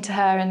chatting to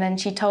her, and then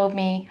she told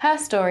me her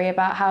story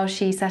about how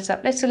she set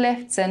up Little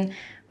Lifts and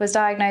was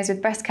diagnosed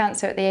with breast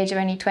cancer at the age of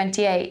only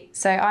 28.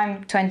 So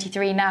I'm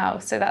 23 now,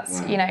 so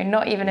that's,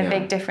 not even a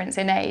big difference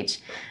in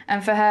age.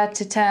 And for her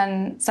to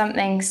turn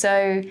something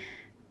so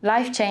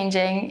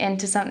life-changing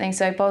into something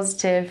so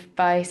positive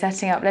by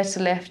setting up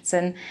Little Lifts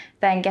and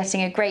then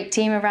getting a great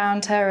team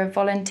around her of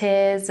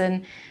volunteers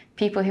and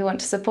people who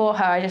want to support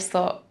her, I just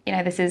thought,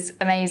 this is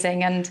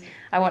amazing, and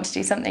I want to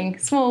do something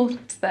small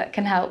that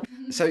can help.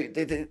 So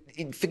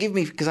forgive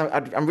me, because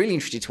I'm really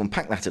interested to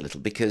unpack that a little,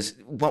 because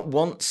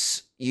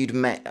once you'd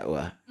met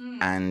Owa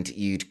and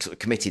you'd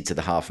committed to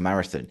the half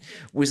marathon,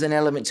 was there an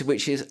element to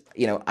which is,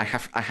 I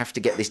have to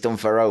get this done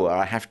for Owa,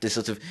 I have to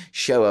sort of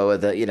show Owa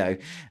that,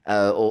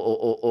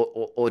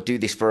 or do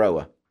this for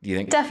Owa, do you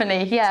think?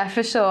 Definitely, yeah,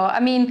 for sure.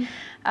 I mean,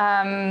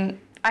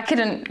 I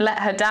couldn't let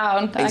her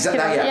down.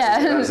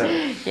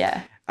 Exactly.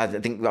 Yeah. I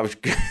think what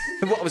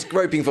I was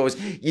groping for was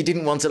you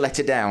didn't want to let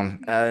her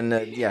down, and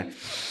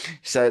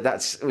so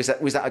was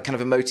that a kind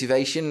of a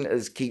motivation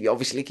as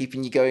obviously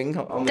keeping you going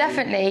on?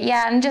 Definitely,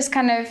 yeah, and just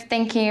kind of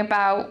thinking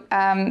about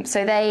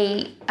so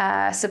they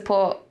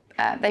support.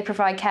 They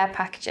provide care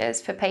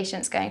packages for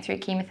patients going through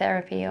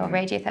chemotherapy or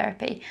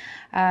radiotherapy.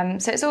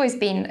 So it's always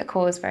been a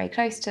cause very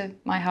close to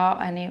my heart.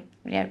 I knew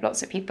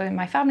lots of people in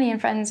my family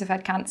and friends have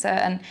had cancer,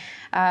 and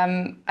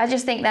I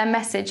just think their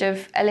message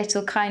of a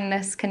little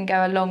kindness can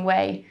go a long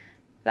way.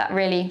 That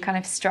really kind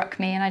of struck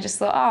me, and I just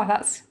thought, oh,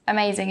 that's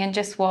amazing, and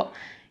just what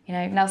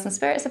Nelson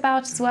Spirit's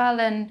about as well.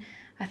 And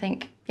I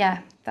think,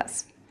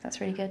 that's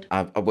really good.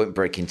 I won't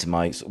break into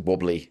my sort of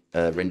wobbly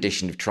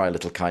rendition of "Try a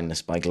Little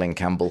Kindness" by Glenn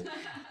Campbell.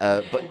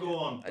 But go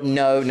on.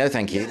 No,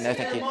 thank you. No,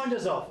 thank you. Remind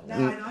us of. No,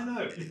 I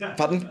know.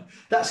 Pardon?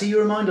 That's who you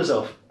remind us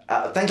of.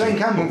 Thank Glenn you.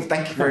 Campbell.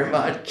 Thank you very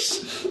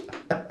much.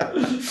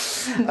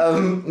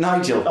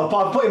 Nigel.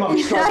 I'll put him up.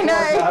 I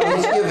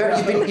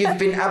know. You've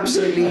been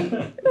absolutely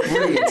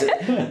brilliant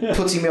at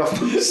putting me off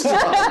my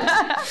start.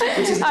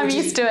 I'm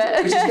used to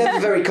it. Which is never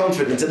very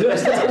confident at the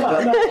best of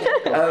times.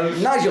 But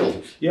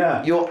Nigel,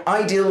 your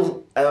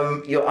ideal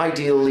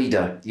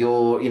leader,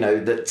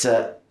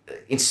 that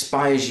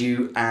inspires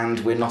you, and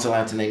we're not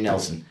allowed to name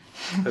Nelson.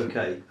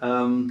 Okay.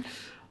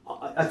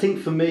 I think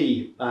for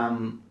me,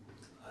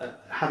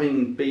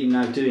 having been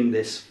now doing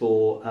this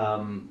for,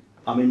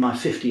 I'm in my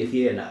 50th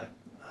year now.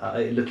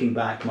 Looking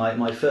back,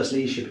 my first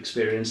leadership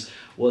experience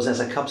was as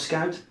a Cub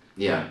Scout.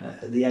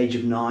 At the age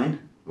of 9.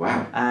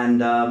 Wow.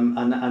 And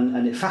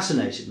it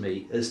fascinated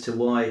me as to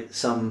why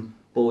some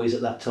boys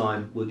at that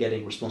time were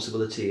getting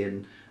responsibility,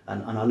 and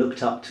I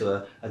looked up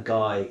to a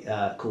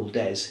guy called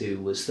Des who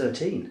was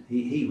 13.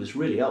 He was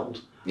really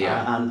old.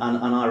 And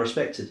I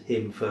respected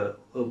him for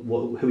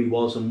who he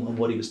was and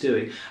what he was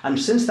doing. And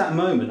since that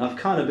moment, I've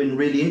kind of been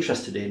really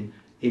interested in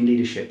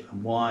leadership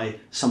and why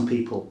some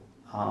people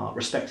are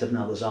respected and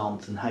others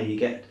aren't, and how you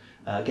get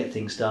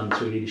things done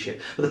through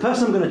leadership. But the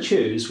person I'm going to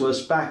choose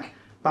was back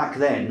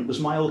then was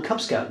my old Cub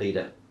Scout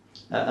leader,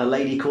 a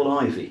lady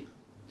called Ivy.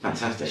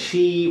 Fantastic.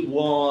 She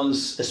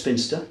was a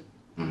spinster.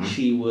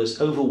 She was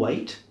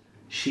overweight.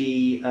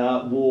 She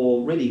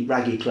wore really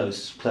raggy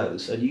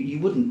clothes, and you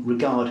wouldn't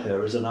regard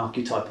her as an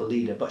archetypal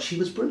leader, but she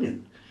was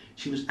brilliant.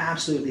 She was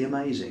absolutely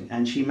amazing,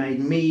 and she made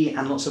me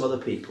and lots of other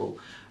people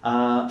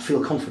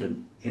feel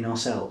confident in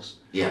ourselves.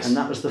 Yes. And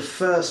that was the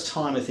first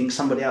time I think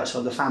somebody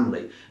outside the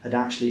family had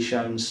actually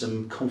shown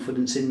some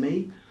confidence in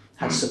me,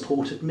 had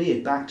supported me,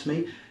 had backed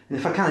me. And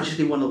if I can, I'll just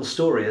give one little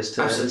story as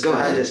to how this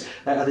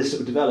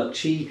sort of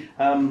developed.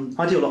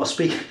 I do a lot of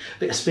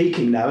bit of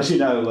speaking now, as you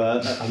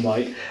know,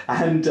 Mike.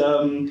 And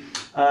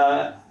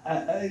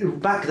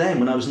back then,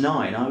 when I was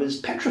 9, I was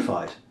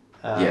petrified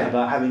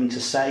about having to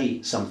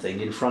say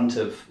something in front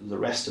of the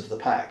rest of the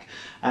pack.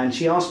 And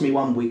she asked me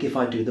one week if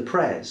I'd do the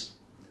prayers.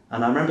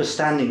 And I remember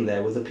standing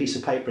there with a piece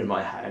of paper in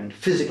my hand,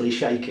 physically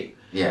shaking,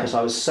 because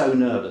I was so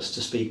nervous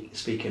to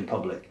speak in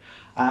public.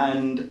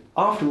 And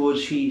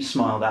afterwards, she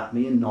smiled at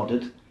me and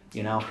nodded,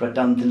 after I'd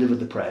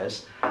delivered the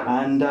prayers.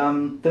 And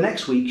the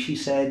next week she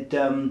said,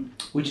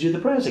 would you do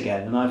the prayers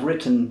again? And I've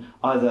written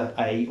either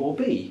A or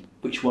B.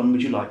 Which one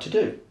would you like to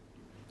do?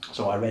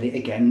 So I read it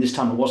again. This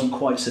time I wasn't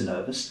quite so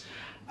nervous.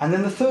 And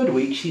then the third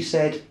week she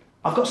said,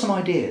 I've got some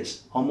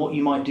ideas on what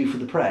you might do for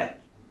the prayer.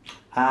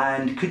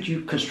 And could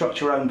you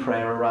construct your own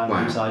prayer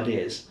around these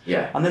ideas?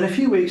 Yeah. And then a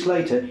few weeks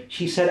later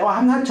she said, I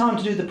haven't had time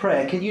to do the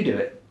prayer. Can you do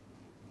it?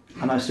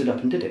 And I stood up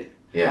and did it.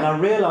 Yeah. And I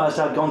realised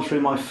I'd gone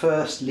through my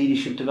first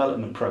leadership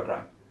development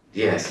programme.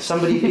 Yes.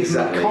 Somebody gave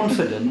me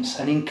confidence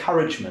and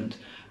encouragement,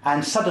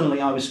 and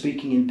suddenly I was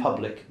speaking in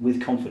public with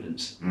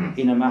confidence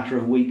in a matter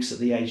of weeks at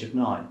the age of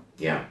 9.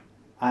 Yeah.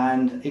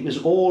 And it was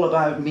all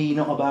about me,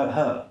 not about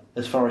her,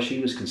 as far as she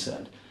was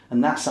concerned.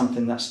 And that's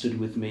something that stood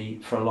with me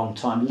for a long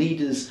time.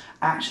 Leaders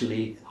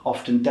actually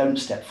often don't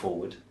step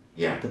forward.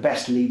 Yeah. The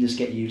best leaders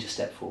get you to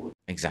step forward.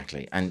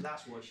 Exactly. And so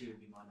that's why she would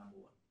be my number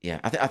one. Yeah,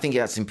 I think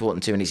that's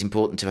important too, and it's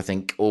important to, I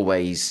think,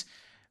 always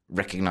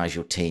recognise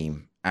your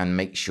team and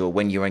make sure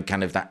when you're in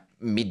kind of that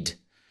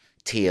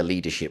mid-tier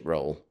leadership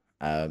role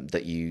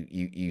that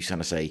you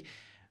kind of say,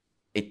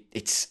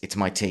 it's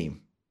my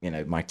team.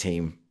 My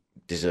team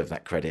deserve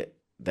that credit.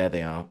 There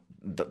they are.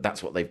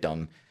 That's what they've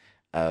done.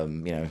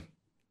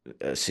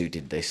 Sue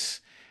did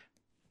this.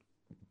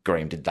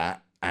 Graham did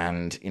that,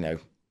 and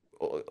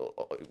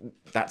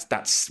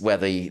that's where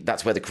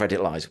the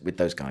credit lies with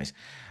those guys.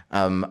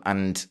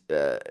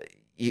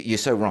 You're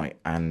so right,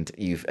 and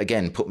you've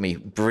again put me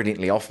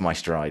brilliantly off my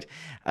stride.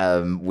 With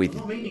I'm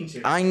not meaning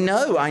to. I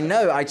know.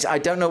 I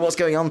don't know what's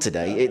going on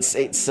today. It's.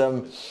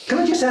 Can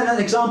I just say an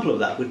example of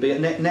that would be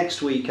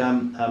next week?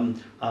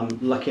 I'm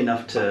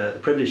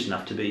privileged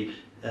enough to be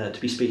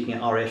speaking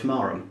at RAF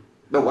Marham.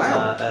 Oh,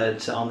 wow.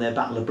 On their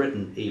Battle of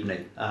Britain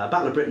evening.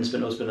 Battle of Britain's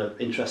always been of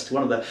interest.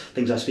 One of the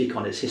things I speak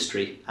on is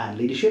history and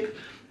leadership.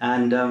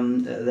 And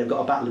they've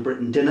got a Battle of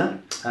Britain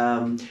dinner,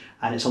 and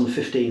it's on the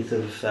 15th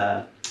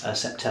of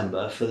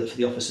September for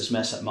the officers'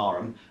 mess at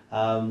Marham.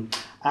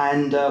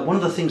 And one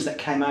of the things that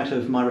came out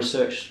of my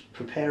research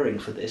preparing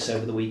for this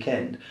over the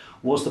weekend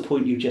was the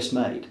point you just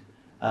made.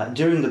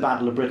 During the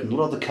Battle of Britain, a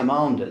lot of the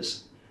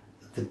commanders,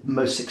 the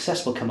most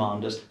successful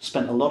commanders,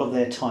 spent a lot of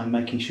their time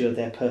making sure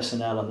their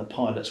personnel and the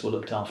pilots were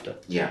looked after.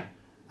 Yeah.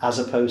 As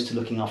opposed to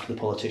looking after the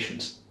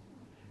politicians.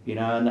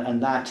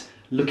 And that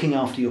looking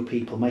after your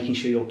people, making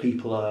sure your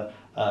people are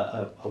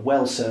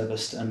well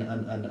serviced and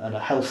are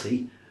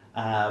healthy,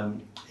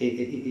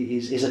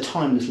 is a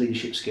timeless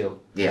leadership skill.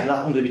 Yeah. And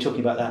I'm going to be talking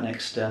about that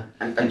next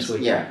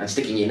week. Yeah, and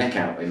sticking your neck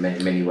out in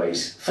many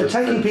ways.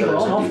 Taking people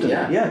on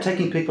often.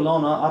 Taking people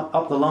on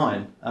up the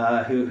line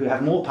who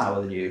have more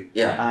power than you.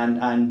 Yeah.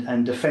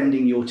 And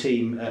defending your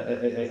team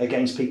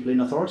against people in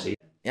authority.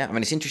 Yeah, I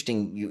mean it's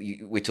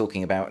interesting. We're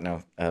talking about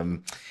now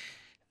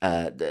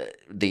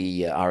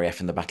the RAF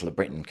and the Battle of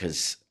Britain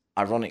because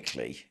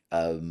ironically,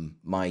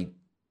 my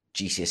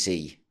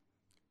GCSE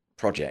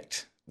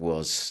project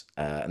was,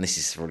 and this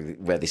is really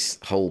where this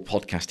whole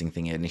podcasting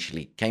thing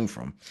initially came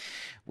from,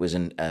 was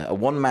a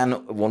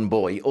one-man,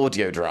 one-boy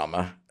audio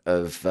drama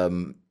of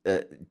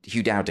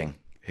Hugh Dowding,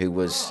 who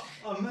was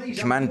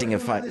commanding a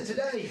fight.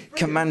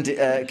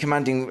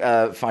 Commanding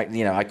fight.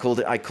 I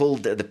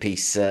called the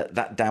piece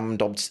 "That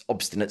Damned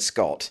Obstinate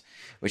Scot,"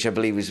 which I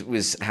believe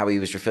was how he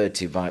was referred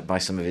to by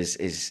some of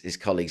his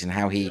colleagues, and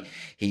how he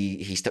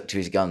stuck to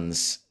his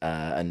guns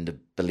and a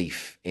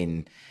belief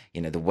in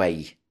the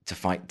way to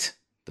fight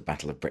the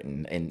Battle of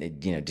Britain, and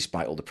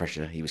despite all the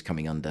pressure he was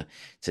coming under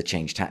to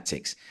change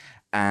tactics.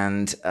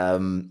 And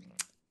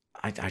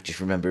I just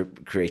remember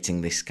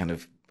creating this kind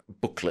of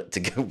booklet to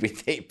go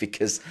with it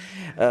because,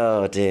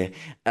 oh dear,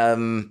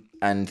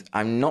 and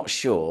I'm not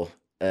sure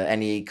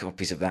any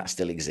copies of that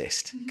still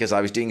exist because I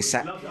was doing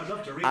I'd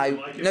love to read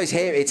it. No, it's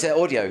here. It's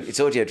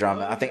audio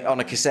drama. I think on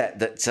a cassette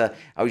that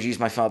I would use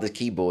my father's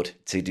keyboard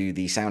to do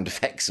the sound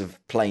effects of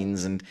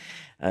planes and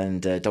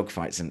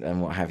dogfights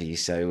and what have you.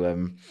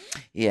 So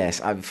yes,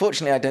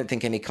 unfortunately, I don't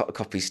think any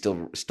copies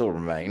still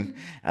remain.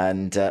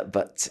 And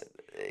but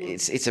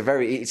it's a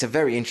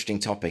very interesting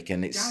topic,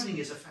 and Dowding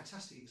is a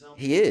fantastic example.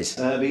 He is.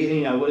 An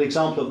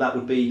example of that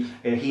would be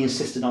he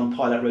insisted on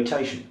pilot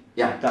rotation.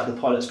 that the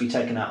pilots be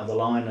taken out of the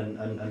line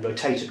and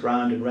rotated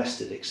around and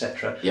rested,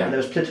 etc. Yeah. And there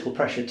was political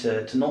pressure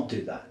to not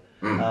do that.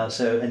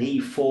 And he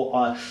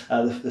fought.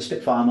 The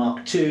Spitfire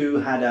Mark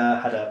II had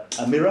a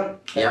mirror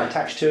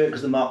attached to it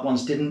because the Mark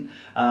I's didn't,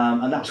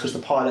 and that was because the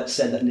pilot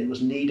said that it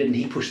was needed, and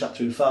he pushed that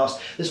through fast.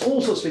 There's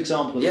all sorts of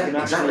examples of him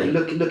actually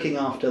looking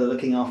after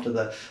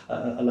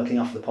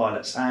the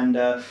pilots, and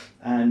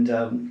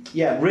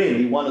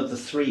really one of the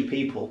three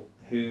people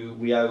who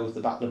we owe the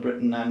Battle of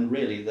Britain and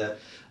really the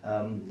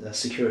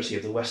security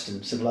of the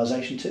Western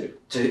civilization to.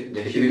 Who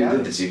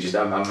the two? Just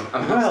I'm gonna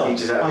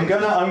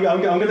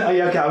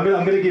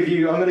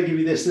give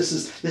you this. This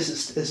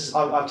is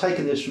I've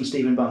taken this from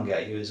Stephen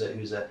Bungay, who's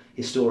a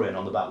historian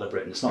on the Battle of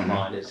Britain. It's not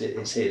mine.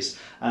 It's his,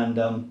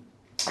 and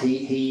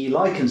he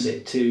likens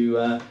it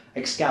to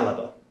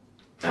Excalibur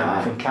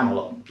from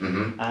Camelot,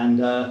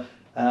 and.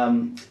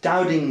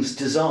 Dowding's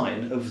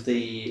design of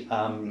the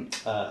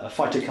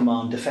fighter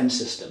command defence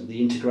system, the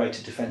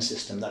integrated defence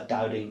system that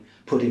Dowding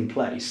put in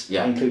place,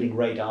 including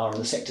radar and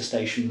the sector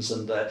stations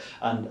and the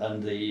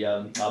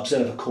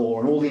observer corps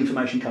and all the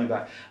information coming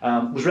back,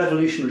 was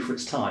revolutionary for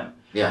its time.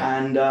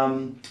 And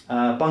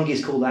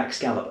Bungay's called that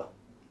Excalibur.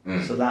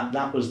 So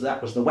that was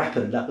the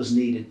weapon that was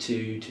needed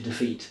to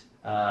defeat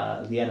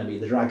the enemy,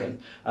 the dragon.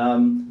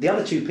 The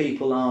other two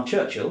people are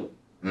Churchill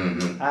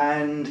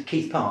and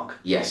Keith Park.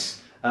 Yes.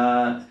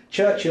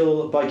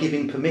 Churchill by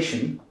giving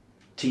permission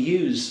to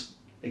use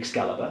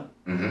Excalibur,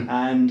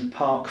 and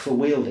Park for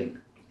wielding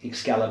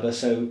Excalibur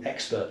so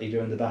expertly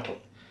during the battle.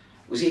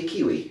 Was he a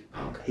Kiwi,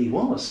 Park? He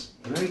was.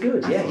 Very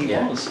good. Yeah, he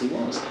was.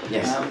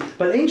 Yes.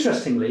 But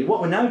interestingly, what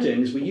we're now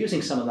doing is we're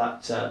using some of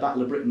that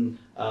Battle of Britain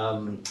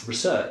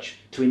research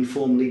to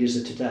inform leaders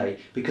of today,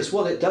 because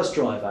what it does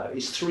drive out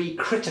is three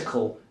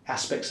critical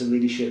aspects of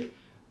leadership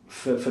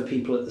for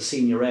people at the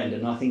senior end,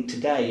 and I think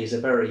today is a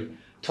very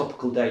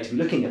topical day to be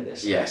looking at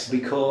this. Yes.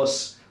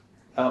 Because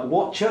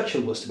what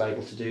Churchill was to be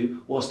able to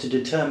do was to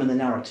determine the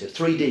narrative.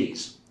 3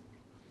 Ds.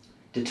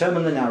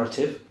 Determine the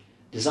narrative,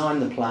 design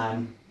the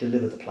plan,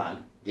 deliver the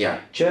plan.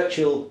 Yeah.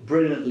 Churchill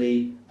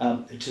brilliantly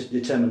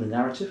determined the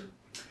narrative.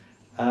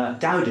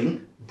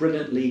 Dowding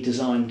brilliantly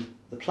designed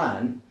the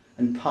plan,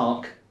 and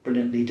Park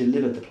brilliantly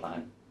delivered the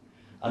plan.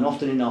 And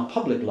often in our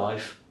public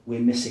life, we're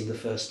missing the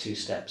first two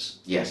steps.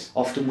 Yes.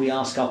 Often we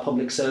ask our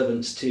public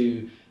servants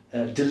to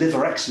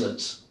deliver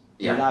excellence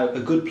without a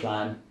good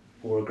plan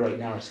or a great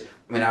narrative.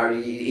 I mean,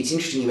 it's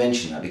interesting you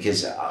mention that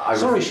because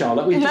Sorry,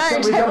 Charlotte, we just I'm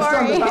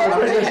enjoying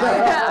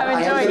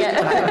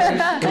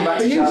it.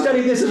 But you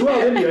studied this as well,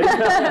 didn't you?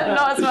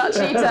 Not as much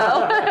detail.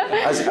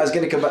 I was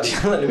going to come back to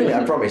Charlotte in a minute,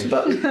 I promise.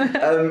 But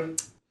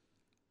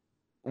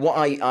what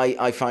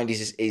I find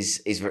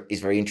is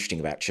very interesting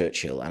about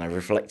Churchill, and I've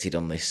reflected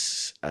on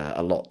this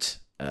a lot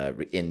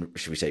in,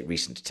 should we say,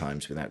 recent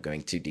times, without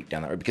going too deep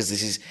down that road, because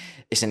this is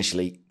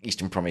essentially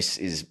Eastern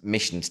Promise's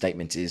mission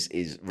statement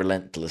is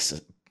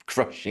relentless,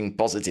 crushing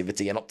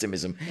positivity and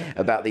optimism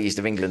about the East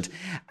of England.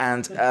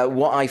 And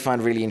what I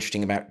find really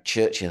interesting about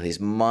Churchill is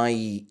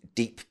my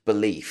deep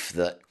belief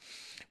that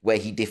where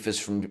he differs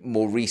from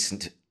more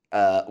recent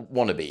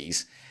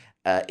wannabes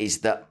is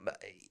that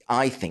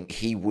I think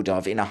he would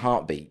have, in a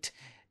heartbeat,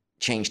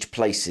 changed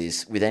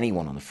places with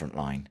anyone on the front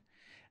line.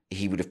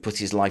 He would have put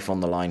his life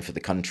on the line for the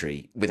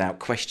country without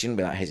question,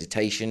 without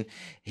hesitation.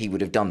 He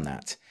would have done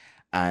that.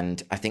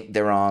 And I think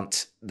there are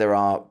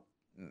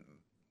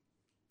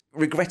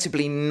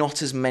regrettably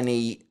not as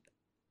many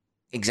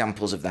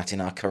examples of that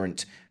in our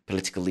current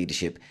political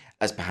leadership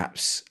as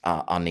perhaps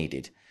are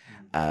needed.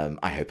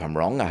 I hope I'm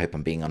wrong. I hope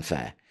I'm being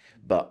unfair.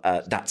 But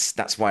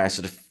that's why I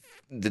sort of,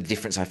 the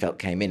difference I felt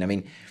came in. I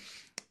mean,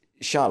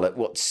 Charlotte,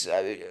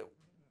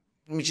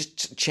 let me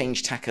just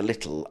change tack a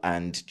little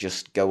and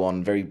just go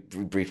on very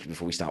briefly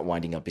before we start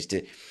winding up, is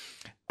to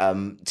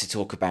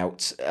talk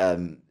about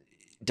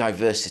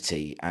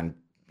diversity and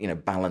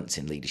balance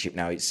in leadership.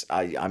 Now,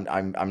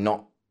 I'm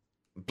not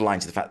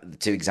blind to the fact that the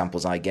two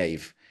examples I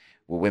gave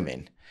were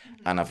women,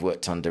 and I've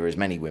worked under as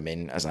many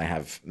women as I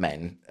have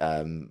men,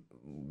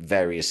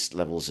 various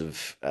levels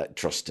of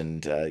trust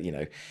and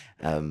and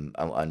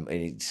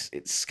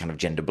it's kind of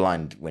gender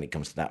blind when it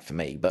comes to that for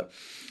me. But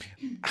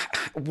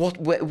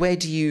where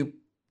do you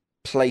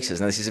place us?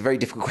 Now, this is a very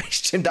difficult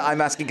question that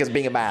I'm asking, because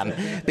being a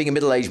man, being a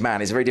middle-aged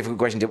man, is a very difficult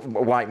question. A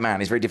white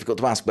man is very difficult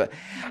to ask. But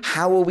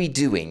how are we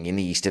doing in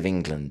the East of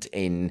England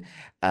in,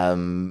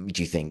 do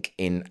you think,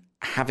 in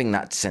having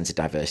that sense of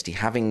diversity,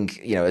 having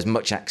as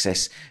much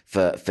access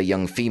for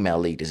young female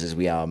leaders as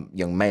we are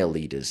young male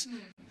leaders?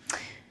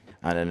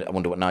 And I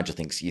wonder what Nigel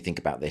thinks. You think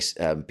about this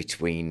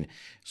between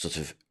sort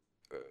of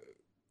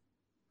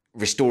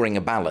restoring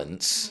a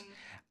balance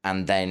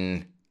and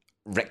then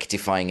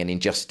rectifying an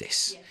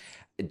injustice.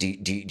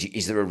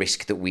 Is there a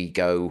risk that we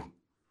go,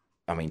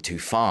 too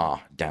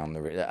far down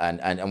the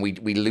and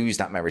we lose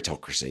that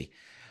meritocracy,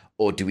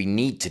 or do we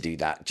need to do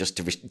that just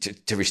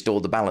to restore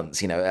the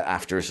balance?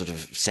 After a sort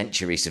of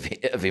centuries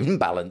of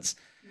imbalance.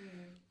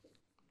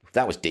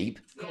 That was deep.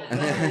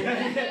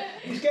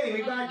 He's getting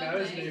me back now,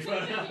 isn't he?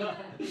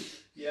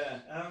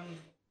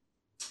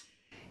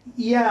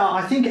 Yeah,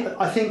 I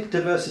think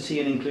diversity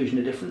and inclusion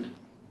are different,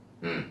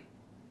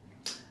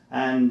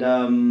 and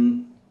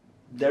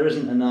there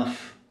isn't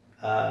enough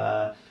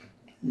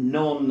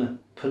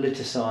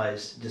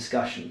non-politicised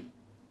discussion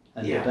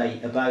and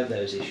debate about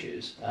those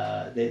issues.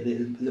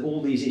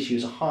 All these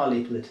issues are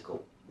highly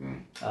political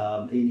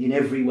in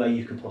every way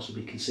you can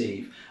possibly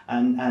conceive,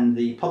 and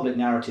the public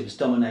narrative is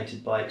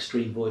dominated by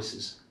extreme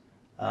voices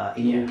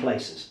in all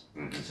places.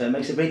 So it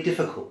makes it very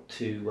difficult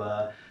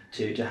to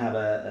have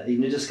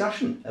even a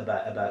discussion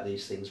about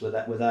these things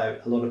without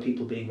a lot of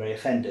people being very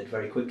offended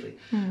very quickly.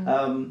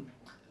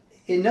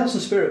 In Nelson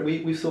Spirit,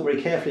 we've thought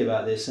very carefully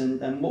about this,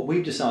 and what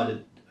we've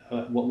decided,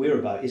 what we're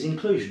about, is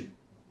inclusion.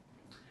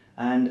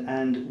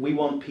 And we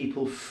want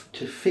people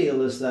to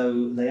feel as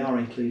though they are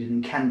included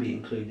and can be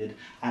included,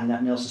 and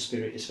that Nelson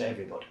Spirit is for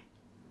everybody.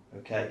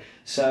 Okay,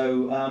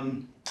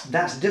 so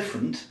that's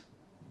different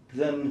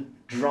than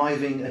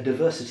driving a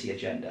diversity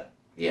agenda.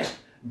 Yeah.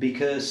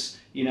 Because,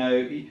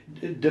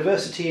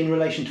 diversity in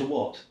relation to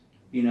what?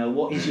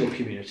 What is your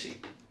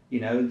community?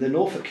 The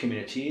Norfolk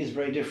community is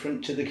very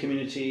different to the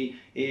community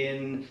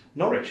in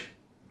Norwich.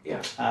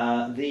 Yeah.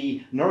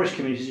 The Norwich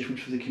community is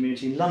different from the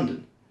community in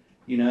London.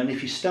 And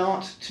if you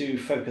start to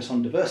focus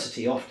on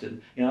diversity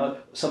often,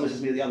 someone said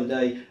to me the other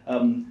day,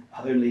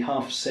 only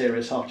half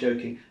serious, half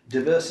joking,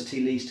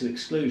 diversity leads to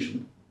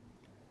exclusion,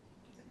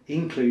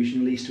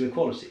 inclusion leads to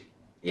equality.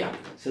 Yeah.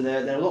 So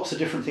there are lots of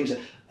different things.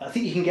 I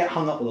think you can get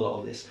hung up with a lot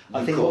of this.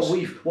 I think course.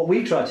 what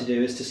we've tried to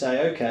do is to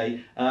say,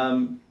 okay,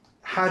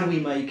 how do we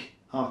make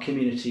our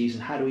communities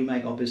and how do we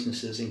make our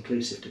businesses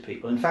inclusive to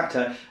people? In fact,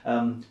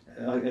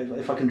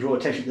 if I can draw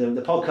attention to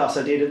the podcast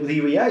I did with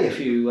UEA a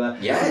few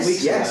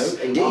weeks ago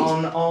indeed.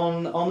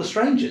 on the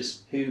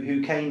strangers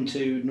who came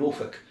to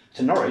Norfolk,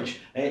 to Norwich,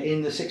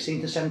 in the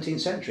 16th and 17th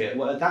century.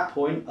 Well, at that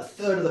point, a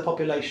third of the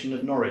population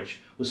of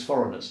Norwich was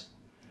foreigners.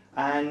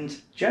 And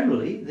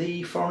generally,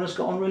 the foreigners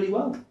got on really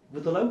well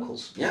with the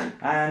locals. Yeah.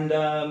 And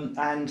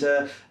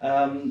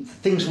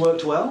things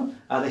worked well.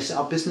 They set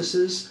up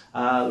businesses.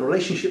 The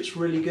relationships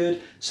were really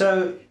good.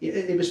 So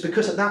it was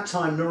because at that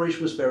time Norwich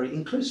was very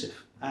inclusive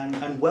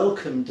and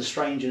welcomed the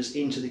strangers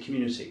into the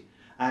community.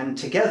 And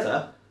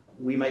together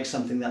we make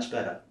something that's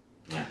better.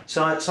 Yeah.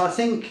 So I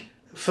think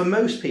for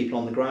most people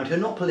on the ground who are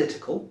not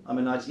political,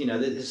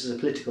 this is a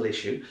political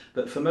issue,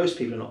 but for most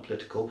people who are not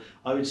political,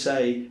 I would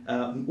say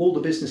all the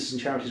businesses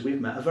and charities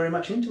we've met are very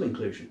much into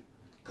inclusion.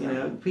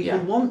 People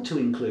want to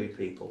include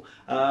people.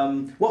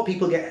 What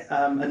people get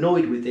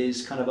annoyed with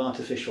is kind of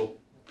artificial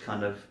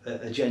kind of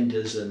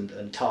agendas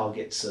and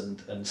targets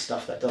and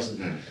stuff that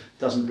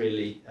doesn't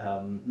really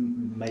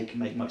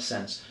make much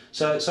sense.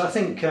 So I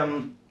think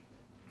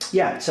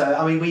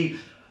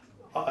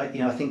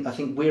I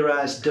think we're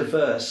as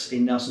diverse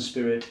in Nelson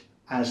Spirit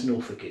as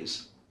Norfolk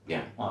is.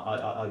 Yeah.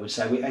 I would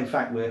say. In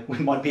fact, we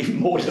might be even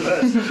more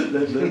diverse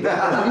than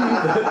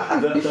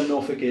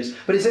Norfolk is.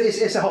 But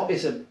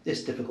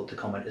it's difficult to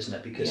comment, isn't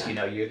it? Because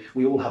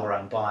we all have our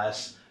own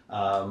bias.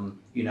 And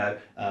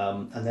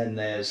then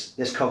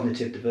there's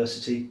cognitive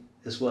diversity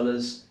as well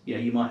as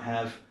you might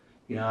have.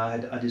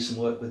 I did some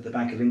work with the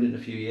Bank of England a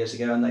few years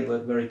ago, and they were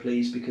very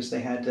pleased because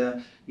they had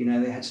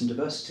they had some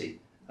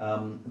diversity.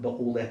 But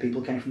all their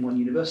people came from one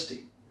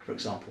university, for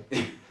example.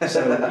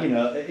 So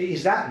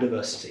is that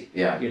diversity?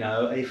 Yeah.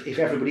 If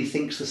everybody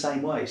thinks the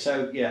same way.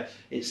 So yeah,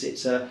 it's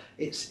to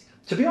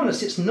be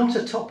honest, it's not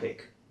a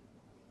topic.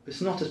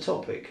 It's not a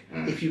topic.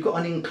 If you've got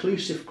an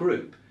inclusive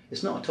group,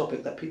 it's not a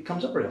topic that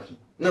comes up very often.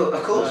 No,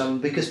 of course.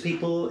 Because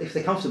people, if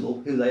they're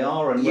comfortable who they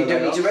are and you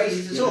don't need to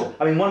raise it at all.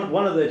 I mean,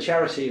 one of the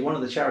charity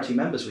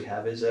members we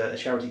have is a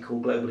charity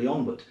called Globally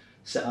Onward,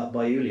 set up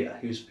by Yulia,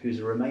 who's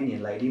a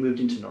Romanian lady,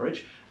 moved into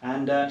Norwich,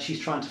 and she's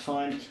trying to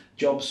find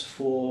jobs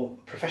for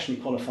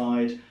professionally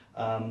qualified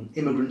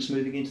immigrants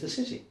moving into the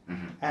city.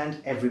 Mm-hmm.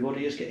 And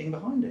everybody is getting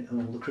behind it,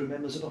 and all the crew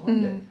members are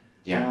behind it.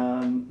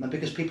 Yeah. And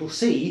because people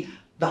see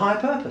the higher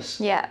purpose.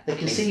 Yeah. They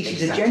can see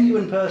she's a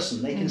genuine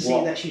person. They can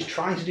see that she's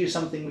trying to do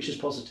something which is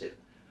positive.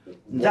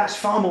 That's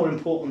far more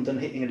important than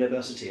hitting a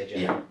diversity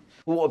agenda. Yeah.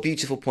 Well, what a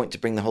beautiful point to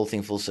bring the whole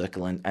thing full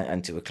circle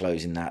and to a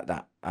close in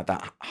that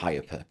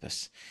higher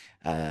purpose.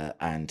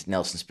 And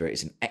Nelson Spirit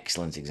is an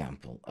excellent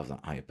example of that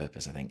higher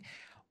purpose, I think.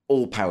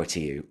 All power to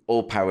you,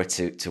 all power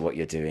to what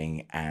you're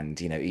doing, and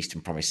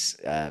Eastern Promise,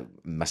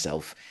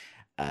 myself,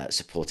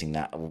 supporting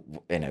that,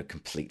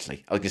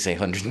 completely. I was going to say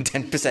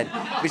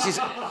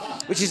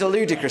 110%, which is a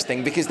ludicrous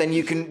thing, because then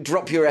you can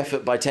drop your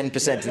effort by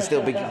 10% and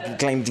still be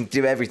claiming to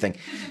do everything.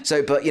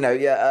 So, but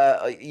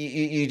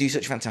you do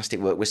such fantastic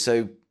work. We're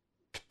so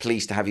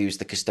pleased to have you as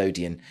the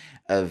custodian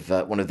of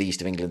one of the East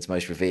of England's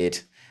most revered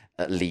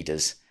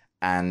leaders.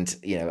 And,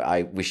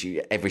 I wish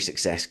you every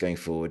success going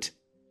forward.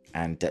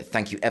 And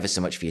thank you ever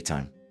so much for your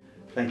time.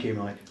 Thank you,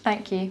 Mike.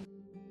 Thank you.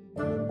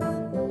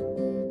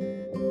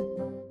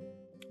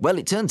 Well,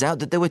 it turns out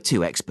that there were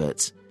two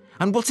experts.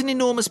 And what an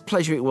enormous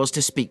pleasure it was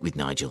to speak with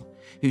Nigel,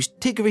 whose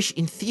Tiggerish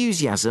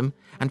enthusiasm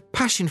and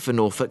passion for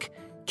Norfolk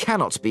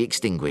cannot be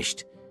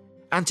extinguished.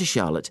 And to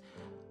Charlotte,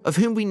 of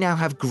whom we now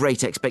have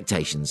great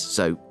expectations,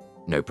 so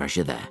no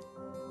pressure there.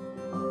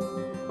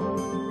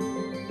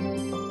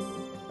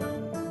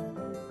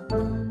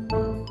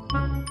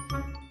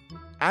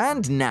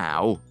 And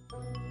now...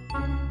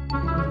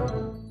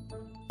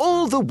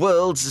 All the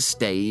world's a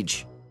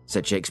stage,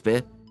 said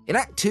Shakespeare, in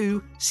Act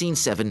 2, Scene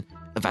 7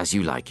 of As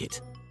You Like It.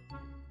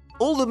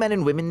 All the men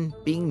and women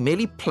being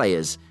merely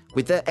players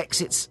with their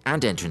exits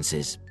and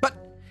entrances. But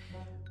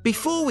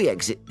before we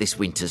exit this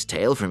winter's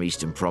tale from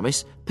Eastern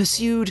Promise,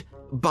 pursued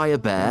by a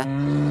bear,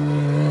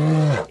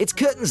 it's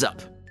curtains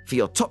up for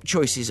your top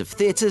choices of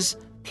theatres,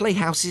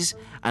 playhouses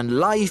and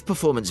live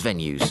performance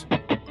venues.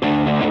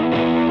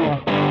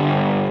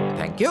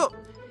 Thank you.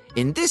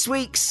 In this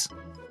week's...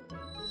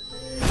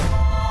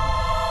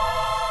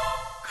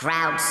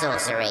 Crowd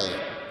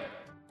sorcery.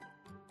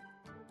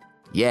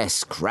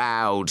 Yes,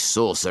 crowd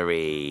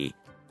sorcery.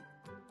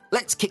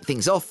 Let's kick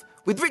things off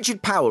with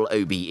Richard Powell,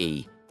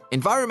 OBE,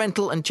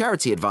 Environmental and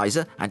Charity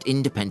Advisor and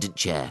Independent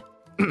Chair.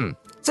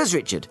 Says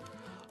Richard,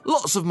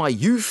 lots of my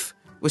youth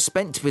was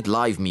spent with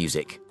live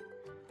music.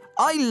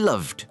 I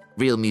loved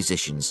real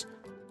musicians,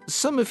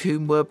 some of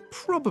whom were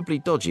probably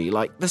dodgy,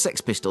 like the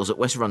Sex Pistols at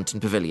West Runton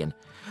Pavilion,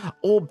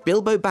 or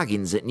Bilbo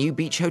Baggins at New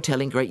Beach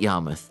Hotel in Great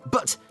Yarmouth.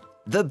 But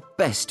the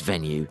best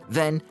venue,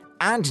 then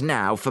and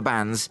now, for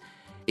bands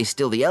is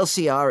still the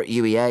LCR at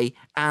UEA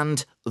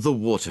and the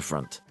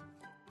Waterfront.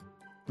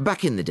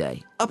 Back in the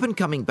day,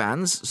 up-and-coming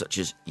bands such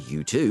as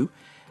U2,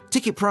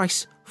 ticket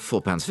price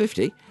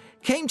 £4.50,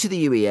 came to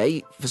the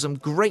UEA for some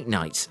great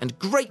nights and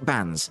great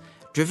bands,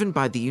 driven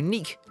by the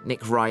unique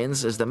Nick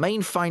Ryans as the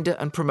main finder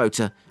and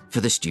promoter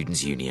for the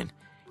Students' Union.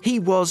 He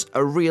was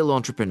a real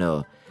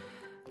entrepreneur,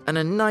 and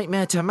a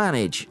nightmare to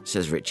manage,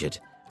 says Richard,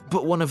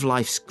 but one of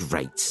life's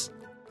greats.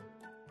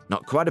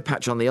 Not quite a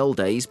patch on the old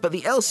days, but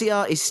the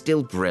LCR is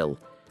still brill.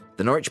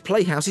 The Norwich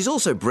Playhouse is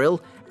also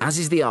brill, as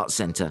is the Arts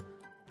Centre.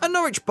 A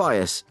Norwich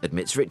bias,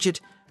 admits Richard,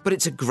 but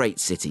it's a great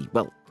city.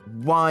 Well,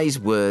 wise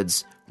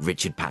words,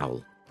 Richard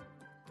Powell.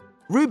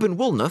 Reuben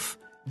Woolnough,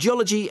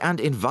 geology and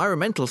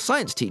environmental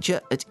science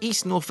teacher at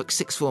East Norfolk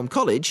Sixth Form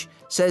College,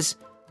 says,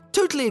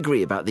 totally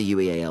agree about the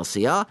UEA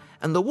LCR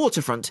and the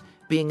Waterfront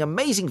being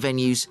amazing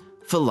venues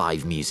for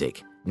live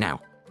music. Now,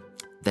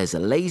 there's a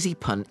lazy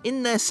pun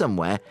in there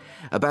somewhere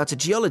about a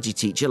geology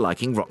teacher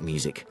liking rock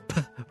music.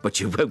 But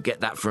you won't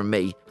get that from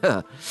me.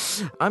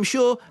 I'm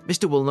sure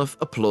Mr. Woolnough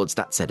applauds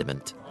that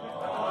sentiment.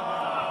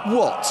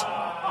 What?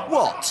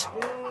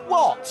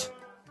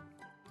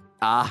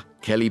 Ah,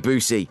 Kelly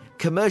Boosie,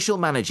 commercial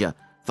manager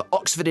for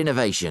Oxford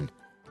Innovation.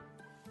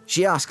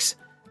 She asks,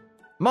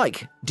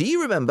 Mike, do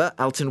you remember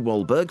Alton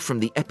Wahlberg from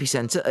the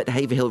Epicentre at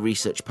Haverhill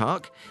Research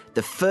Park,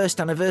 the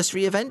first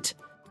anniversary event?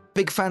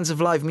 Big fans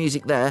of live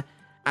music there,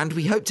 and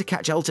we hope to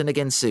catch Alton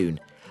again soon.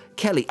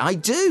 Kelly, I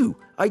do,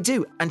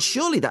 and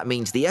surely that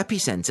means the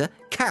Epicentre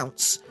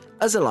counts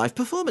as a live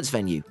performance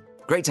venue.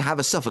 Great to have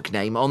a Suffolk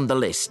name on the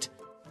list.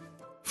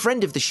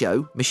 Friend of the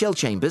show, Michelle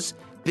Chambers,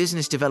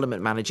 Business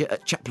Development Manager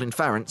at Chaplin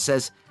Farrant,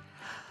 says,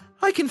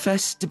 I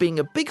confess to being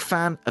a big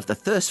fan of the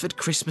Thursford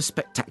Christmas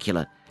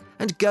Spectacular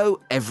and go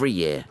every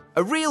year.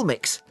 A real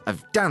mix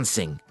of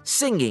dancing,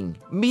 singing,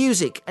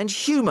 music and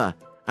humour,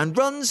 and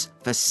runs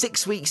for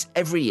 6 weeks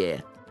every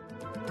year.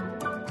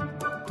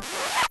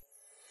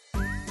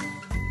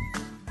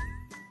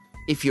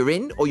 If you're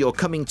in or you're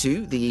coming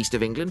to the east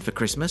of England for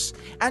Christmas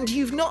and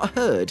you've not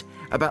heard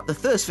about the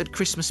Thursford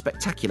Christmas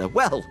Spectacular,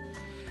 well,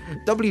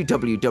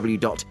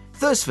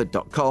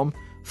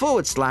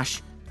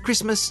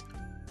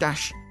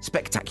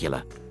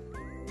 www.thursford.com/Christmas-spectacular.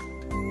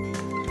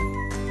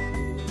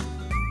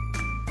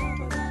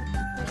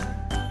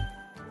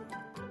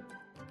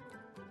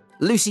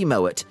 Lucy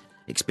Mowat,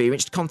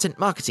 experienced content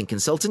marketing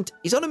consultant,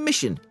 is on a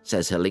mission,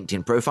 says her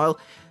LinkedIn profile,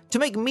 to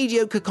make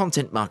mediocre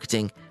content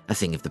marketing a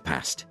thing of the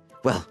past.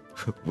 Well,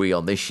 we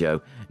on this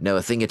show know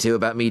a thing or two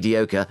about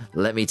mediocre,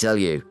 let me tell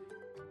you.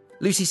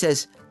 Lucy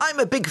says, I'm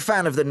a big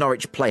fan of the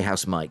Norwich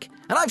Playhouse, Mike,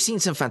 and I've seen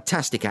some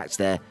fantastic acts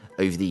there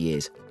over the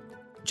years.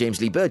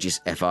 James Lee Burgess,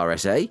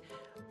 FRSA,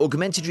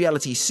 augmented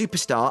reality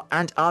superstar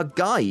and our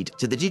guide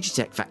to the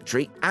Digitech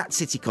factory at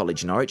City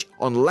College Norwich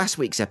on last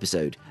week's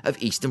episode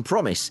of Eastern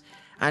Promise.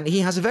 And he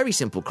has a very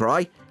simple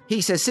cry.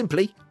 He says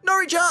simply,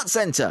 Norwich Arts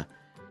Centre.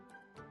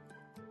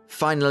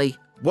 Finally,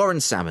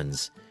 Warren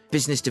Salmons,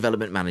 Business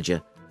Development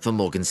Manager for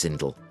Morgan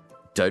Sindall.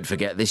 Don't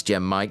forget this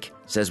gem, Mike,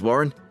 says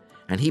Warren.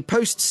 And he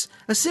posts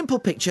a simple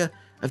picture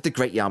of the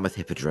Great Yarmouth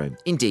Hippodrome.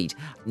 Indeed,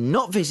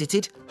 not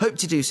visited, hope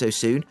to do so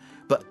soon,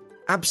 but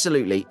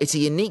absolutely, it's a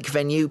unique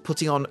venue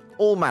putting on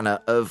all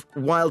manner of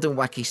wild and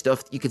wacky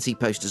stuff. You can see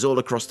posters all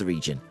across the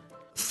region.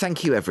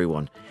 Thank you,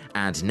 everyone.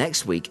 And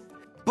next week,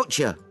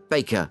 butcher,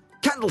 baker,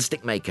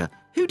 candlestick maker,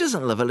 who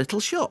doesn't love a little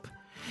shop?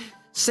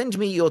 Send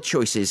me your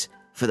choices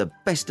for the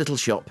best little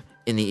shop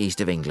in the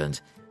east of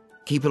England.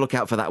 Keep a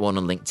lookout for that one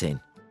on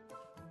LinkedIn.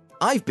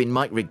 I've been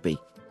Mike Rigby.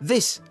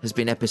 This has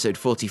been episode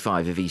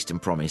 45 of Eastern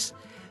Promise.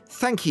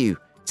 Thank you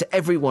to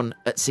everyone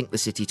at Sync the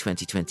City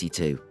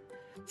 2022.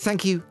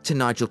 Thank you to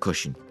Nigel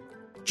Cushion.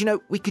 Do you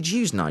know, we could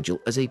use Nigel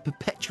as a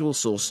perpetual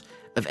source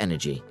of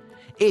energy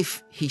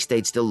if he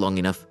stayed still long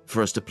enough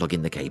for us to plug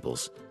in the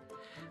cables.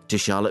 To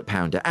Charlotte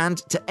Pounder and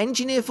to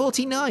Engineer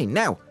 49.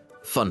 Now,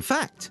 fun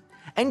fact,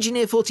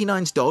 Engineer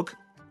 49's dog,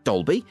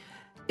 Dolby,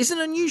 is an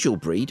unusual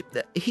breed.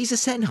 He's a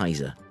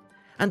Sennheiser.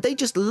 And they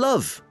just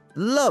love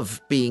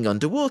being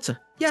underwater.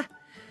 Yeah.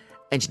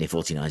 Engineer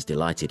 49's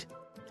delighted.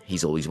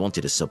 He's always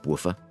wanted a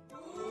subwoofer.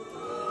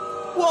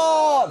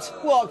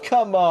 What?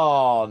 Come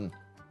on!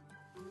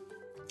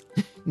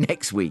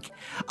 Next week,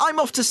 I'm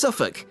off to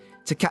Suffolk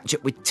to catch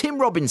up with Tim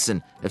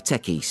Robinson of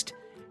Tech East.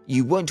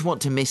 You won't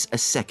want to miss a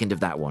second of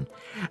that one.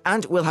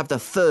 And we'll have the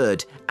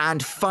third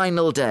and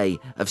final day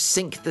of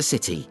Sync the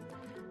City.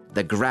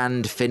 The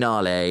grand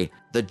finale.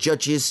 The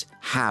judges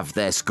have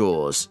their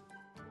scores.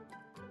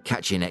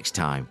 Catch you next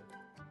time.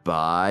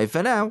 Bye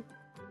for now.